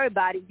 don't worry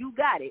about it. You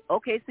got it.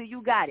 Okay, so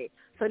you got it.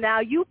 So now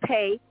you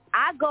pay.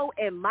 I go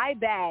in my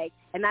bag,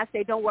 and I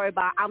say, don't worry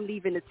about it. I'm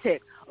leaving the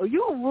tip. Are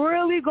you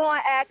really going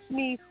to ask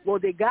me, well,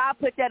 did God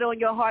put that on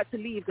your heart to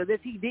leave? Because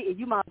if he didn't,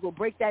 you might as well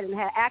break that and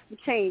ask for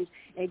change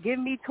and give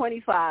me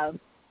 25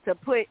 to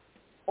put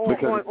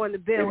on the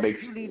bill, and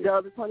you leave the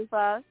other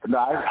 25? No,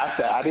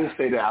 I didn't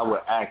say that I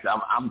would ask.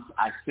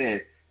 I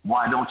said,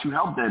 why don't you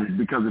help them?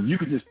 Because if you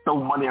could just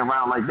throw money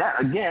around like that,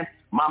 again,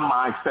 my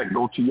mindset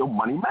goes to your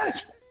money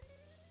management.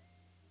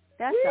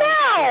 That's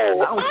I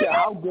don't care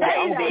how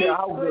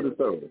good a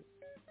server.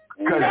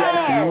 Because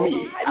that's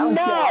me. I don't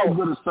care how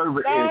good a server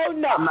is.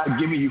 I'm not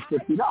giving you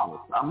 $50.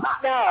 I'm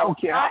not. I don't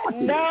care how much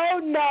it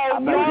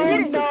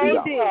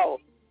is.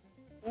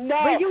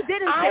 No. But you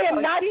didn't. I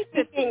am not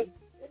speaking.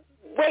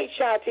 Wait,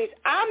 Shantice.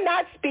 I'm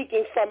not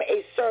speaking from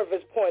a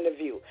server's point of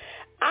view.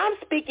 I'm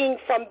speaking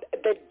from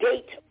the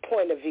date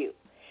point of view.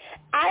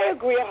 I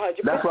agree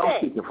 100%. That's what I'm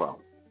speaking from.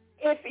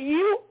 If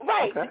you,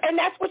 right, okay. And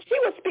that's what she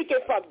was speaking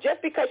from.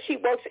 Just because she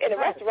works in a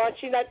restaurant,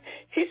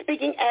 she's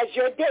speaking as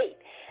your date.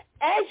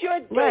 As your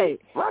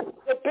date, right.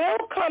 The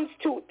bill comes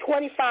to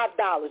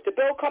 $25. The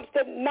bill comes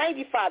to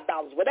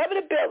 $95. Whatever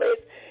the bill is,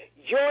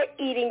 you're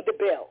eating the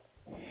bill.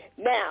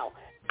 Now,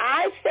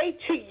 I say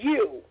to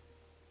you,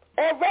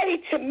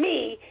 already to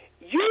me,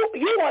 you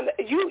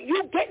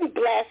getting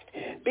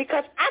blessed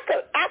because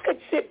I could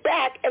sit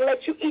back and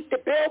let you eat the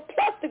bill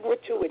plus the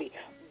gratuity,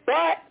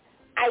 but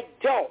I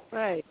don't.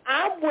 Right.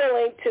 I'm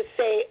willing to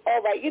say,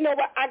 all right, you know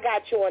what? I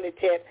got you on the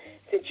tip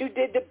since you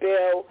did the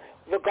bill.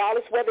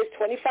 Regardless whether it's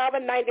 25 or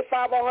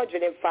 95 or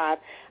 105,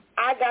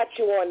 I got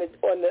you on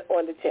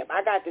the tip.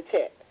 I got the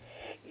tip.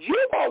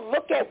 You're going to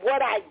look at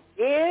what I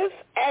give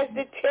as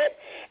the tip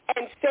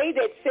and say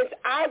that since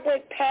I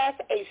went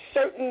past a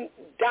certain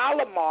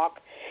dollar mark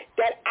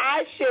that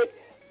I should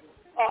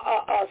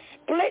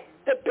split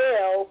the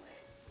bill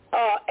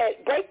and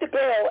break the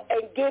bill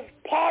and give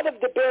part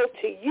of the bill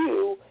to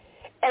you,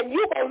 and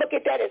you're going to look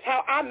at that as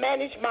how I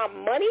manage my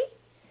money?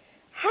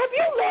 Have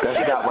you lost your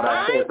mind? That's not what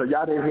I said. So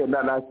y'all didn't hear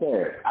nothing I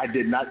said. I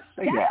did not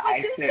say that.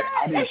 I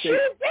didn't say. You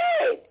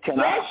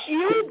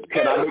did.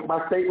 Can I make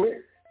my statement?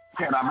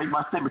 Can I make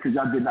my statement? Because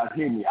y'all did not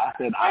hear me. I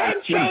said I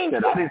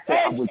didn't say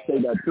I would say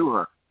that to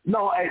her.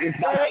 No, it's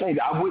not saying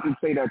that. I wouldn't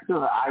say that to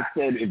her. I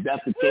said if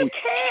that's the case,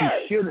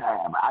 she should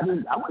have. I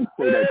wouldn't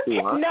say that to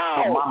her.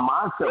 No. So my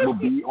mindset would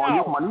be on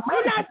your money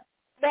management.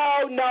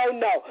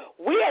 No.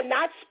 We are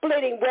not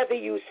splitting whether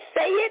you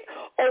say it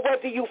or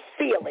whether you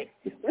feel it.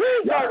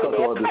 Y'all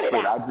cut it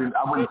out.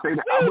 I wouldn't say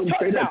that. I wouldn't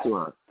say that to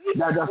her.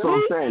 That's what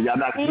I'm saying. Y'all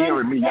not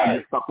hearing me. Y'all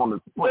just stuck on the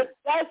split.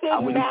 I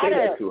wouldn't say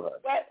that to her.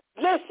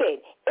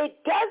 Listen, it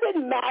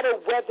doesn't matter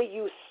whether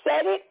you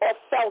said it or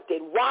felt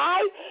it.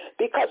 Why?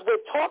 Because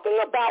we're talking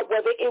about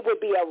whether it would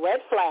be a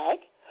red flag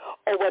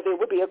or whether it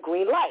would be a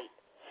green light.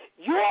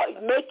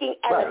 You're making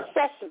an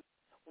assessment.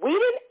 We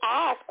didn't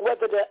ask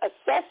whether the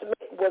assessment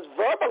was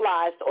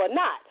verbalized or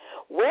not.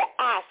 We're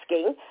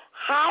asking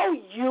how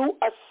you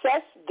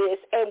assess this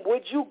and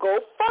would you go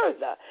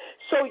further.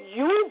 So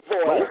you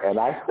voice. And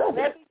I said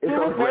it. It's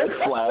a red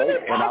flag,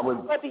 and I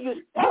would. Whether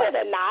you said it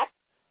or not,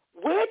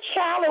 we're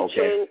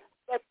challenging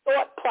the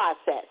thought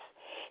process.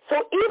 So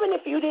even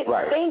if you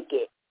didn't think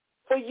it,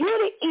 for you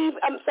to even,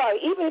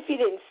 even if you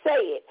didn't say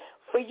it,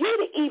 for you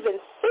to even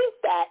think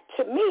that,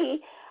 to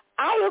me,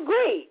 I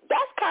agree.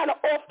 That's kind of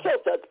off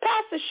kilter.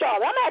 Pastor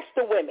Charlotte, I'm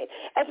asking the women.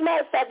 As a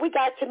matter of fact, we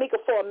got Tamika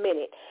for a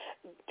minute.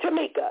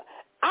 Tamika,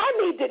 I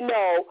need to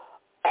know,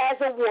 as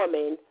a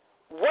woman,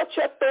 what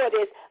your thought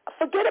is.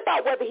 Forget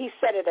about whether he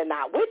said it or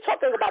not. We're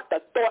talking about the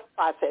thought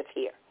process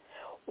here.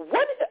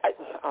 What's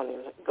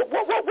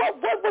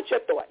your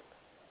thought?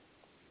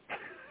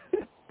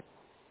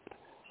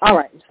 All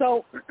right.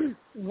 So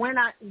when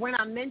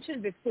I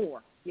mentioned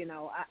before,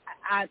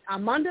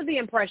 I'm under the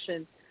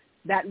impression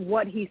that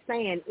what he's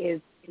saying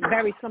is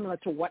very similar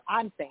to what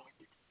I'm saying,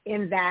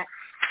 in that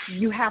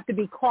you have to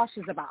be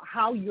cautious about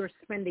how you're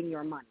spending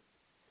your money.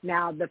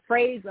 Now, the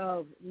phrase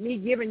of me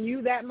giving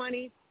you that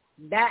money,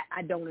 that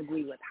I don't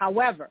agree with.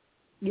 However,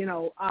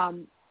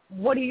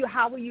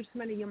 how are you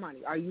spending your money?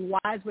 Are you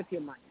wise with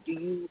your money?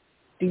 Do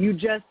you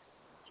just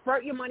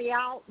spurt your money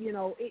out?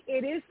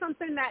 It is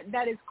something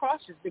that is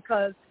cautious,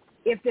 because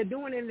if they're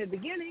doing it in the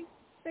beginning,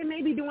 they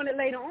may be doing it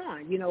later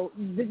on.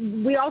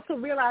 We also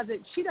realize that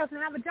she doesn't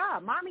have a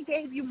job. Mommy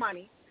gave you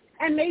money,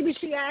 and maybe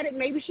she had it,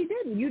 maybe she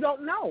didn't. You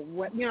don't know.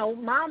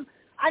 Mom,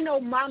 I know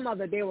my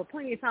mother, there were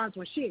plenty of times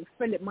when she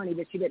expended money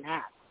that she didn't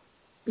have,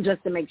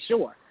 just to make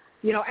sure.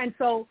 And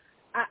so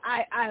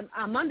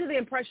I'm under the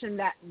impression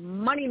that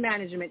money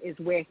management is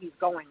where he's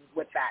going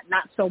with that,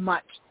 not so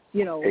much,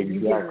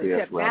 exactly, you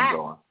that's where I'm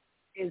going.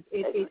 Is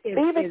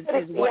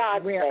where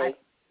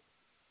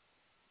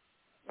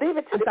leave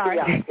it to the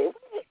fiance.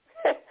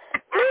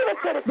 Leave it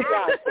to the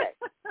fiance.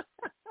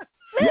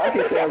 Y'all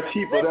can sound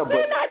cheap with her,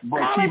 but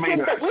she made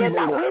a.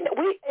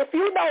 If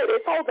you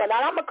notice, hold on,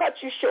 I'm gonna cut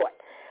you short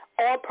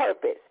on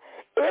purpose.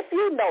 If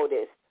you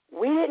notice,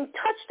 we didn't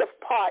touch the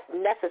part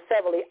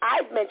necessarily.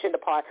 I've mentioned the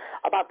part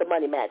about the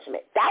money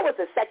management. That was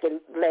the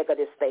second leg of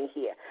this thing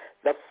here.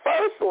 The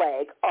first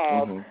leg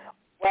of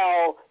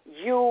well,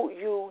 you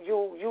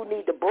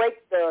need to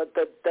break the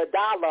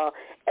dollar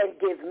and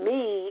give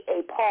me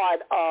a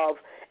part of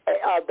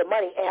the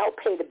money and help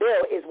pay the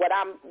bill is where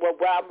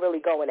I'm really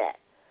going at.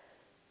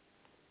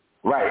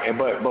 Right,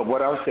 but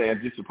what I'm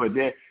saying, just to put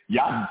that,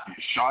 y'all,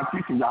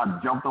 Shanti,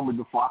 y'all jumped on me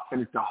before I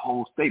finished the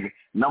whole statement.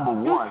 Number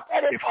one,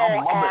 if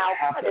her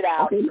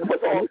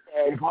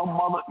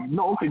mother,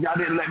 no, because y'all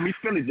didn't let me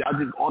finish. Y'all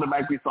just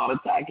automatically started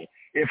attacking.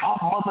 If her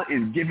mother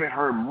is giving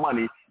her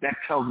money, that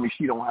tells me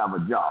she don't have a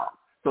job.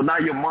 So now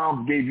your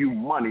mom gave you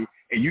money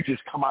and you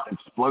just come out and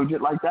splurge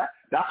it like that.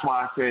 That's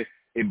why I said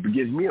it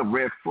gives me a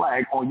red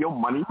flag on your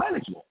money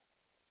management.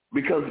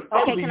 Because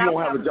obviously you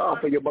don't have a job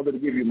for your mother to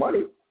give you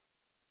money.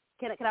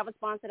 Can I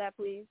respond to that,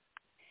 please?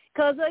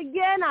 Because,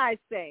 again, I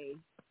say,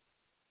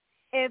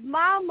 if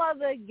my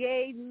mother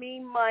gave me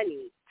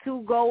money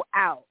to go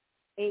out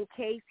in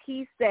case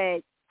he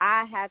said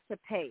I had to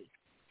pay,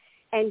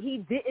 and he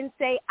didn't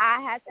say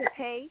I had to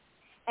pay,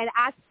 and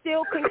I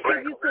still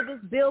contribute to this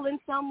bill in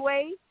some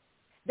way,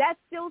 that's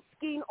still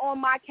skiing on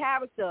my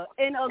character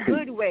in a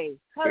good way.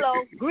 Hello,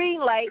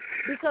 green light,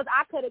 because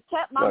I could have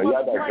kept my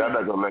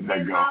money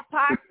in my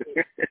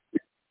pocket.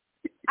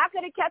 I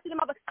could have kept it in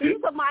my pocket.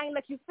 You told me I didn't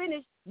let you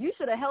finish. You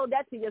should have held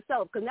that to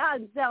yourself, because now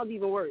it sounds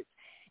even worse.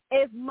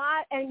 And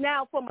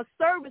now from a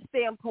service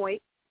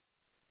standpoint,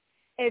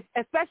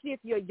 especially if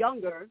you're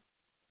younger,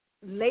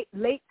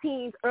 late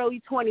teens,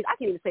 early 20s, I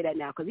can't even say that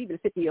now because even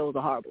 50-year-olds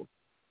are horrible.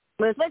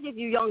 But especially if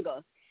you're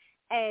younger,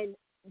 and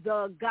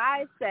the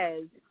guy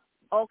says,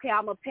 okay,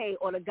 I'm going to pay,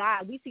 or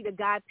we see the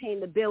guy paying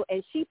the bill,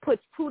 and she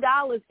puts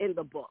 $2 in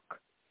the book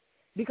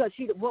because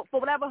for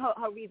whatever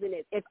her reason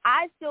is. If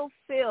I still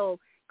feel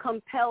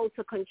compelled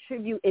to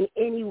contribute in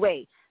any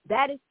way,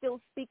 that is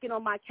still speaking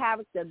on my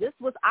character. This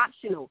was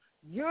optional.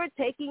 You're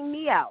taking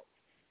me out.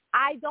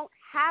 I don't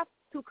have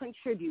to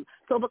contribute.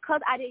 So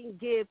because I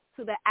didn't give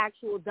to the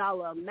actual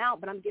dollar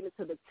amount, but I'm giving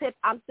to the tip,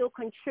 I'm still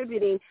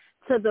contributing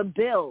to the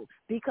bill,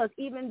 because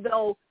even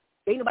though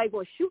ain't nobody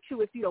going to shoot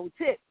you if you don't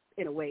tip,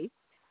 in a way,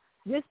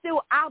 you're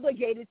still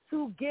obligated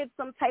to give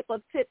some type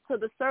of tip to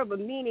the server,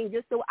 meaning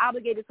you're still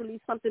obligated to leave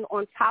something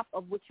on top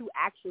of what you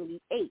actually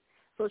ate.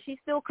 So she's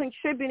still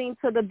contributing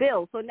to the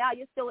bill. So now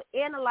you're still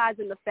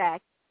analyzing the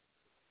fact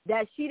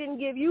that she didn't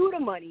give you the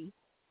money,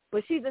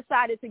 but she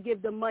decided to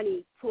give the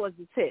money towards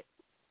the tip,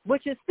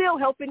 which is still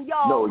helping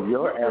y'all. No,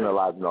 you're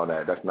analyzing on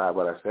that. That's not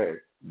what I said.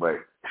 But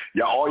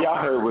all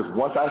y'all heard was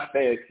once I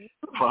said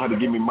for her to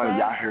give me money,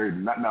 y'all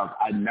heard nothing else.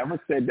 I never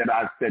said that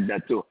I said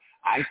that to her.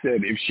 I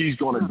said if she's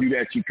going to do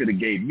that, she could have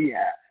gave me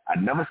half. I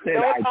never said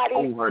I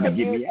told her to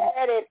give me half.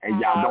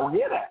 And y'all don't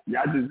hear that.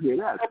 Y'all just hear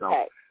that. Okay. So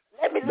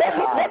let me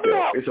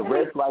help. It's a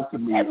red flag to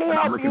me. Let me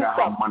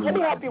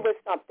help you with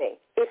something.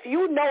 If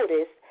you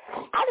notice,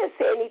 I didn't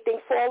say anything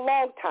for a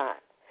long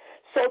time.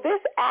 So this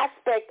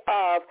aspect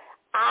of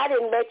I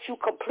didn't let you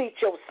complete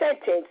your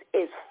sentence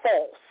is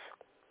false.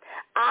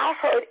 I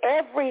heard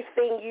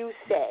everything you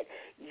said.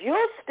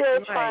 You're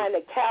still trying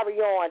to carry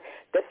on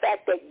the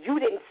fact that you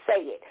didn't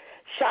say it.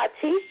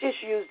 Shartice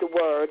just used the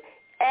word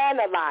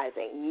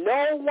analyzing.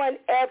 No one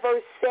ever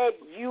said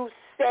you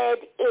said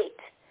it.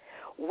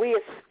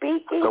 We're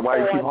speaking. So why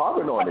you keep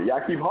harping on it?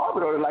 Y'all keep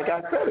harping on it like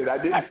I said it. I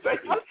didn't say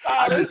it.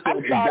 I just said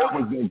if that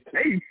was the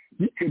case,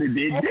 you could have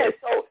did this.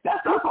 So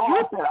that's all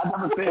I said. I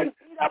never said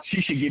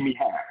she should give me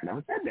half. I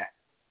never said that.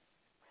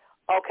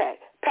 Okay.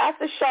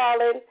 Pastor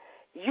Charlotte,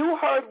 you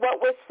heard what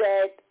was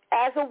said.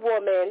 As a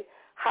woman,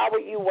 how are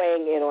you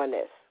weighing in on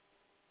this?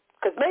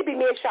 Because maybe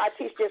me and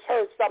Shartice just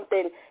heard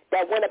something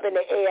that went up in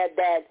the air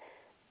that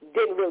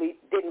didn't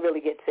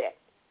really get said.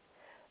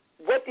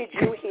 What did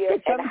you hear,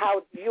 and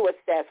how do you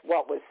assess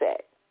what was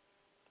said?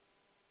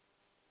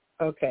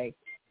 Okay.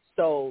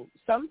 So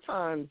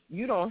sometimes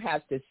you don't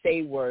have to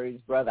say words,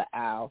 Brother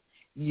Al.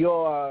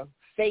 Your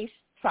face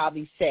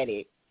probably said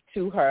it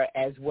to her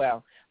as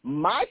well.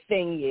 My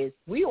thing is,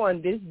 we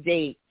on this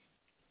date,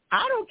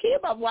 I don't care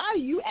about why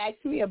you ask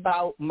me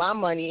about my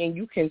money and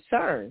you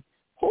concerned.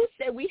 Who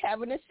said we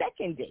having a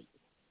second date?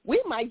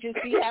 We might just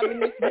be having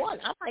this one.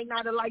 I might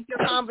not have liked your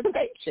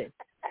conversation.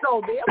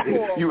 So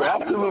therefore, you're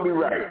absolutely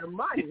right.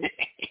 Money,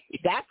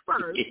 that's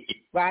first,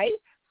 right?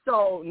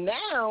 So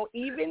now,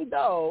 even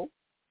though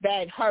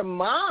that her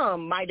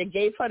mom might have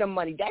gave her the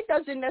money, that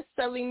doesn't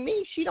necessarily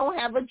mean she don't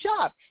have a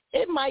job.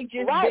 It might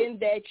just been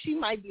that she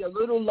might be a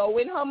little low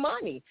in her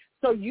money.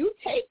 So you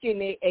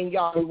taking it and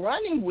y'all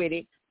running with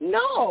it,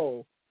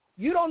 no.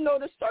 You don't know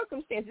the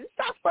circumstances. It's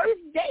our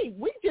first date.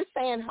 We're just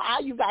saying hi,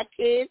 you got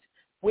kids,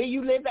 where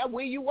you live at,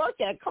 where you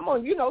work at. Come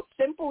on,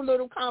 simple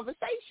little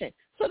conversation.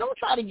 So don't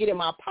try to get in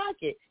my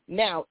pocket.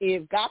 Now,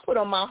 if God put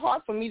on my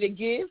heart for me to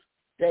give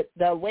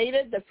the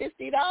waiter the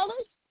 $50,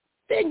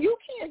 then you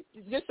can't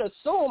just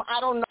assume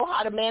I don't know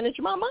how to manage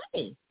my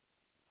money.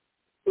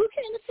 You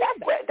can't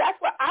assume that.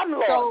 That's where I'm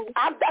lost. So,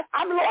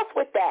 I'm lost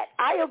with that.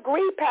 I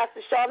agree,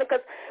 Pastor Charlotte,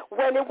 because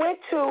when it went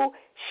to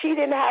she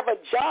didn't have a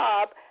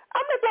job,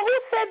 I'm like, well, who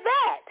said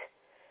that?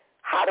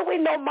 How do we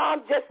know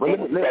Mom just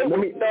didn't say,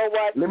 you know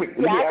what? Let me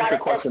ask a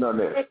question on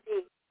this.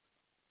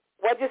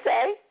 What'd you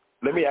say?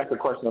 Let me ask a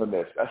question on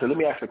this. I said, let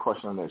me ask a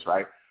question on this,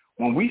 right?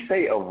 When we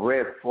say a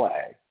red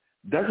flag,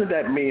 doesn't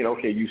that mean,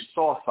 okay, you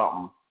saw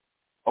something?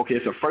 Okay,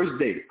 it's a first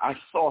date. I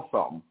saw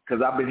something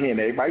because I've been hearing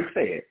everybody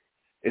say it.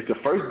 It's the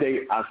first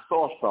date. I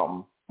saw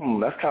something.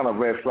 That's kind of a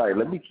red flag.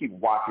 Let me keep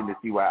watching to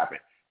see what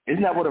happens.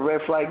 Isn't that what a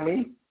red flag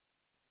means?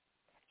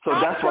 So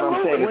that's what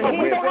I'm saying. It's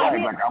a red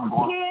flag. Like I'm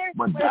going,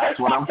 but that's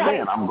what I'm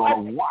saying. I'm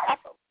going to watch.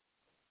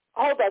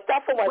 Hold on,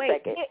 stop for 1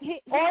 second.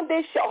 On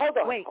this show, hold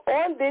on.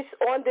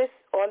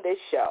 On this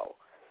show,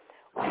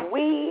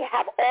 we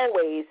have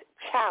always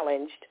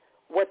challenged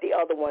what the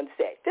other one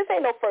said. This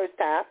ain't no first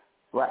time.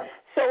 Right.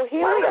 So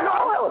here we are. I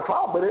don't have a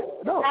problem with it.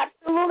 No.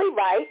 Absolutely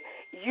right.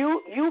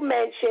 You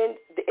mentioned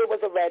it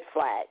was a red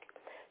flag.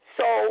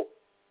 So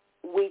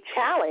we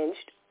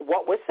challenged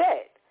what was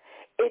said.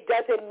 It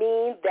doesn't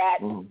mean that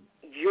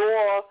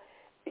your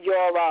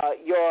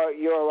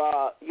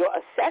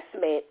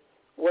assessment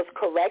was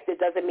correct. It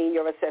doesn't mean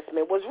your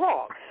assessment was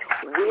wrong.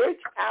 We're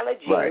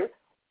challenging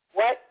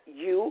what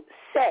you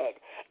said.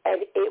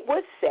 And it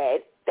was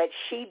said that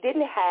she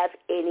didn't have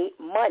any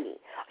money.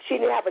 She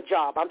didn't have a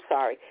job. I'm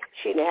sorry.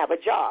 She didn't have a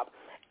job.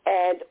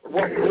 And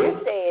what we're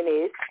saying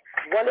is,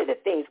 one of the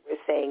things we're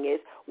saying is,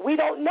 we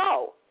don't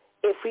know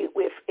if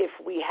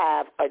we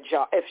have a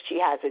job, if she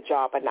has a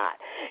job or not.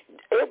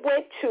 It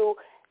went to,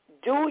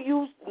 do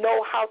you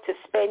know how to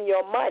spend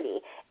your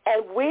money?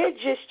 And we're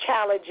just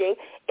challenging.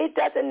 It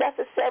doesn't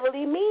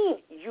necessarily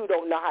mean you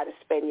don't know how to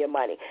spend your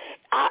money.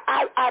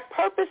 I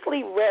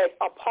purposely read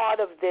a part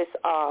of this,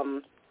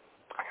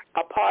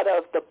 a part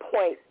of the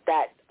point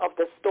that of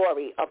the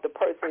story of the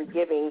person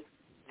giving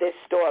this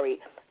story,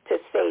 to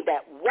say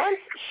that once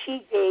she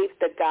gave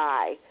the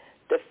guy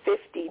the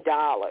 $50,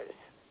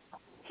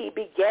 he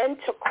began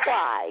to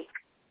cry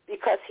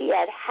because he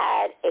had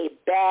had a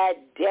bad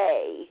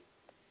day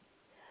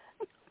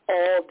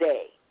all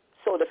day.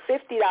 So the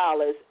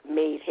 $50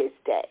 made his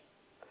day.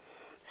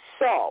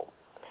 So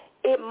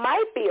it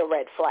might be a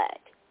red flag.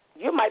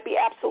 You might be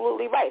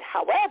absolutely right.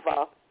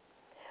 However,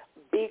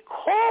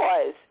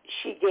 because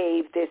she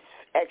gave this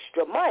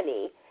extra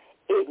money,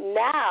 it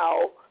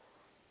now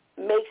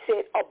makes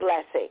it a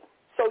blessing.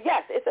 So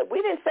yes,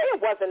 we didn't say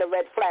it wasn't a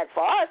red flag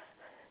for us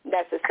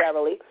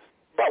necessarily,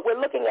 but we're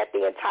looking at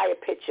the entire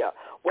picture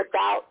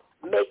without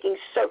making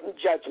certain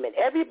judgment.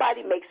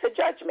 Everybody makes a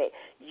judgment.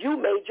 You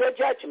made your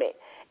judgment,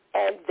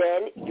 and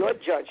then your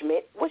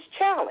judgment was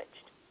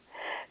challenged.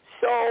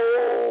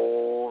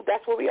 So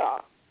that's where we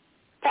are.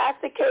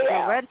 Pastor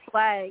KL. The red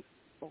flag.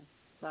 Oh,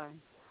 sorry.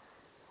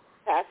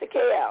 Pastor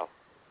KL.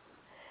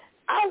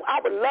 I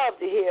would love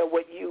to hear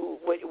what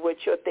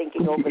you're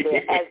thinking over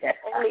there as the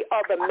only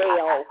other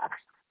male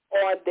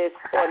on this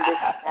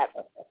app.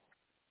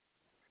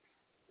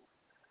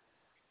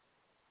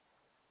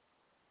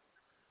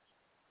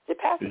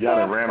 Y'all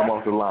done ran him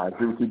off the line.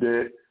 See what you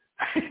did?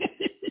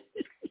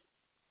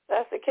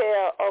 Pastor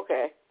KL,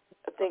 okay.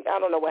 I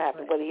don't know what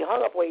happened, but he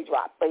hung up where he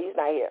dropped, but he's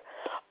not here.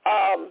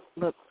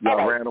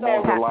 Y'all ran him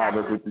off the line.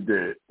 That's what you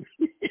did.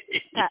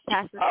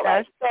 Pastor All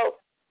right, so,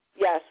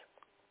 yes.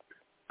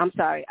 I'm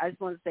sorry. I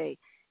just want to say,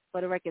 for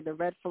the record, the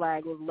red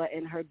flag was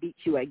letting her beat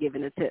you at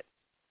giving a tip.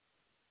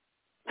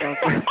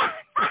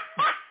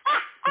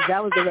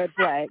 That was the red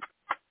flag.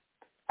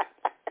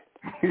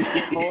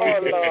 Oh,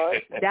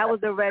 Lord. That was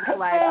the red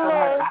flag for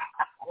her.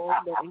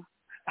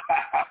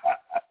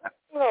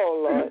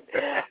 Oh, Lord.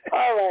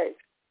 All right.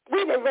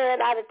 We done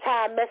ran out of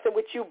time messing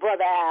with you,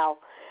 Brother Al.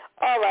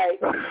 All right.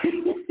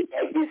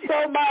 Thank you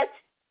so much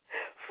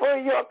for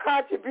your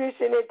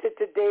contribution into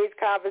today's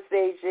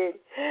conversation.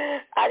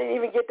 I didn't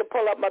even get to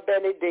pull up my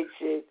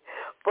benediction,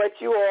 but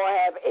you all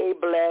have a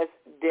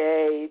blessed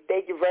day.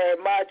 Thank you very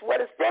much.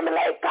 What a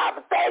stimulating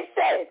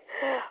conversation.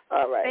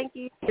 All right. Thank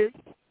you.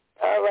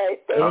 All right.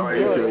 Thank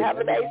you. Have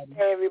a nice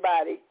day,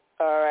 everybody.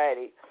 All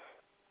righty.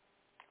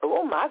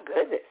 Oh, my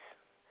goodness.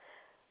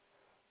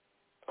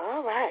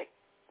 All right.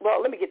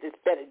 Well, let me get this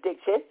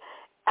benediction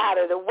out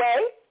of the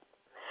way.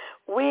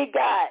 We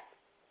got,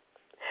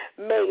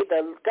 may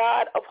the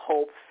God of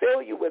hope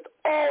fill you with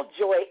all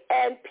joy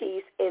and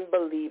peace in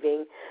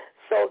believing,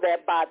 so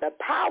that by the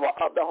power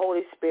of the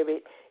Holy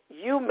Spirit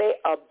you may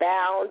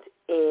abound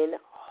in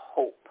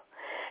hope.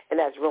 And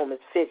that's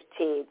Romans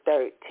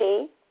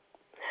 15:13.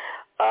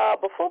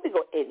 Before we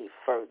go any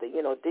further,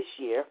 this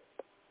year,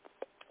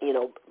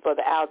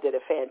 Brother Al did a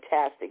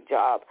fantastic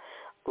job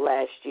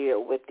last year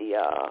with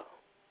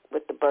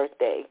the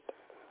birthday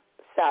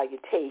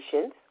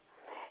salutations,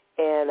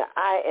 and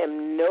I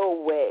am no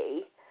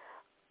way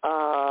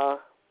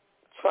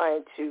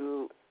trying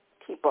to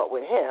keep up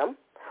with him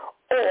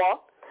or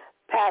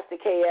Pastor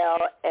KL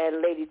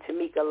and Lady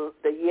Tamika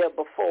the year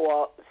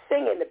before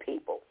singing to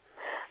people.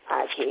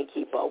 I can't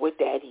keep up with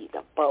that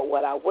either. But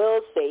what I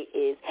will say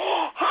is,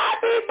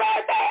 happy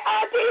birthday,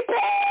 Auntie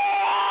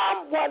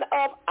Pam! One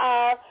of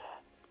our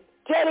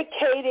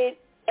dedicated,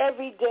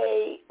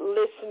 everyday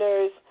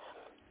listeners.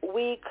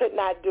 We could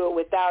not do it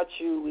without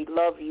you. We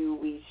love you.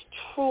 We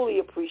truly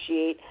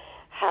appreciate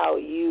how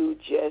you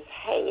just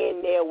hang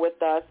in there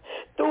with us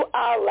through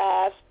our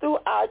laughs, through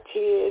our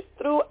tears,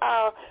 through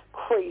our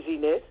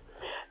craziness.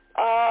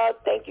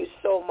 Thank you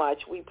so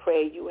much. We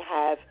pray you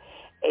have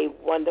a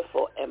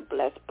wonderful and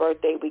blessed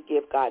birthday. We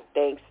give God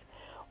thanks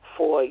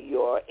for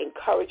your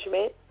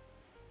encouragement,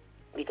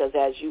 because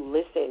as you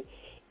listen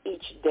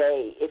each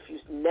day, if you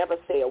never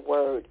say a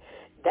word,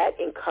 that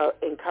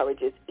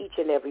encourages each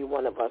and every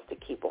one of us to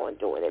keep on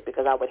doing it,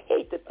 because I would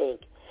hate to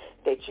think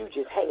that you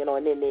just hanging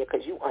on in there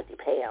because you Auntie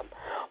Pam,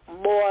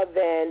 more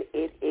than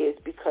it is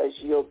because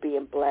you're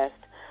being blessed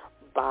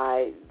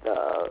by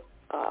the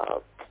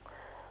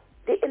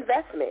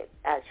investment,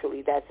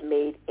 actually, that's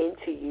made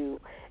into you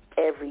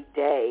every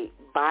day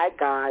by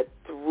God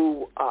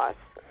through us.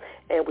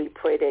 And we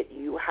pray that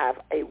you have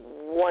a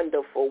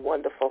wonderful,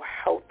 wonderful,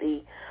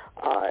 healthy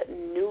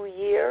new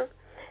year.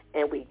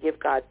 And we give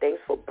God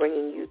thanks for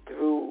bringing you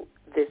through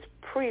this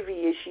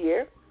previous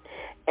year.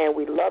 And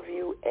we love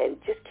you. And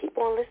just keep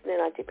on listening,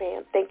 Auntie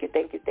Pam. Thank you,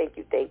 thank you, thank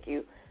you, thank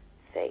you,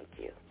 thank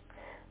you.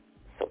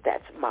 So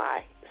that's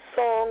my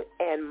song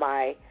and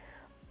my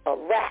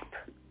rap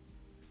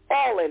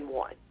all in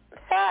one.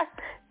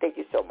 Thank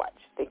you so much.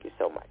 Thank you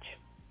so much.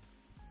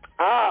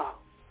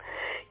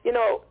 You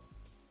know,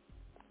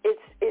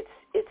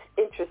 it's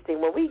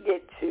interesting when we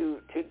get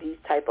to these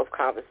type of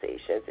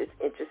conversations. It's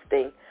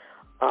interesting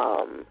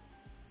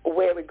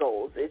where it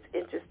goes. It's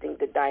interesting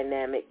the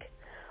dynamic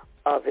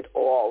of it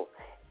all.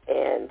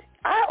 And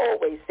I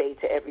always say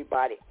to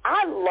everybody,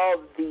 I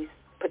love these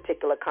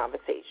particular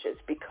conversations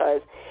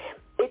because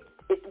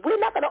we're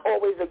not going to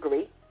always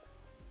agree.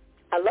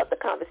 I love the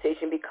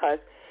conversation because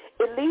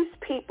it leaves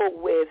people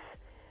with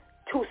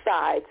two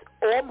sides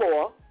or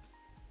more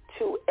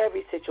to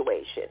every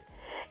situation.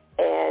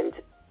 And,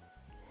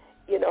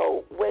 you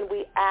know, when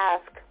we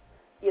ask,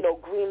 you know,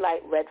 green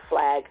light, red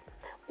flag,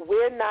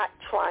 we're not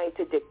trying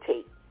to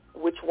dictate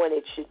which one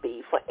it should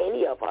be for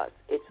any of us.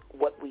 It's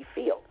what we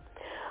feel.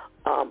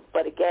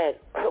 But again,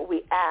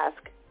 we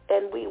ask,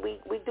 and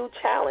we do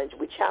challenge.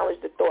 We challenge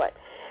the thought.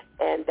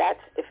 And that's,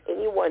 if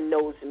anyone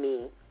knows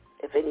me,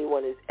 if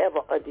anyone is ever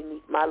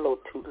underneath my little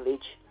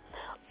tutelage,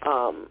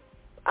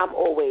 I'm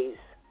always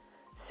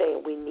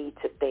saying we need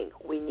to think,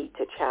 we need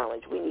to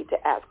challenge, we need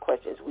to ask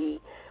questions, we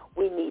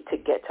need to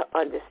get to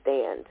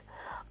understand,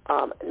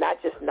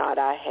 not just nod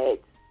our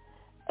heads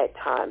at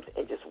times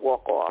and just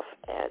walk off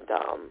and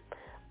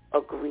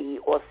agree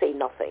or say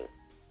nothing,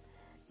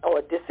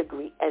 or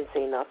disagree and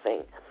say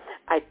nothing.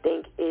 I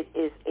think it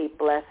is a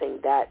blessing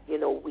that, you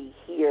know, we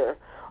hear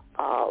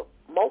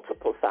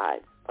multiple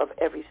sides of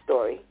every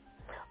story,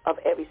 of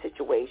every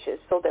situation,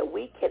 so that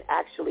we can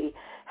actually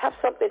have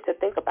something to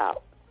think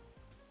about.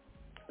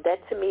 That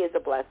to me is a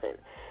blessing.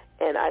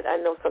 And I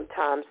know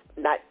sometimes,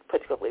 not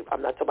particularly,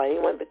 I'm not talking about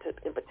anyone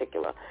in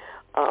particular,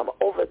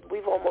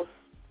 we've almost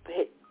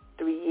hit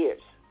 3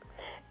 years.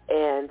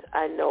 And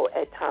I know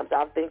at times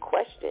I've been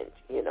questioned,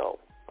 you know,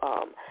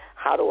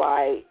 how do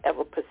I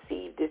ever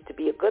perceive this to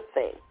be a good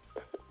thing?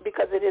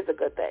 Because it is a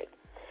good thing.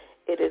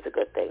 It is a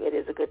good thing. It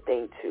is a good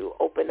thing to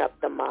open up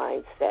the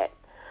mindset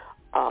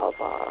of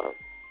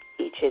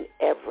each and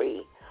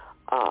every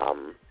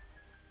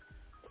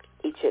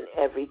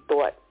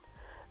thought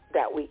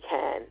that we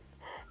can.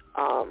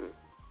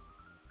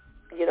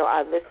 You know,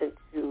 I listened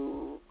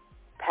to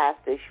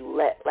Pastor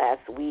Shulette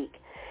last week,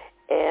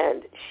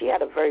 and she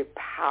had a very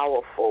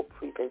powerful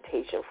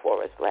presentation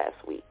for us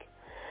last week.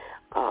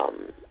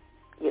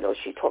 You know,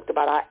 she talked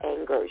about our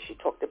anger. She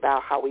talked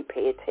about how we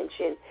pay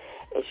attention,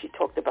 and she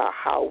talked about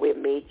how we're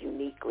made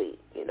uniquely.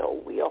 You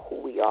know, we are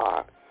who we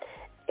are.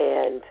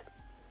 And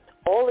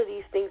all of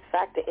these things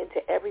factor into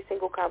every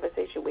single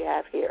conversation we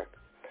have here.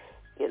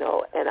 You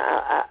know, and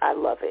I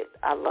love it.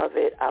 I love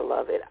it. I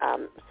love it.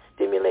 I'm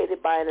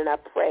stimulated by it, and I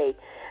pray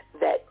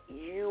that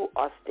you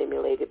are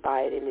stimulated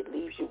by it, and it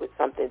leaves you with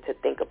something to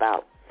think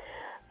about.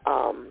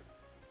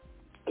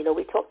 You know,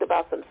 we talked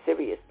about some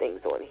serious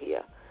things on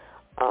here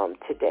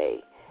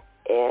today,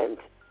 and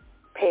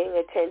paying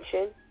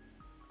attention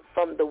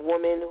from the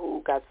woman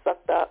who got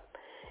sucked up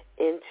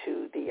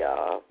into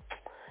the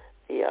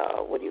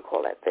what do you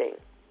call that thing?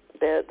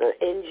 The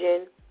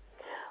engine.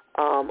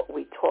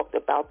 We talked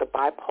about the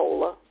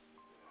bipolar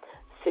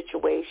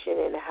situation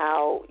and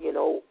how, you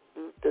know,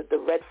 the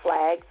red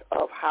flags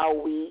of how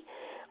we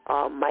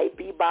might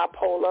be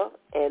bipolar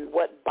and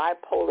what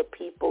bipolar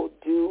people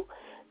do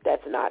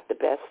that's not the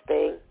best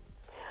thing.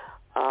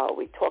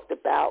 We talked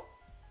about,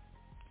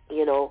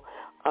 you know,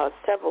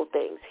 several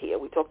things here.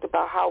 We talked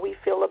about how we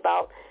feel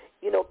about,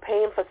 you know,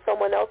 paying for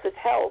someone else's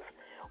health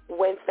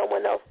when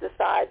someone else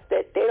decides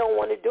that they don't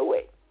want to do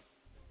it.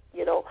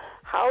 You know,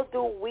 how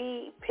do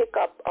we pick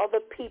up other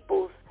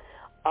people's,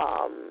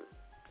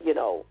 you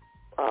know,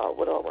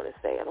 what do I want to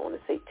say? I don't want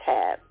to say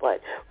tab, but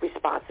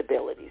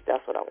responsibilities.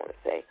 That's what I want to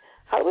say.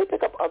 How do we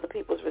pick up other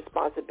people's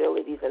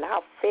responsibilities, and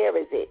how fair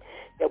is it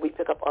that we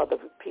pick up other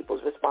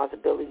people's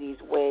responsibilities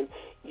when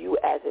you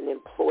as an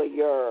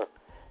employer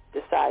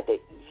decide that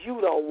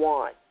you don't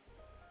want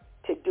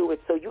to do it?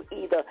 So you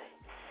either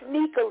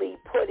sneakily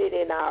put it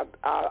in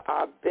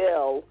our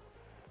bill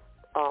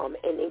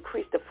and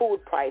increase the food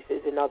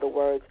prices, in other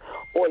words,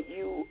 or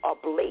you are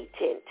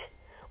blatant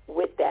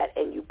with that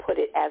and you put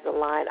it as a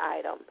line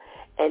item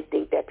and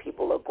think that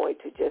people are going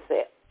to just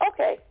say,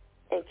 okay,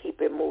 and keep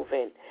it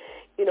moving.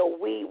 You know,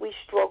 we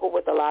struggle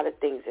with a lot of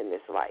things in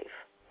this life.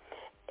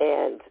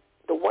 And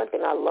the one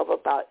thing I love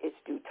about It's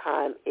Due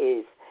Time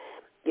is,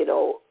 you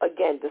know,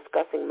 again,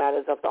 discussing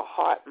matters of the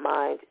heart,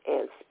 mind,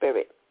 and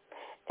spirit,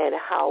 and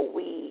how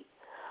we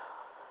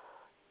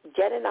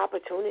get an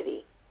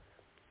opportunity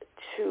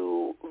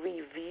to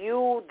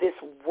review this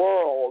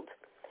world,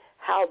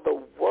 how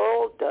the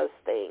world does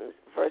things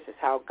versus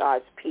how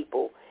God's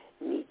people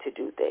need to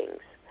do things.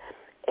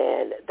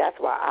 And that's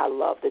why I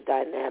love the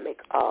dynamic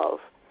of,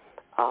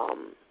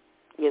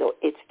 you know,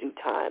 It's Due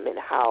Time, and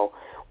how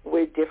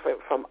we're different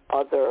from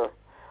other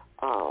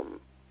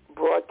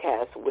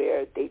broadcasts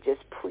where they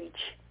just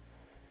preach.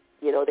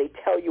 You know, they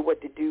tell you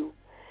what to do,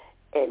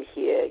 and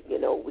here, you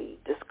know, we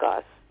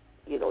discuss,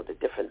 you know, the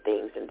different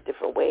things and the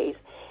different ways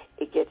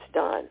it gets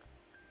done.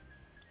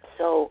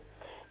 So,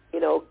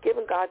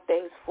 giving God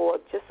thanks for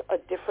just a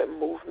different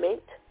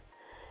movement,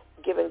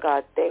 giving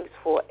God thanks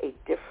for a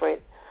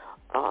different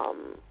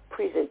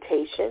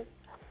presentation.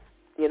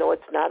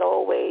 It's not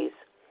always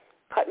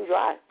cut and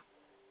dry.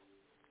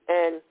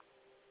 And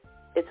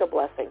it's a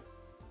blessing.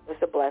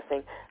 It's a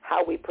blessing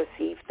how we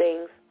perceive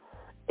things.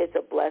 It's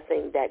a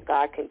blessing that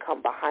God can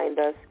come behind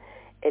us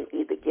and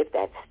either give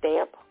that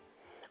stamp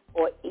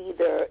or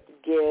either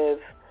give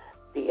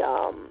the,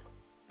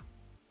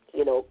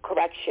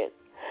 correction.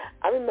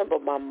 I remember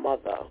my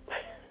mother.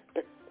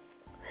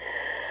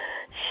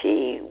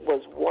 She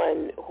was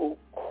one who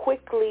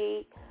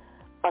quickly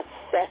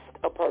assessed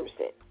a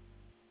person.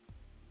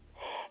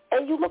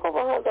 And you look over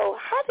her and go,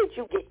 how did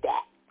you get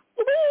that?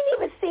 We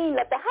ain't even seen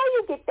nothing. How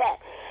you get that?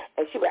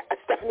 And she went,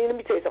 Stephanie, let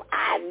me tell you something.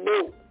 I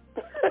knew.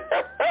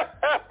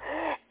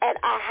 And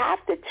I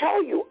have to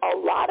tell you, a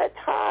lot of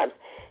times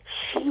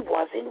she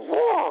wasn't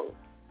wrong.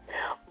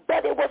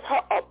 But it was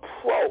her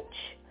approach,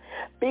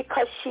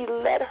 because she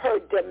let her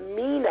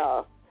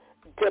demeanor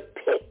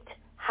depict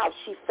how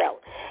she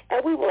felt.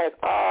 And we were like,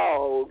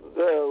 oh,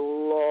 good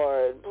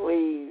Lord,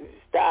 please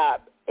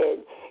stop.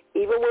 And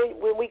even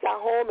when we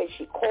got home and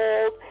she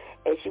called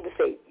and she would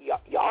say,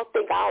 y'all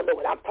think I don't know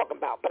what I'm talking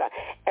about.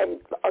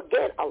 And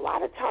again, a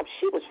lot of times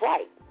she was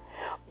right.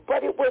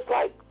 But it was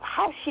like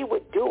how she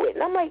would do it.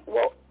 And I'm like,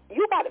 well,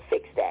 you got to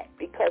fix that,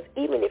 because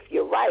even if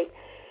you're right,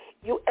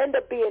 you end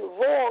up being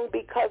wrong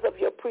because of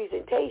your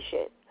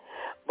presentation.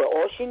 But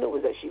all she knew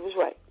was that she was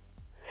right.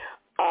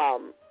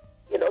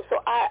 So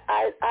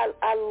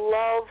I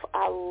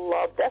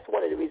love, that's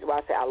one of the reasons why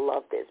I say I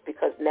love this,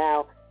 because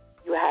now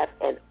you have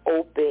an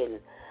open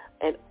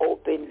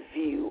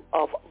view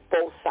of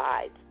both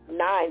sides,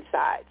 9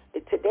 sides.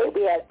 Today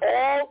we had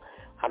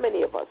how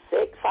many of us?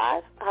 6,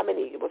 5? How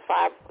many? It was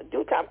 5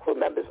 Due Time crew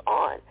members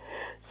on.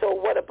 So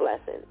what a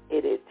blessing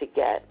it is to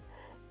get,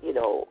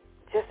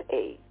 just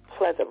a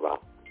plethora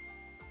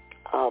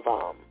of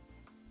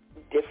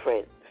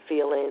different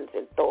feelings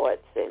and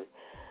thoughts and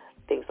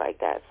things like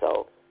that.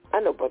 So I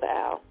know Brother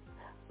Al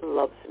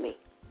loves me.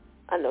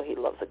 I know he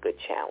loves a good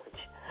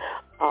challenge.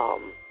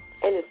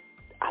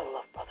 I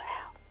love Brother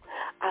Al.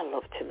 I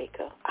love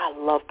Tamika. I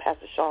love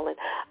Pastor Charlene.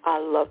 I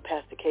love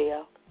Pastor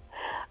KL.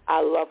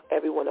 I love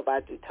every one of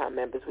our Due Time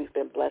members. We've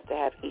been blessed to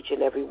have each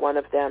and every one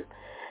of them.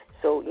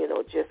 So,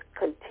 just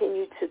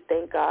continue to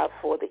thank God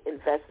for the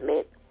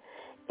investment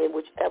in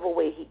whichever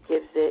way he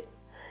gives it.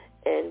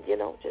 And,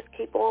 just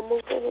keep on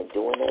moving and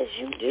doing as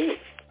you do.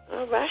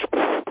 All right.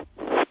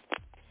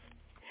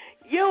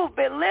 You've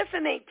been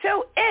listening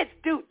to It's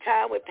Due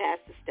Time with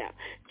Pastor Steph.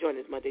 Join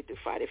us Monday through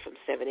Friday from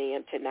 7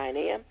 a.m. to 9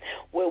 a.m.,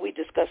 where we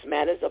discuss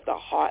matters of the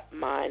heart,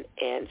 mind,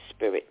 and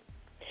spirit.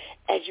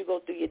 As you go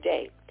through your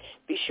day,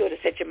 be sure to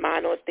set your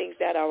mind on things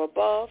that are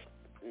above,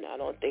 not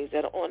on things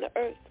that are on the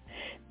earth.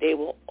 They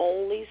will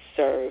only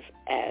serve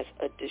as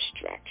a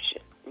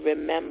distraction.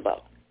 Remember,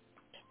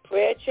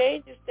 prayer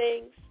changes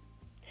things.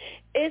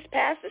 It's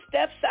Pastor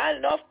Steph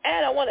signing off,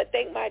 and I want to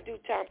thank my Due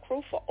Time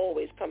crew for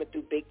always coming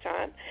through big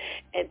time,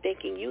 and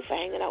thanking you for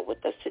hanging out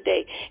with us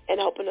today and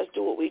helping us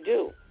do what we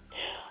do.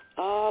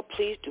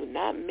 Please do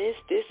not miss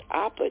this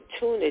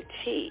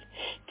opportunity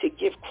to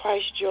give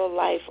Christ your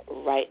life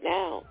right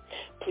now.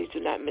 Please do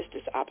not miss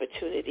this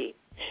opportunity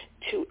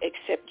to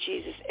accept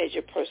Jesus as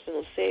your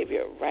personal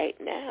Savior right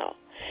now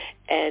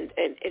and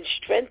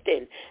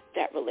strengthen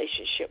that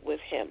relationship with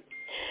him.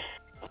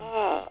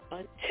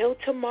 Until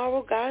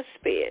tomorrow, God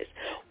spares,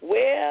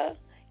 where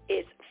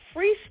it's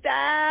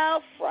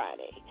Freestyle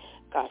Friday.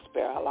 God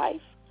spare our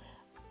life.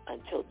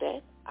 Until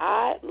then,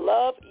 I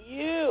love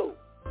you.